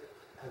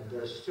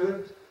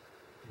understood,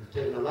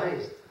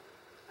 internalized,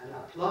 and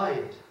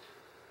applied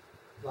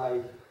by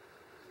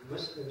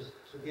Muslims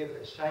to give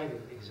a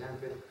shining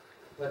example,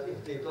 but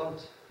if they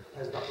don't,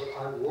 as the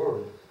Quran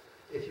warned,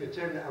 if you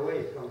turn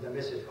away from the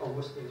message of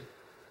Muslims,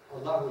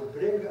 Allah will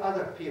bring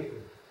other people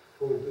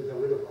who will do the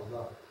will of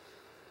Allah.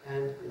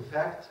 And in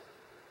fact,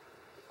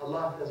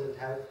 Allah doesn't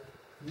have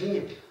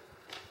need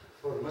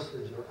for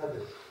Muslims or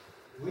others.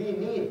 We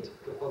need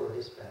to follow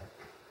His path.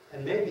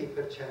 And maybe,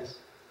 perchance,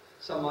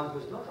 someone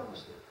who's not a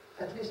Muslim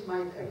at least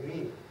might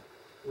agree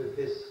with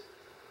this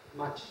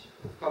much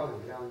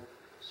common ground,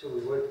 so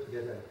we work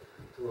together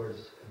towards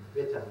a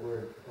better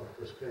world of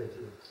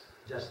prosperity,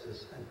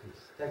 justice, and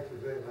peace. Thank you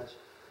very much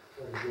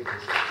for the good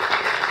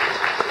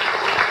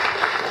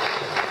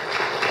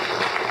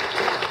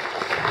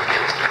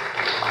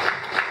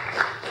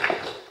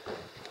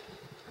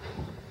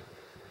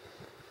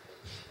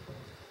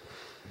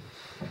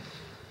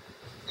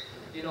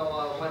You know,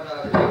 when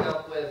coming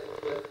up with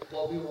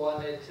what we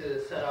wanted to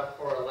set up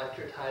for a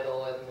lecture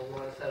title and what we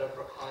wanted to set up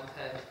for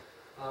content,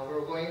 we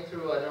were going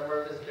through a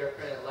number of his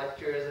different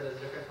lectures and his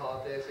different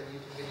topics and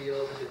YouTube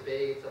videos and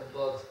debates and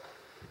books.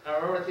 And I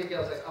remember thinking, I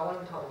was like, I want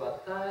to talk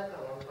about that,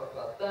 I want to talk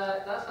about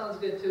that, that sounds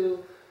good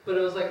too. But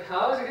it was like,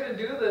 how is he going to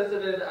do this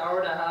in an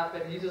hour and a half?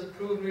 And he just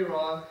proved me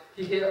wrong.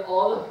 He hit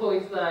all the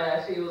points that I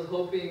actually was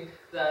hoping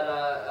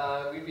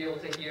that we'd be able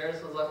to hear.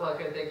 So I was like, well,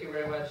 okay, thank you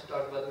very much,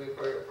 Dr. Badawi,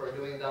 for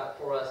doing that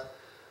for us.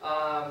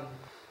 I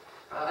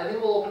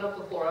think we'll open up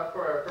the floor up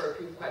for a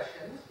few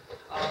questions.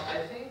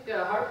 I think,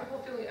 how are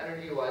people feeling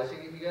energy-wise? Do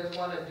you guys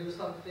want to do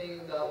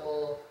something that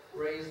will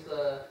raise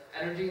the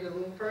energy in the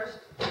room first?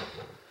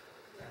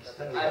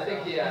 I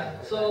think,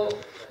 yeah. So,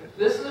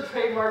 this is a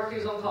trademark,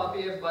 please don't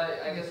copy it, but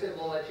I guess it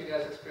will let you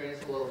guys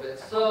experience a little bit.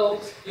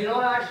 So, you know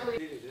what actually...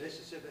 The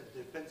relationship, it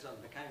depends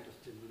on the kind of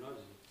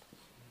terminology.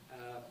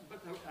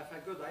 But if I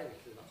go directly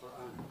to the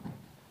Quran,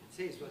 it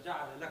says,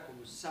 وَجَعَلَ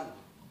لَكُمُ السَّمْعَ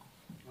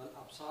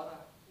وَالْأَبْصَارَ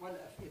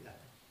وَالْأَفْئِدَةَ.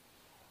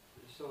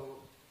 So,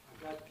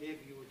 God gave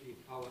you the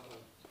power of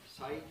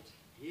sight,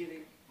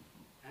 hearing,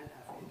 and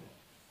af'idah.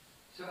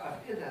 So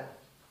af'idah,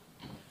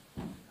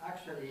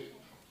 actually,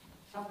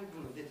 some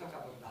people, they talk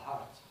about the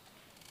heart,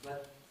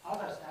 but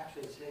others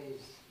actually say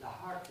the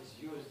heart is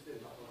used in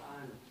the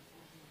Quran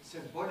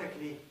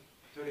symbolically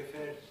to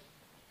refer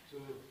to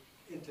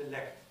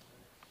intellect.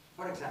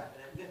 For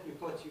example, let me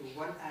quote you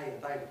one ayah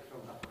direct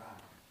from the Quran.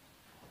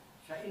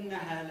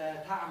 فَإِنَّهَا لَا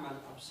تَعْمَى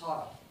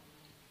الْأَبْصَارِ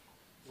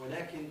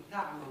وَلَكِنْ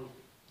تعمل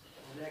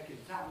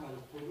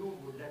القلوب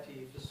التي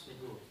في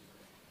الصدور.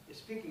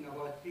 Speaking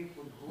about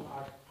people who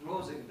are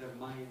closing their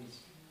minds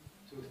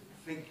to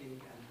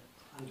thinking and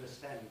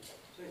understanding.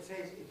 So it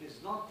says it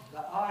is not the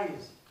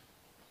eyes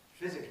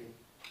physically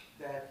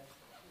that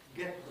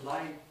get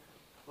blind,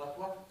 but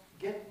what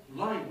get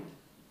blind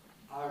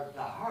are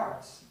the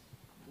hearts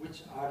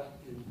which are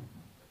in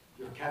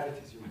your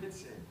cavities, you might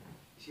say.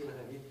 You see what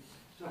I mean?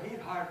 So here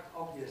heart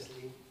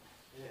obviously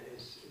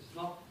is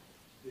not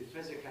the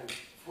physical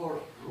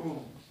fourth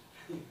room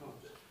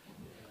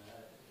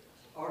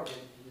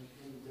organ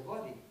in the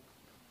body.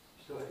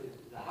 So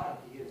the heart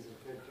here is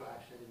referred to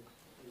actually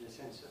in the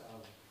sense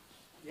of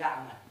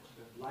ya'ma,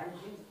 the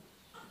blinding.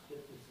 The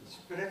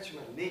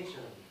spiritual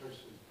nature of the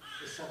person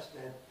is such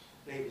that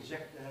they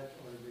reject that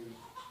or they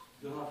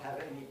do not have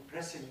any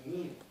pressing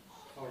need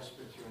for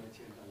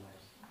spirituality in their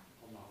lives.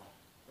 Allah.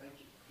 Thank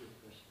you. Good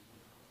question.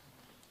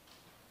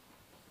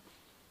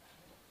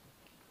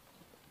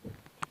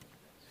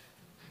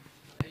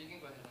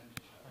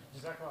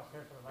 Jazakallah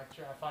khair for the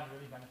lecture. I found it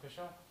really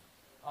beneficial.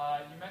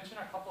 You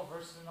mentioned a couple of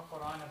verses in the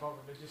Quran about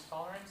religious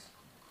tolerance.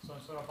 So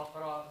in Surah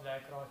Baqarah,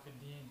 La ikraha fi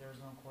d-din, there is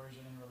no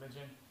coercion in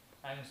religion.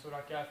 And in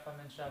Surah Kahf,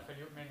 فَمَنْ شَاءَ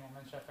فَلْيُؤْمِنْ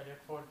وَمَنْ شَاءَ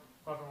فَلْيَكْفُرْ.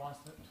 Whoever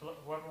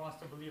wants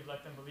to believe,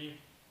 let them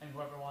believe. And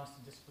whoever wants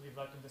to disbelieve,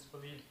 let them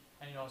disbelieve.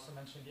 And you also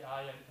mentioned the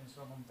ayah in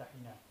Surah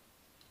Mumtahina.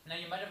 Now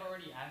you might have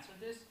already answered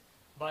this,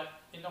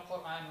 but in the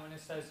Quran when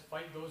it says,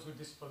 fight those who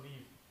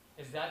disbelieve,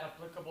 is that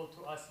applicable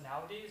to us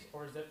nowadays,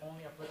 or is that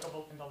only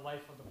applicable in the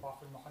life of the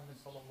Prophet Muhammad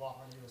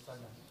sallallahu alaihi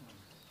wasallam?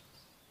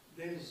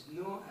 There is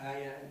no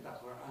ayah in the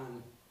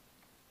Quran,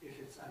 if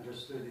it's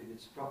understood in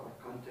its proper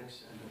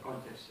context and the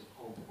context of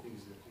all the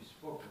things that we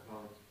spoke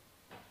about,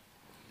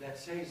 that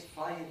says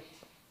fight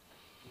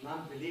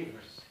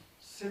non-believers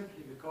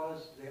simply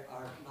because they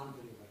are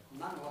non-believers.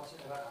 None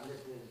whatsoever,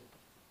 unless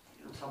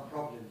there's some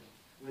problem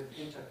with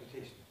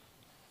interpretation.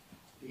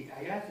 The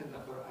ayat in the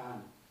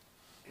Quran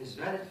is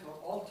valid for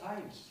all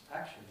times,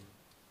 actually,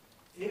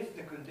 if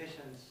the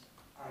conditions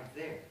are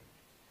there.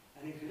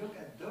 And if you look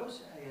at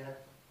those ayat,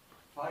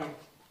 fight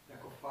the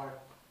kuffar,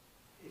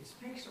 it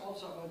speaks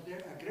also about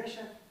their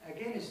aggression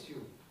against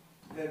you,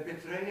 their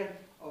betrayal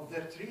of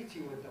their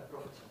treaty with the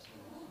Prophet.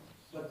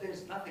 But there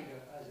is nothing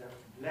as a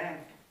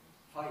blank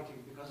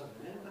fighting because of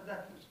religion, but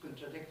that would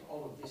contradict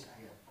all of this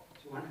ayat.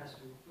 So one has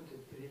to put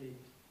it really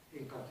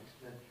in context.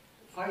 That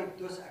fight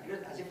those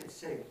aggressors, as if it's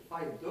saying,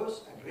 fight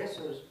those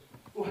aggressors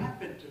who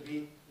happen to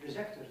be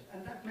rejectors.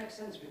 And that makes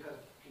sense because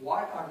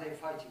why are they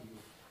fighting you?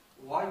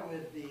 Why were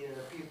the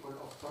people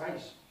of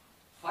Quraysh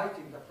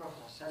fighting the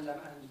Prophet ﷺ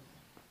and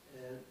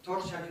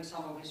torturing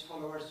some of his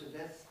followers to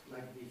death,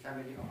 like the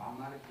family of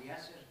Ammar ibn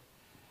Yasir?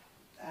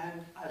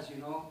 And as you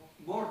know,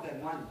 more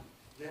than one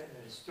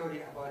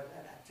story about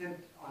an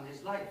attempt on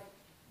his life.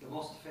 The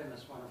most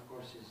famous one, of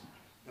course, is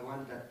the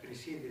one that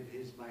preceded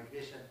his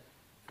migration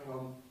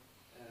from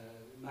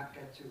Mecca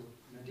to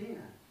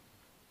Medina.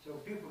 So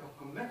people have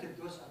committed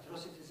those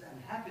atrocities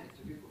and happened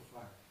to be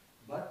kuffar,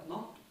 but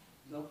not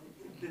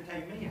the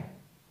Taymiyyah.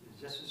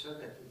 Just to show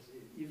that it's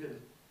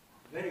even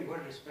very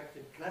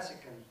well-respected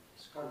classical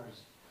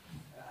scholars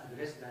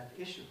address that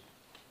issue.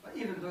 But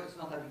even though it's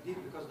not a big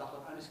deal because the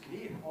Quran is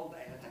clear, all the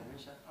ayat I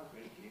mentioned are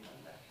very clear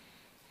on that.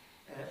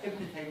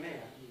 Ibn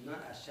Taymiyyah, known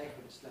as Shaykh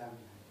al-Islam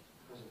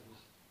because of his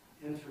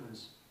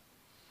influence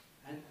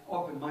and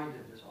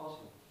open-mindedness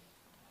also,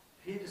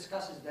 he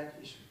discusses that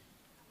issue.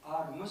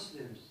 Are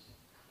Muslims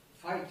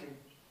fighting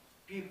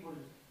people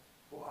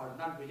who are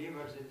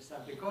non-believers in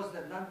Islam because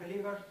they're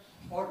non-believers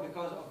or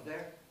because of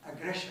their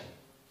aggression?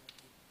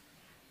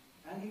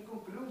 And he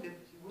concluded,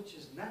 which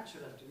is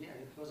natural to me,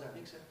 and it was a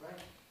big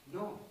surprise,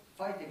 no,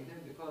 fighting them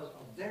because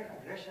of their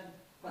aggression,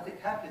 but it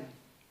happened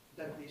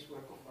that these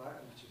were kuffar,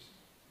 which is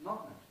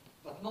not natural.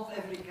 But not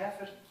every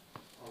kafir,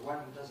 or one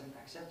who doesn't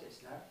accept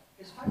Islam,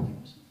 is fighting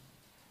Muslims.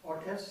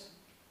 Or else,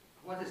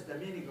 what is the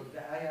meaning of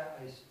the ayah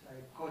I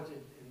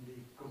quoted in the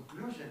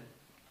conclusion,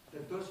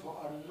 that those who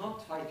are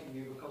not fighting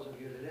you because of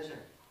your religion,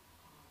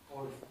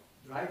 or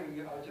driving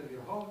you out of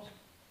your homes,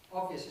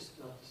 obviously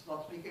it's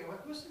not speaking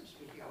about Muslims,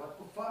 speaking about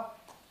kuffar,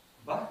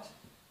 but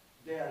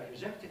they are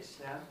rejecting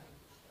Islam,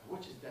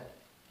 which is the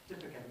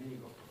typical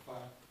meaning of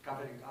kuffar,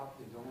 covering up,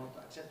 they don't want to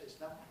accept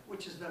Islam,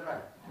 which is the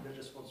right, the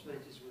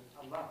responsibilities with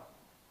Allah.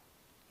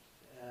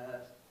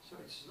 So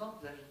it's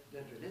not their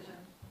religion,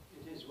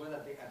 it is whether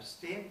they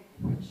abstain,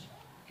 in which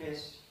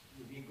case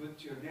you be good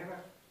to your neighbor.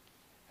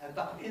 And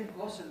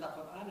also in the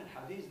Quran and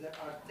Hadith, there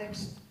are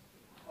texts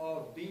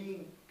of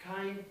being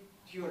kind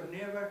to your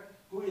neighbor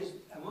who is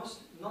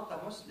not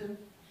a Muslim,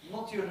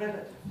 not your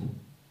relative.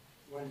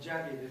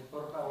 وَالْجَارِ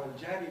لِلْقُرْبَى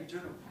وَالْجَارِ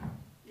الْجُنُبِ.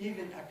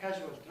 Even a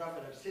casual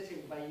traveler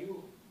sitting by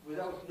you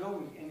without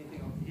knowing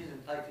anything of he is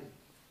entitled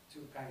to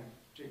kind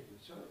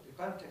treatment. So the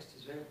context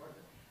is very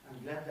important.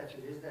 I'm glad that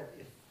you raised that.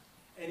 If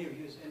any of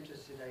you is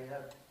interested, I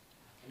have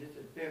a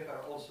little paper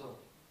also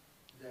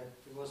that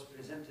was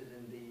presented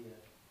in the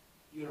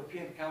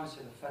European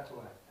Council of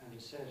Fatwa and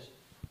Research.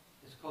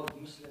 It's called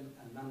Muslim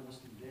and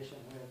Non-Muslim Relation,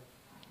 where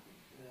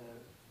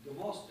the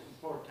most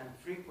important,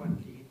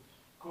 frequently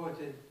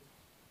quoted,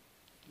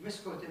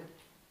 misquoted,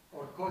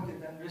 or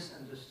quoted and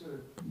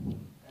misunderstood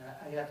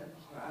ayat in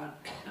the Quran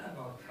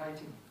about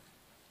fighting.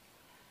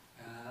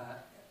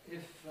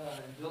 If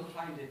you don't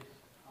find it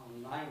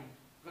online,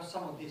 because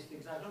some of these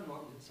things, I don't know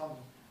if some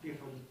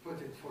people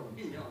put it for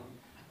me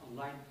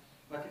online,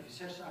 but if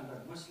you search under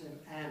Muslim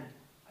and,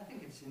 I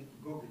think it's in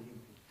Google,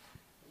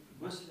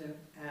 Muslim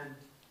and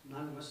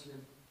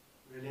non-Muslim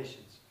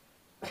relations.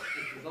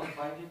 If you don't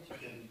find it,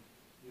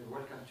 you're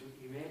welcome to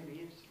email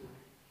me to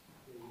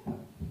the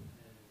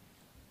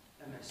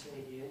MSA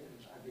here, and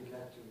I'd be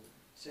glad to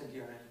send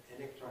you an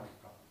electronic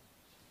copy.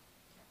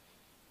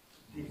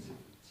 Deals in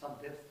some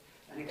depth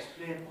and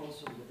explain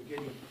also in the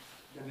beginning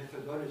the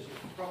methodology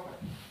of proper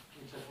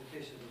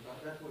interpretation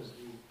of that. That was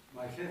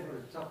my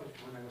favorite topic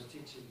when I was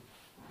teaching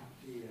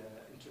the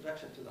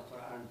introduction to the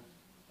Quran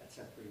at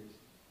St. Louis.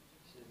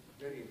 It's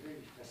very,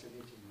 very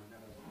fascinating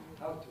whenever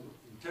how to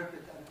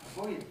interpret and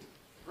avoid,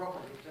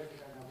 properly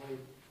interpret and avoid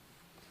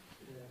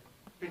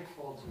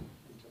pitfalls in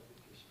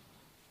interpretation.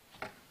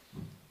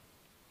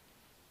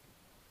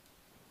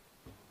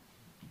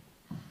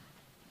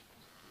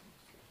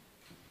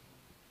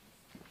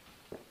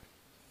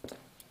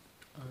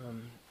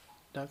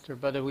 Dr.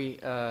 Badawi,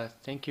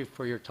 thank you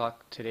for your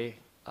talk today.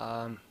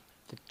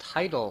 The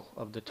title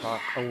of the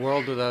talk, A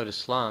World Without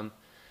Islam,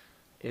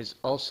 is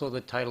also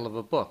the title of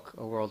a book,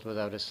 A World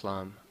Without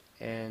Islam.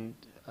 And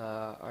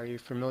are you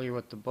familiar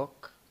with the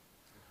book?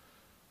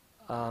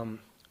 Well,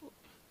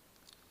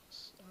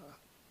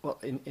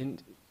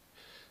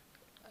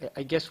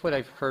 I guess what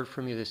I've heard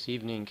from you this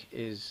evening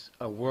is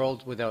a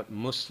world without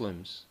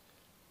Muslims,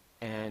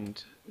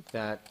 and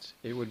that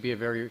it would be a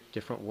very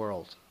different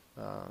world.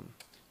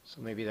 So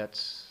maybe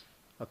that's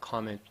a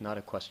comment, not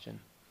a question.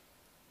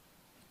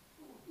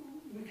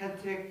 We can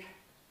take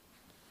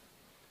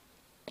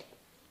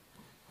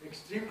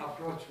extreme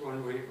approach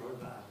one way or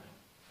the other.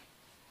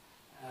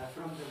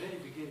 From the very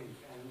beginning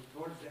and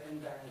towards the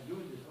end, I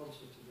alluded also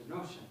to the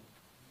notion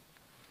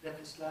that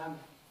Islam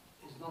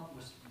is not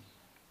Muslim.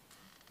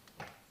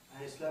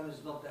 and Islam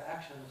is not the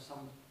action of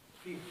some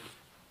people.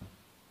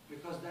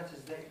 Because that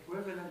is the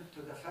equivalent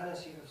to the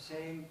fallacy of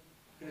saying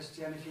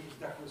Christianity is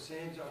the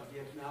Crusades or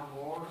Vietnam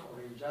War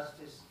or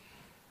injustice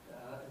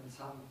in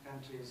some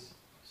countries,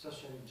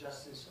 social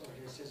injustice or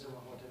racism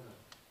or whatever.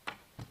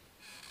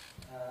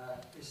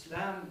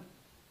 Islam,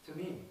 to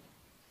me,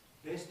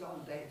 based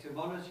on the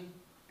etymology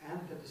and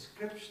the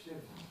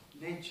descriptive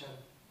nature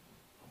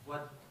of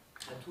what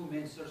the two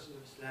main sources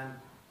of Islam,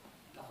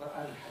 the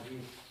Quran and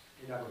Hadith,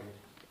 elaborate.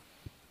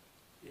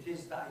 It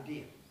is the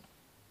idea,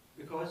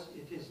 because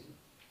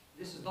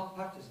this is not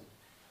partisan,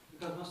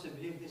 because Muslims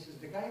believe this is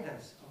the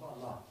guidance of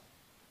Allah.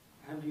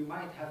 And you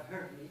might have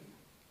heard me,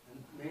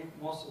 and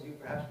most of you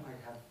perhaps might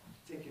have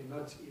taken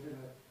notes even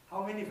of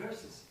how many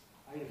verses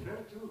I refer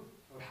to,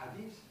 or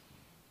hadith.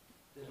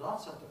 There's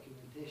lots of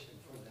documentation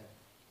for that.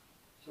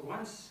 So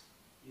once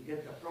you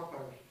get the proper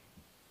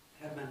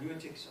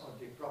hermeneutics or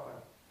the proper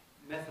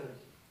method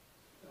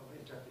of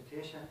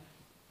interpretation,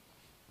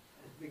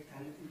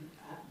 and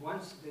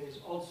once there is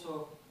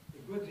also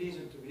a good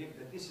reason to believe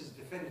that this is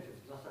definitive,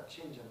 not a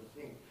changeable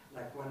thing,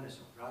 like oneness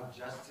of God,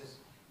 justice,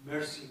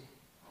 mercy,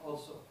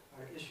 also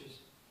are issues.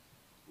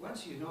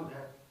 Once you know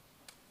that,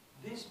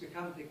 this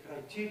becomes the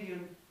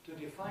criterion to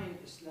define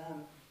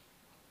Islam,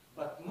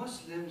 but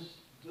Muslims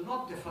do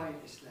not define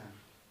Islam.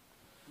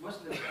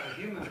 Muslims are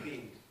human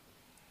beings.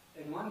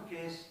 In one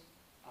case,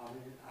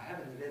 I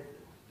haven't read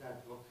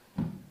that book,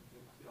 to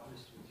be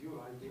honest with you,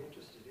 I'd be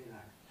interested in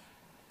that.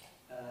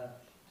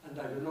 And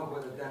I don't know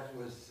whether that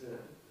was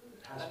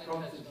has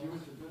prompted you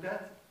to do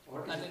that,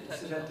 or is it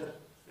incidental?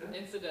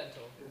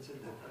 Incidental.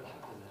 Incidental,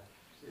 alhamdulillah.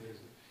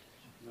 Seriously,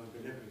 no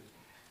deliberate.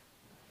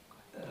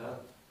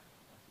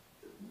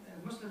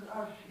 Muslims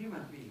are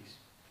human beings,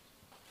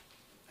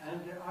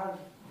 and there are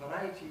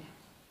variety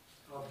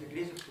of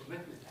degrees of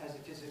commitment, as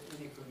it is in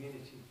any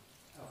community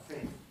of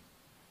faith.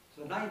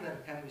 So neither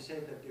can we say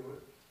that they were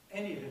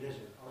any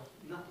religion, or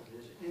not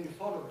religion, any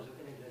followers of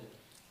any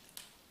religion,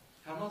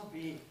 cannot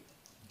be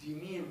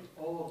demeaned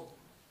or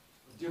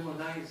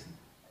demonized,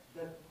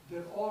 that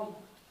they're all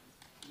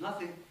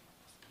nothing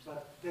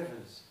but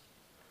devils.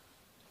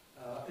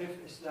 If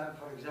Islam,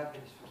 for example,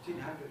 is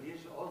 1400 years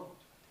old,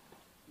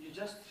 you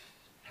just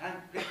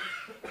handpick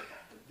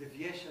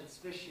deviations,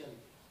 special,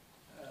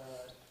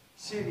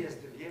 serious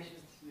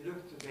deviations. You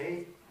look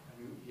today,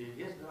 and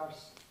yes, there are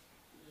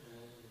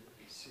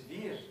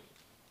severe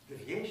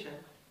deviation.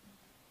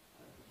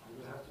 I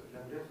will have to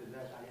elaborate with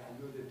that. I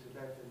alluded to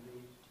that in the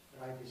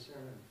Friday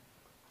sermon.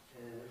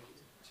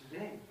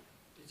 Today,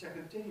 it's a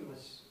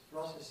continuous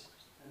process,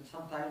 and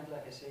sometimes,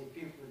 like I say,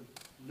 people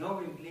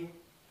knowingly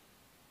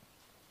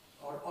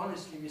or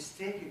honestly,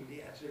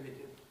 mistakenly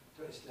attributed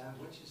to Islam,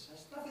 which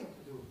has nothing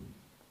to do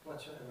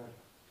whatsoever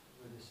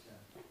with Islam.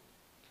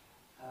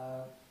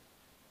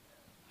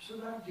 So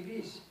there are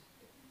degrees.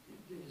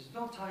 There is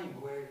no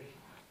time where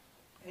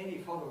any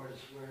followers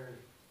were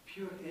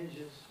pure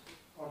angels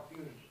or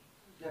pure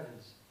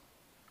devils.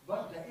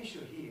 But the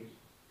issue here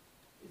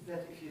is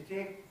that if you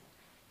take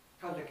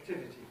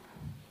collectivity,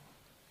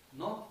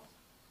 not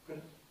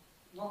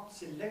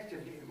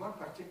selectively in one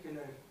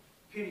particular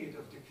period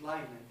of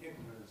decline and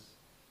ignorance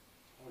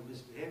or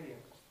misbehavior,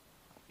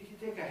 if you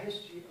take a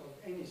history of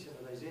any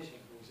civilization,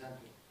 for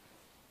example,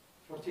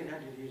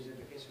 1400 years in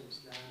the case of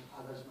Islam,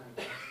 others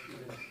might have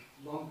even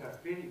longer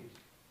period.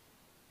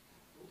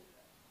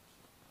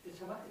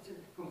 It's a relative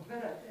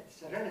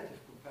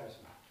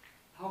comparison.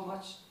 How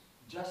much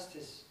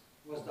justice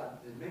was done?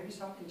 There may be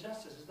some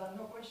injustice is done,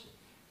 no question.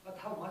 But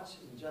how much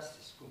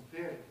injustice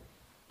compared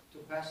to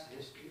past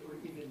history or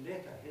even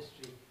later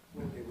history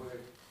when they were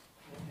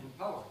in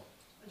power?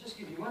 I'll just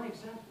give you one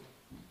example.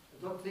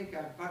 I don't think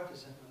I'm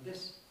partisan on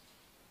this.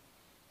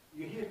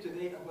 You hear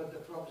today about the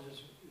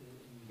problems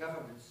in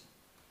governments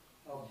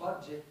of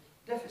budget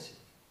deficit.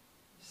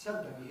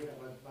 Seldom you hear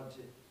about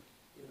budget,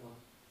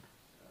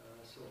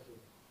 sort of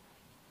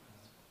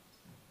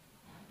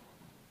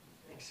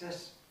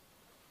excess.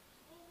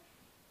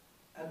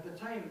 At the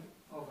time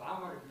of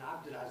Umar ibn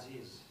Abdul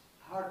Aziz,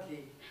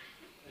 hardly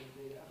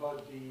about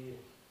the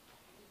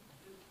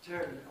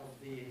turn of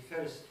the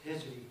first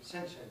Hijri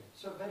century,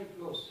 so very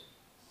close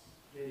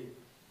really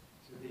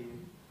to the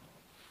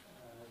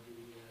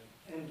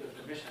end of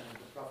the mission of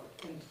the Prophet,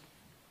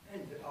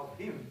 end of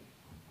him,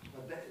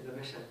 but the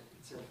mission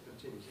itself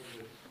continues.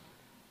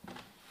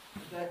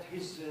 That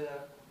his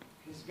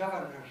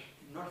governor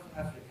in North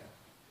Africa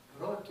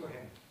wrote to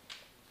him,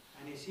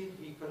 and he said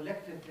he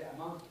collected the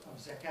amount of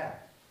zakat.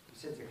 He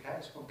said zakat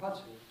is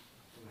compulsory,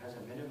 it has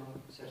a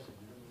minimum, certain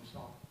minimum, and so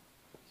on.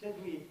 He said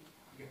we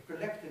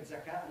collected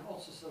zakat and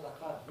also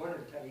sadaqat,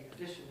 voluntary,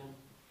 additional,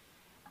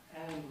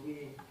 and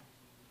we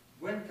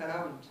went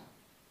around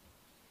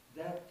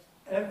that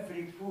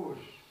every poor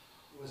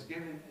was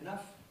given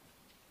enough,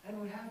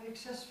 and we have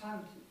excess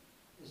fund.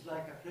 It's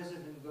like a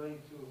president going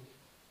to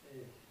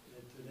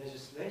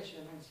legislation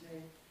and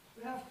saying,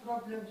 we have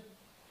problems,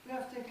 we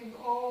have taken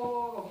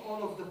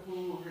all of the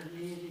poor and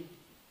needy.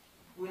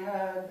 We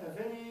had a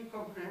very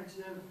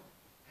comprehensive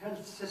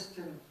health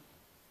system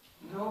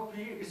no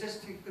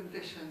pre-existing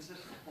conditions are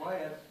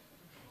required.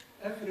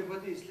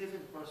 Everybody is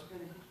living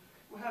prosperity.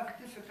 We have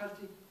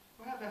difficulty.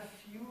 We have a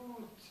few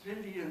 $1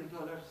 trillion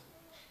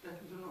that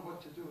we don't know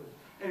what to do with.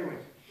 Anyway,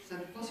 it's a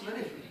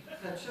possibility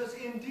that shows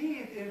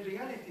indeed, in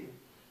reality,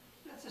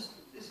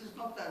 this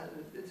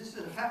is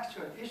a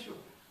factual issue.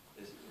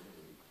 It's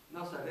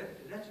not a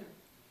legend.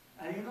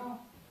 And you know,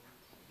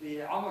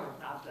 the Umar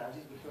ibn Abdul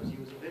Aziz, because he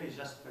was a very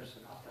just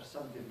person, after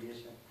some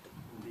deviation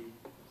in the,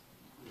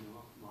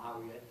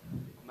 Muawiyah,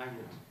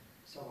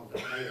 some of the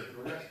Umayyad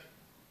rulers,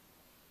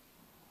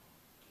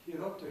 he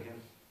wrote to him,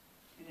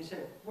 and he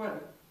said, well,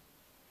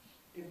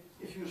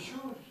 if you're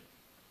sure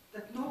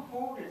that no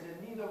poor is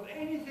in need of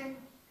anything,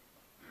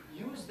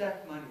 use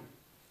that money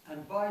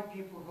and buy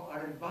people who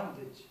are in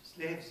bondage,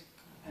 slaves,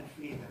 and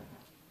free them.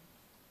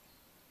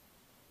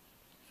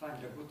 Find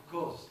a good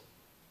cause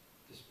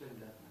to spend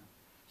that money.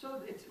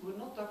 So we're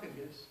not talking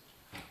this.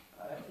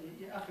 I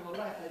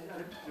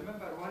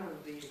remember one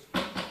of the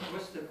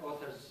Western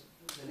authors,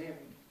 the name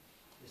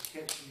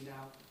escapes me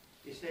now,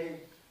 he said,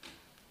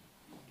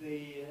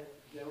 the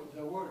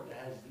world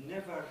has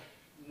never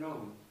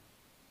known,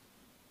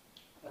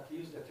 but he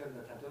used a term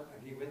that I don't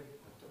agree with,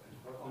 but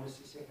for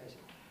honesty's sake I say,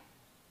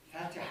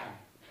 Fatiha.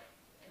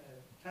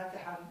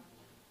 Fatiha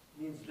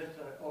means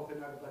literal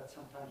opener, but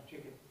sometimes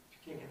take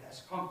it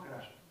as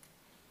conqueror,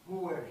 who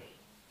were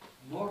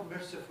more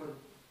merciful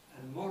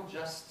and more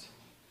just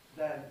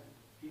than,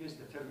 he used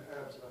the term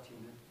Arabs, what he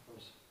meant, of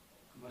course,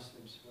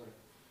 Muslims for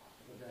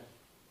that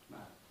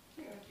matter.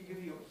 I can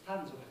give you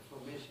tons of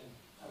information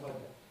about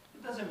that.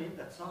 It doesn't mean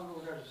that some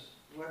rulers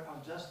were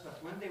unjust,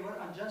 but when they were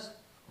unjust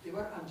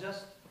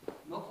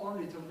not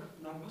only to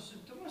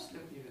non-Muslim, to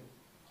Muslim even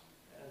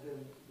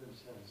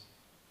themselves.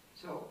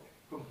 So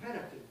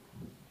comparative,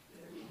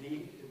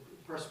 the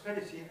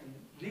prosperity and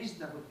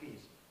reasonable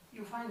peace.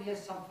 You find,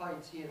 yes, some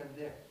fights here and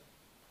there,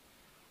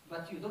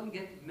 but you don't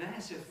get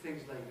massive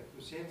things like the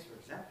Crusades, for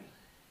example,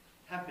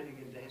 happening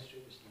in the history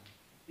of Islam.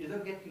 You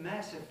don't get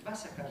massive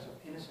massacres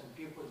of innocent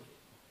people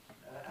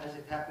as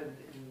it happened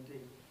in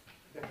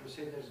the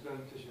Crusaders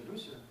going to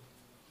Jerusalem.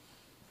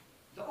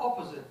 The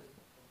opposite,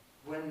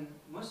 when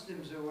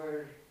Muslims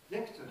were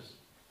victors,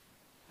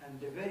 and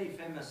the very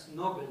famous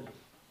Nobel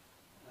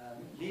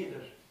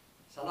leader,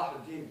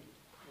 Salahuddin,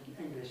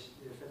 in English,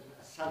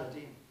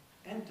 Saladin,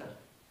 entered.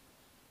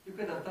 You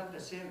could have done the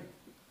same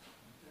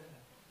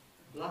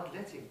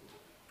bloodletting.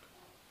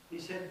 He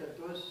said that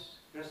those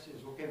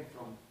Christians who came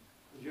from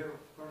Europe,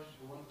 of course,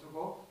 who want to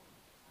go,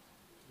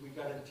 we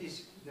guarantee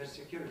their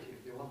security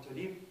if they want to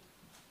leave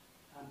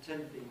until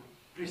the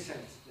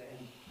presents the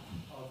end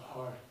of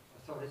our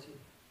authority.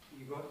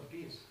 You go in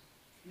peace.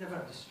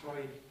 Never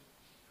destroyed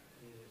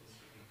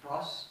a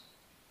cross,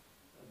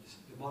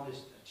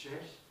 demolished a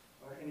church,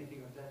 or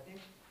anything of that nature.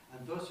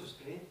 And those who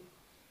stayed,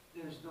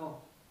 there is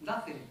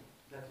nothing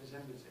that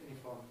resembles any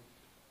form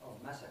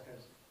of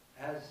massacres,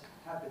 as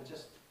happened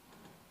just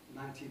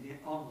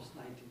almost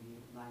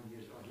 99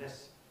 years or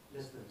less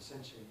than a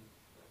century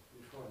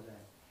before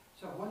that.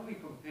 So when we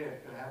compare,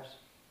 perhaps,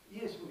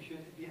 yes, we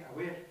should be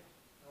aware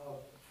of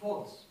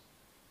faults,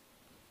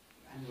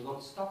 and we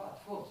don't stop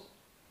at faults.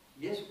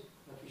 Yes,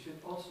 but we should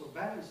also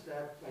balance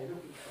that by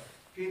looking at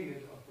a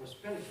period of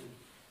prosperity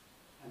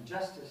and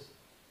justice,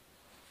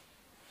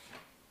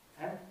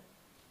 and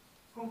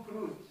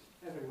conclude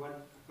everyone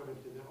according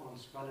to their own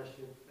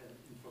scholarship and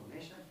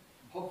information,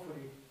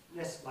 hopefully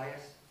less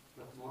bias,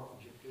 but more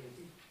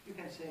objectivity. You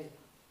can say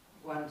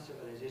one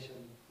civilization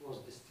was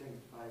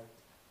distinct by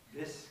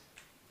this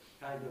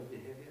kind of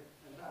behavior,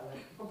 and other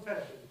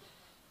comparatively.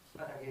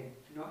 But again,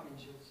 no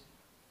angels,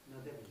 no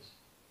devils,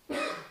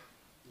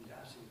 in the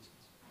absolute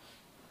sense.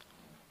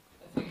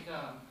 I think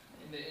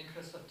in the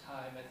interest of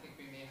time, I think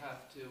we may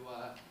have to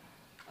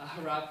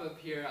wrap up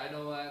here. I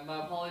know,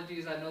 my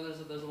apologies, I know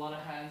there's a lot of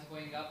hands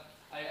going up.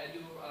 I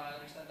do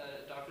understand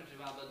that Dr.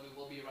 Jamal Badawi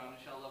will be around,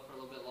 inshallah, for a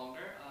little bit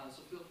longer.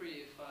 So feel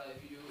free, if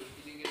you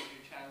didn't get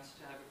your chance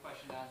to have your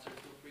question answered,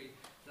 feel free,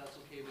 if that's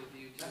okay with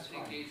you, to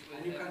engage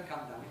with him. And you can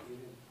come down.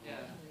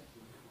 Yeah.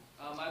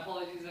 My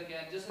apologies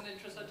again, just in the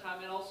interest of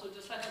time, and also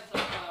just a heads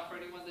up for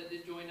anyone that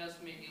did join us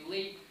maybe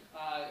late.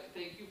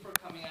 Thank you for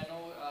coming. I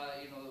know,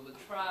 with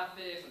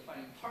traffic and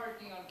finding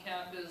parking on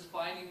campus,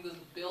 finding this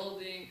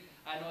building,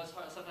 I know it's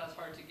sometimes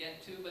hard to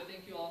get to, but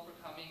thank you all for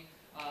coming.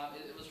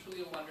 It was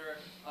truly a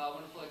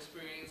wonderful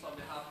experience on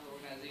behalf of the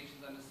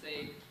organizations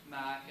MSA,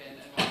 MAC, and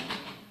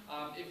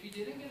if you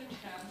didn't get a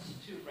chance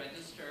to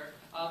register,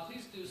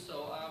 please do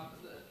so.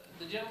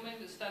 The gentleman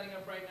is standing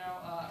up right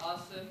now,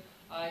 Austin.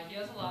 He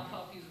has a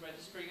laptop, he's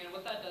registering, and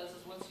what that does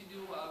is once you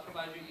do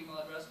provide your email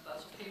address, if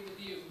that's okay with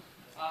you,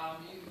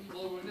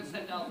 we're going to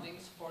send out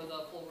links for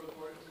the full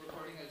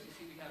recording. As you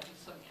see, we have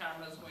some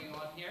cameras going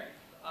on here.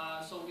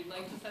 So we'd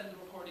like to send the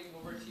recording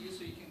over to you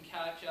so you can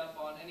catch up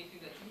on anything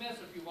that you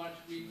missed, or if you wanted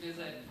to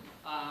revisit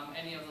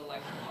any of the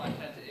lecture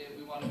content,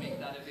 we want to make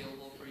that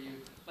available for you.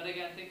 But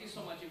again, thank you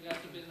so much. You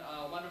guys have been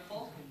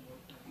wonderful.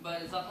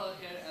 But Jazakallah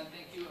khair, and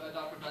thank you,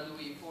 Dr.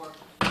 Badawi, for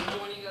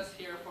joining us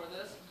here for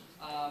this.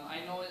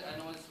 I know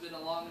it's been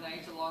a long long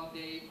night, a long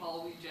day,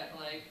 probably jet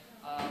lag.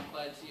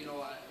 But you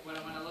know, when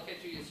I look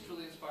at you, it's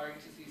truly inspiring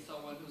to see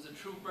someone who's a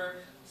trooper,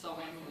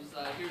 someone who's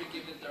here to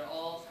give it their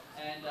all,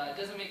 and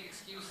doesn't make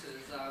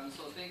excuses.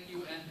 So thank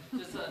you,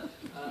 and just a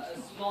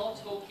small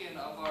token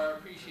of our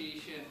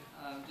appreciation,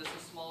 just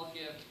a small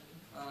gift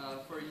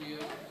for you.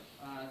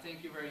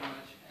 Thank you very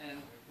much,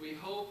 and we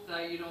hope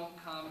that you don't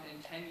come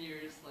in 10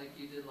 years like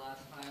you did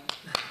last time.